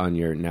podcasts on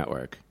your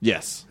network.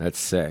 Yes. That's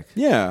sick.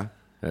 Yeah.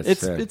 That's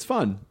sick. It's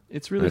fun.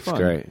 It's really That's fun.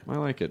 great. I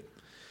like it.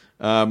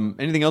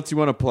 Anything else you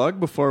want to plug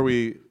before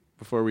we?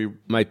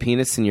 My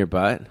penis in your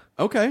butt.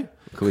 Okay.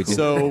 Could we do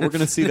So we're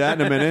going to see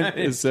that in a minute.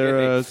 Is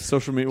there a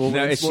social media? Well,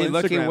 No, is she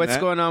looking? What's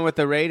going on with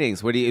the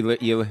ratings? What do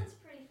you?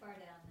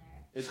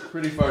 It's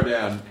pretty far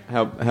down.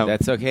 How?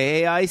 That's okay.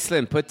 Hey,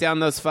 Iceland, put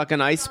down those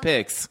fucking ice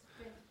picks.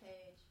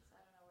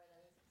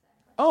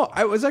 Oh,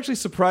 I was actually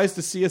surprised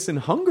to see us in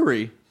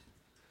Hungary.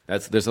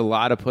 There's a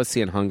lot of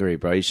pussy in Hungary,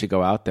 bro. You should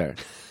go out there.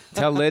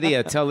 Tell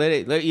Lydia.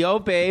 Yo,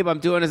 babe, I'm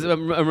doing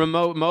a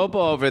remote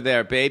mobile over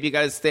there, babe. You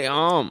got to stay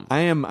home. I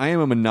am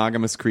a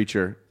monogamous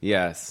creature.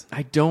 Yes.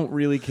 I don't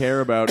really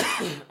care about.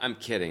 I'm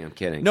kidding.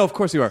 No, of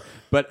course you are,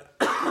 but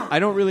I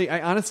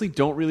honestly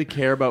don't really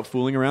care about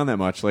fooling around that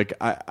much. Like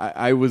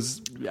I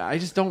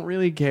just don't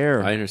really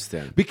care. I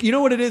understand. You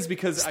know what it is?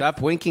 Because Stop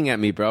winking at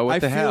me, bro. What I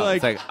the feel hell? like-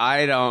 It's like,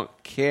 I don't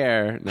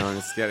care. No, I'm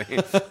just kidding.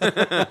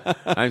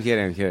 I'm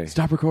kidding.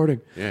 stop recording.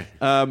 Yeah.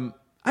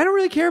 I don't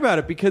really care about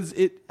it because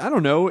I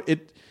don't know,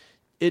 it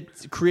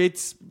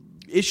creates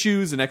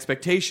issues and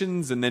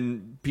expectations, and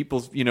then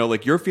people's,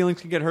 like your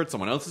feelings can get hurt,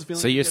 someone else's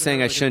feelings. So can you're get saying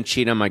hurt. I shouldn't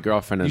cheat on my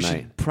girlfend You tonight?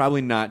 should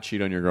probably not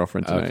cheat on your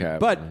girlfriend tonight. Okay.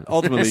 But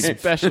ultimately,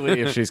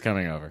 Especially if she's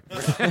coming over.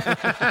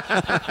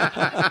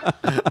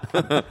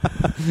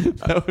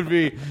 that would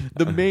be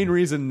the main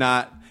reason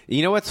not.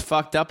 You know what's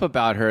fucked up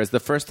about her is the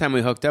first time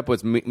we hooked up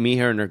was me,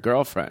 her, and her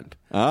girlfriend.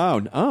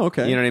 Oh,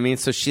 okay. You know what I mean?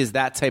 So she's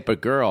that type of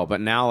girl,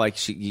 but now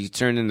like you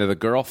turn into the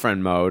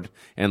girlfriend mode,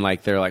 and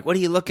like they're like, "What are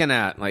you looking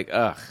at?" Like,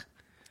 ugh.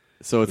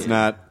 So it's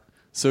not.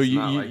 So you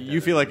not like that. you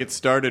feel like it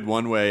started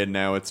one way and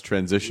now it's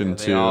transitioned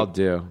They to. all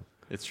do.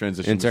 It's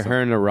transitioned Into to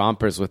her in the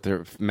rompers with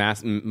her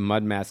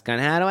mud mask on.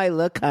 How do I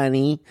look,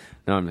 honey?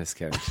 No, I'm just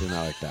kidding. She's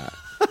not like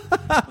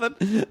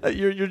that.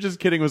 You're just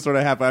kidding was sort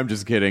of half. I'm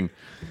just kidding.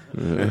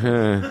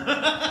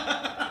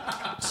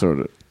 Sort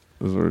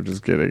of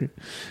just kidding.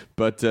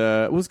 But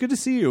it was good to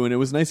see you, and it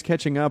was nice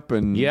catching up.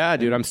 And Yeah,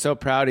 dude, I'm so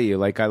proud of you.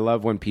 Like, I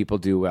love when people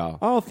do well.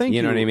 Oh, thank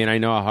You know you. what I mean? I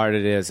know how hard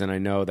it is, and I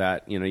know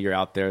that, you're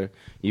out there.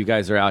 You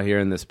guys are out here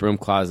in this broom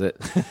closet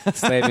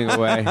slaving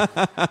away.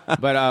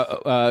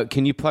 But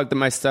can you plug to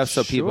my stuff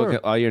so people, Sure.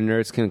 all your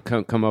nerds can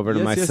come over to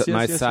Yes,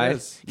 my yes, side?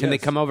 yes. Can they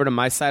come over to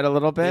my side a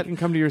little bit? They can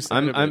come to your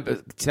side a I'm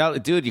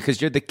bit. dude,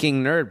 because you're the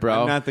king nerd,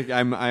 bro. I'm not the.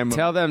 I'm.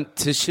 Tell them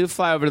to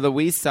fly over to the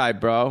west side,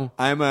 bro.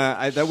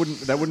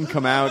 That wouldn't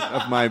come out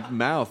of my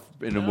mouth.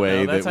 in a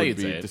way that's that how would you'd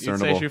be say it.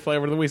 discernible. You'd say shoe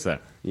flavor than we say.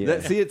 See,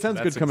 it sounds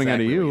That's good coming out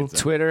of exactly what you. you'd say.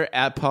 Twitter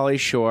at Pauly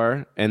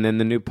Shore, and then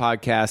the new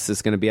podcast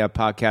is going to be at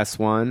Podcast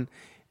One,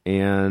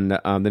 and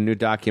the new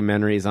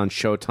documentary is on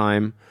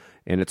Showtime,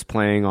 and it's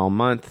playing all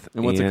month.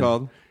 And what's it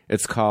called?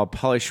 It's called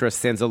Pauly Shore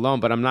Stands Alone,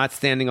 but I'm not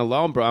standing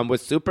alone, bro. I'm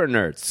with Super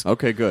Nerds.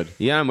 Okay, good.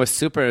 Yeah, I'm with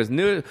Super Nerds.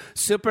 New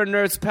Super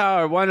Nerds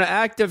Power. Want to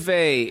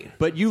activate?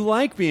 But you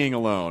like being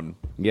alone.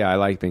 Yeah, I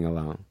like being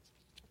alone.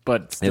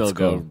 But still It's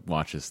go cool.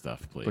 watch his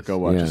stuff, please. But go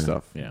watch Yeah. your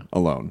stuff. Yeah.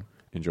 Alone.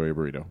 Enjoy your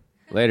burrito.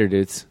 Later,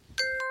 dudes.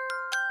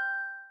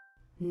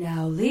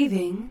 Now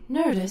leaving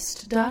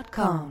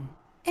Nerdist.com.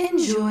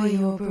 Enjoy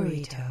your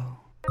burrito.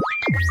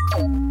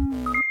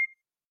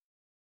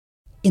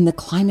 In the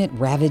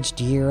climate-ravaged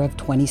year of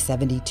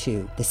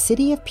 2072, the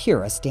city of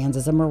Pura stands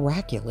as a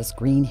miraculous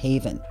green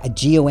haven, a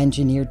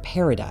geoengineered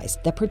paradise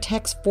that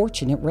protects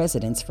fortunate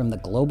residents from the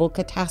global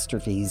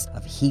catastrophes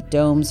of heat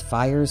domes,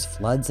 fires,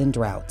 floods, and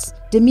droughts.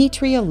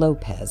 Demetria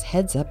Lopez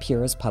heads up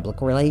Pura's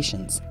public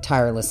relations,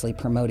 tirelessly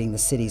promoting the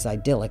city's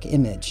idyllic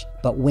image.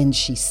 But when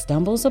she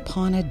stumbles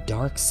upon a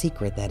dark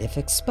secret that, if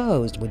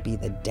exposed, would be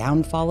the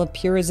downfall of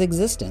Pura's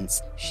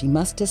existence, she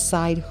must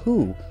decide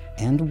who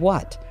and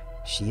what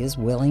she is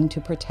willing to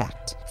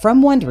protect.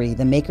 From Wondery,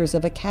 the makers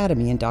of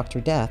Academy and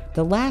Dr. Death,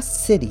 The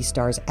Last City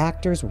stars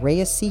actors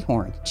Reyes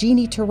Sehorn,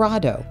 Jeannie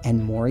Torrado,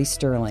 and Maury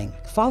Sterling.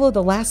 Follow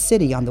The Last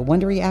City on the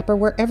Wondery app or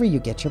wherever you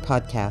get your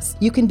podcasts.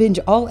 You can binge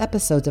all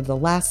episodes of The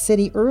Last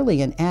City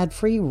early and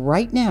ad-free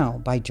right now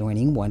by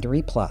joining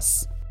Wondery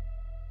Plus.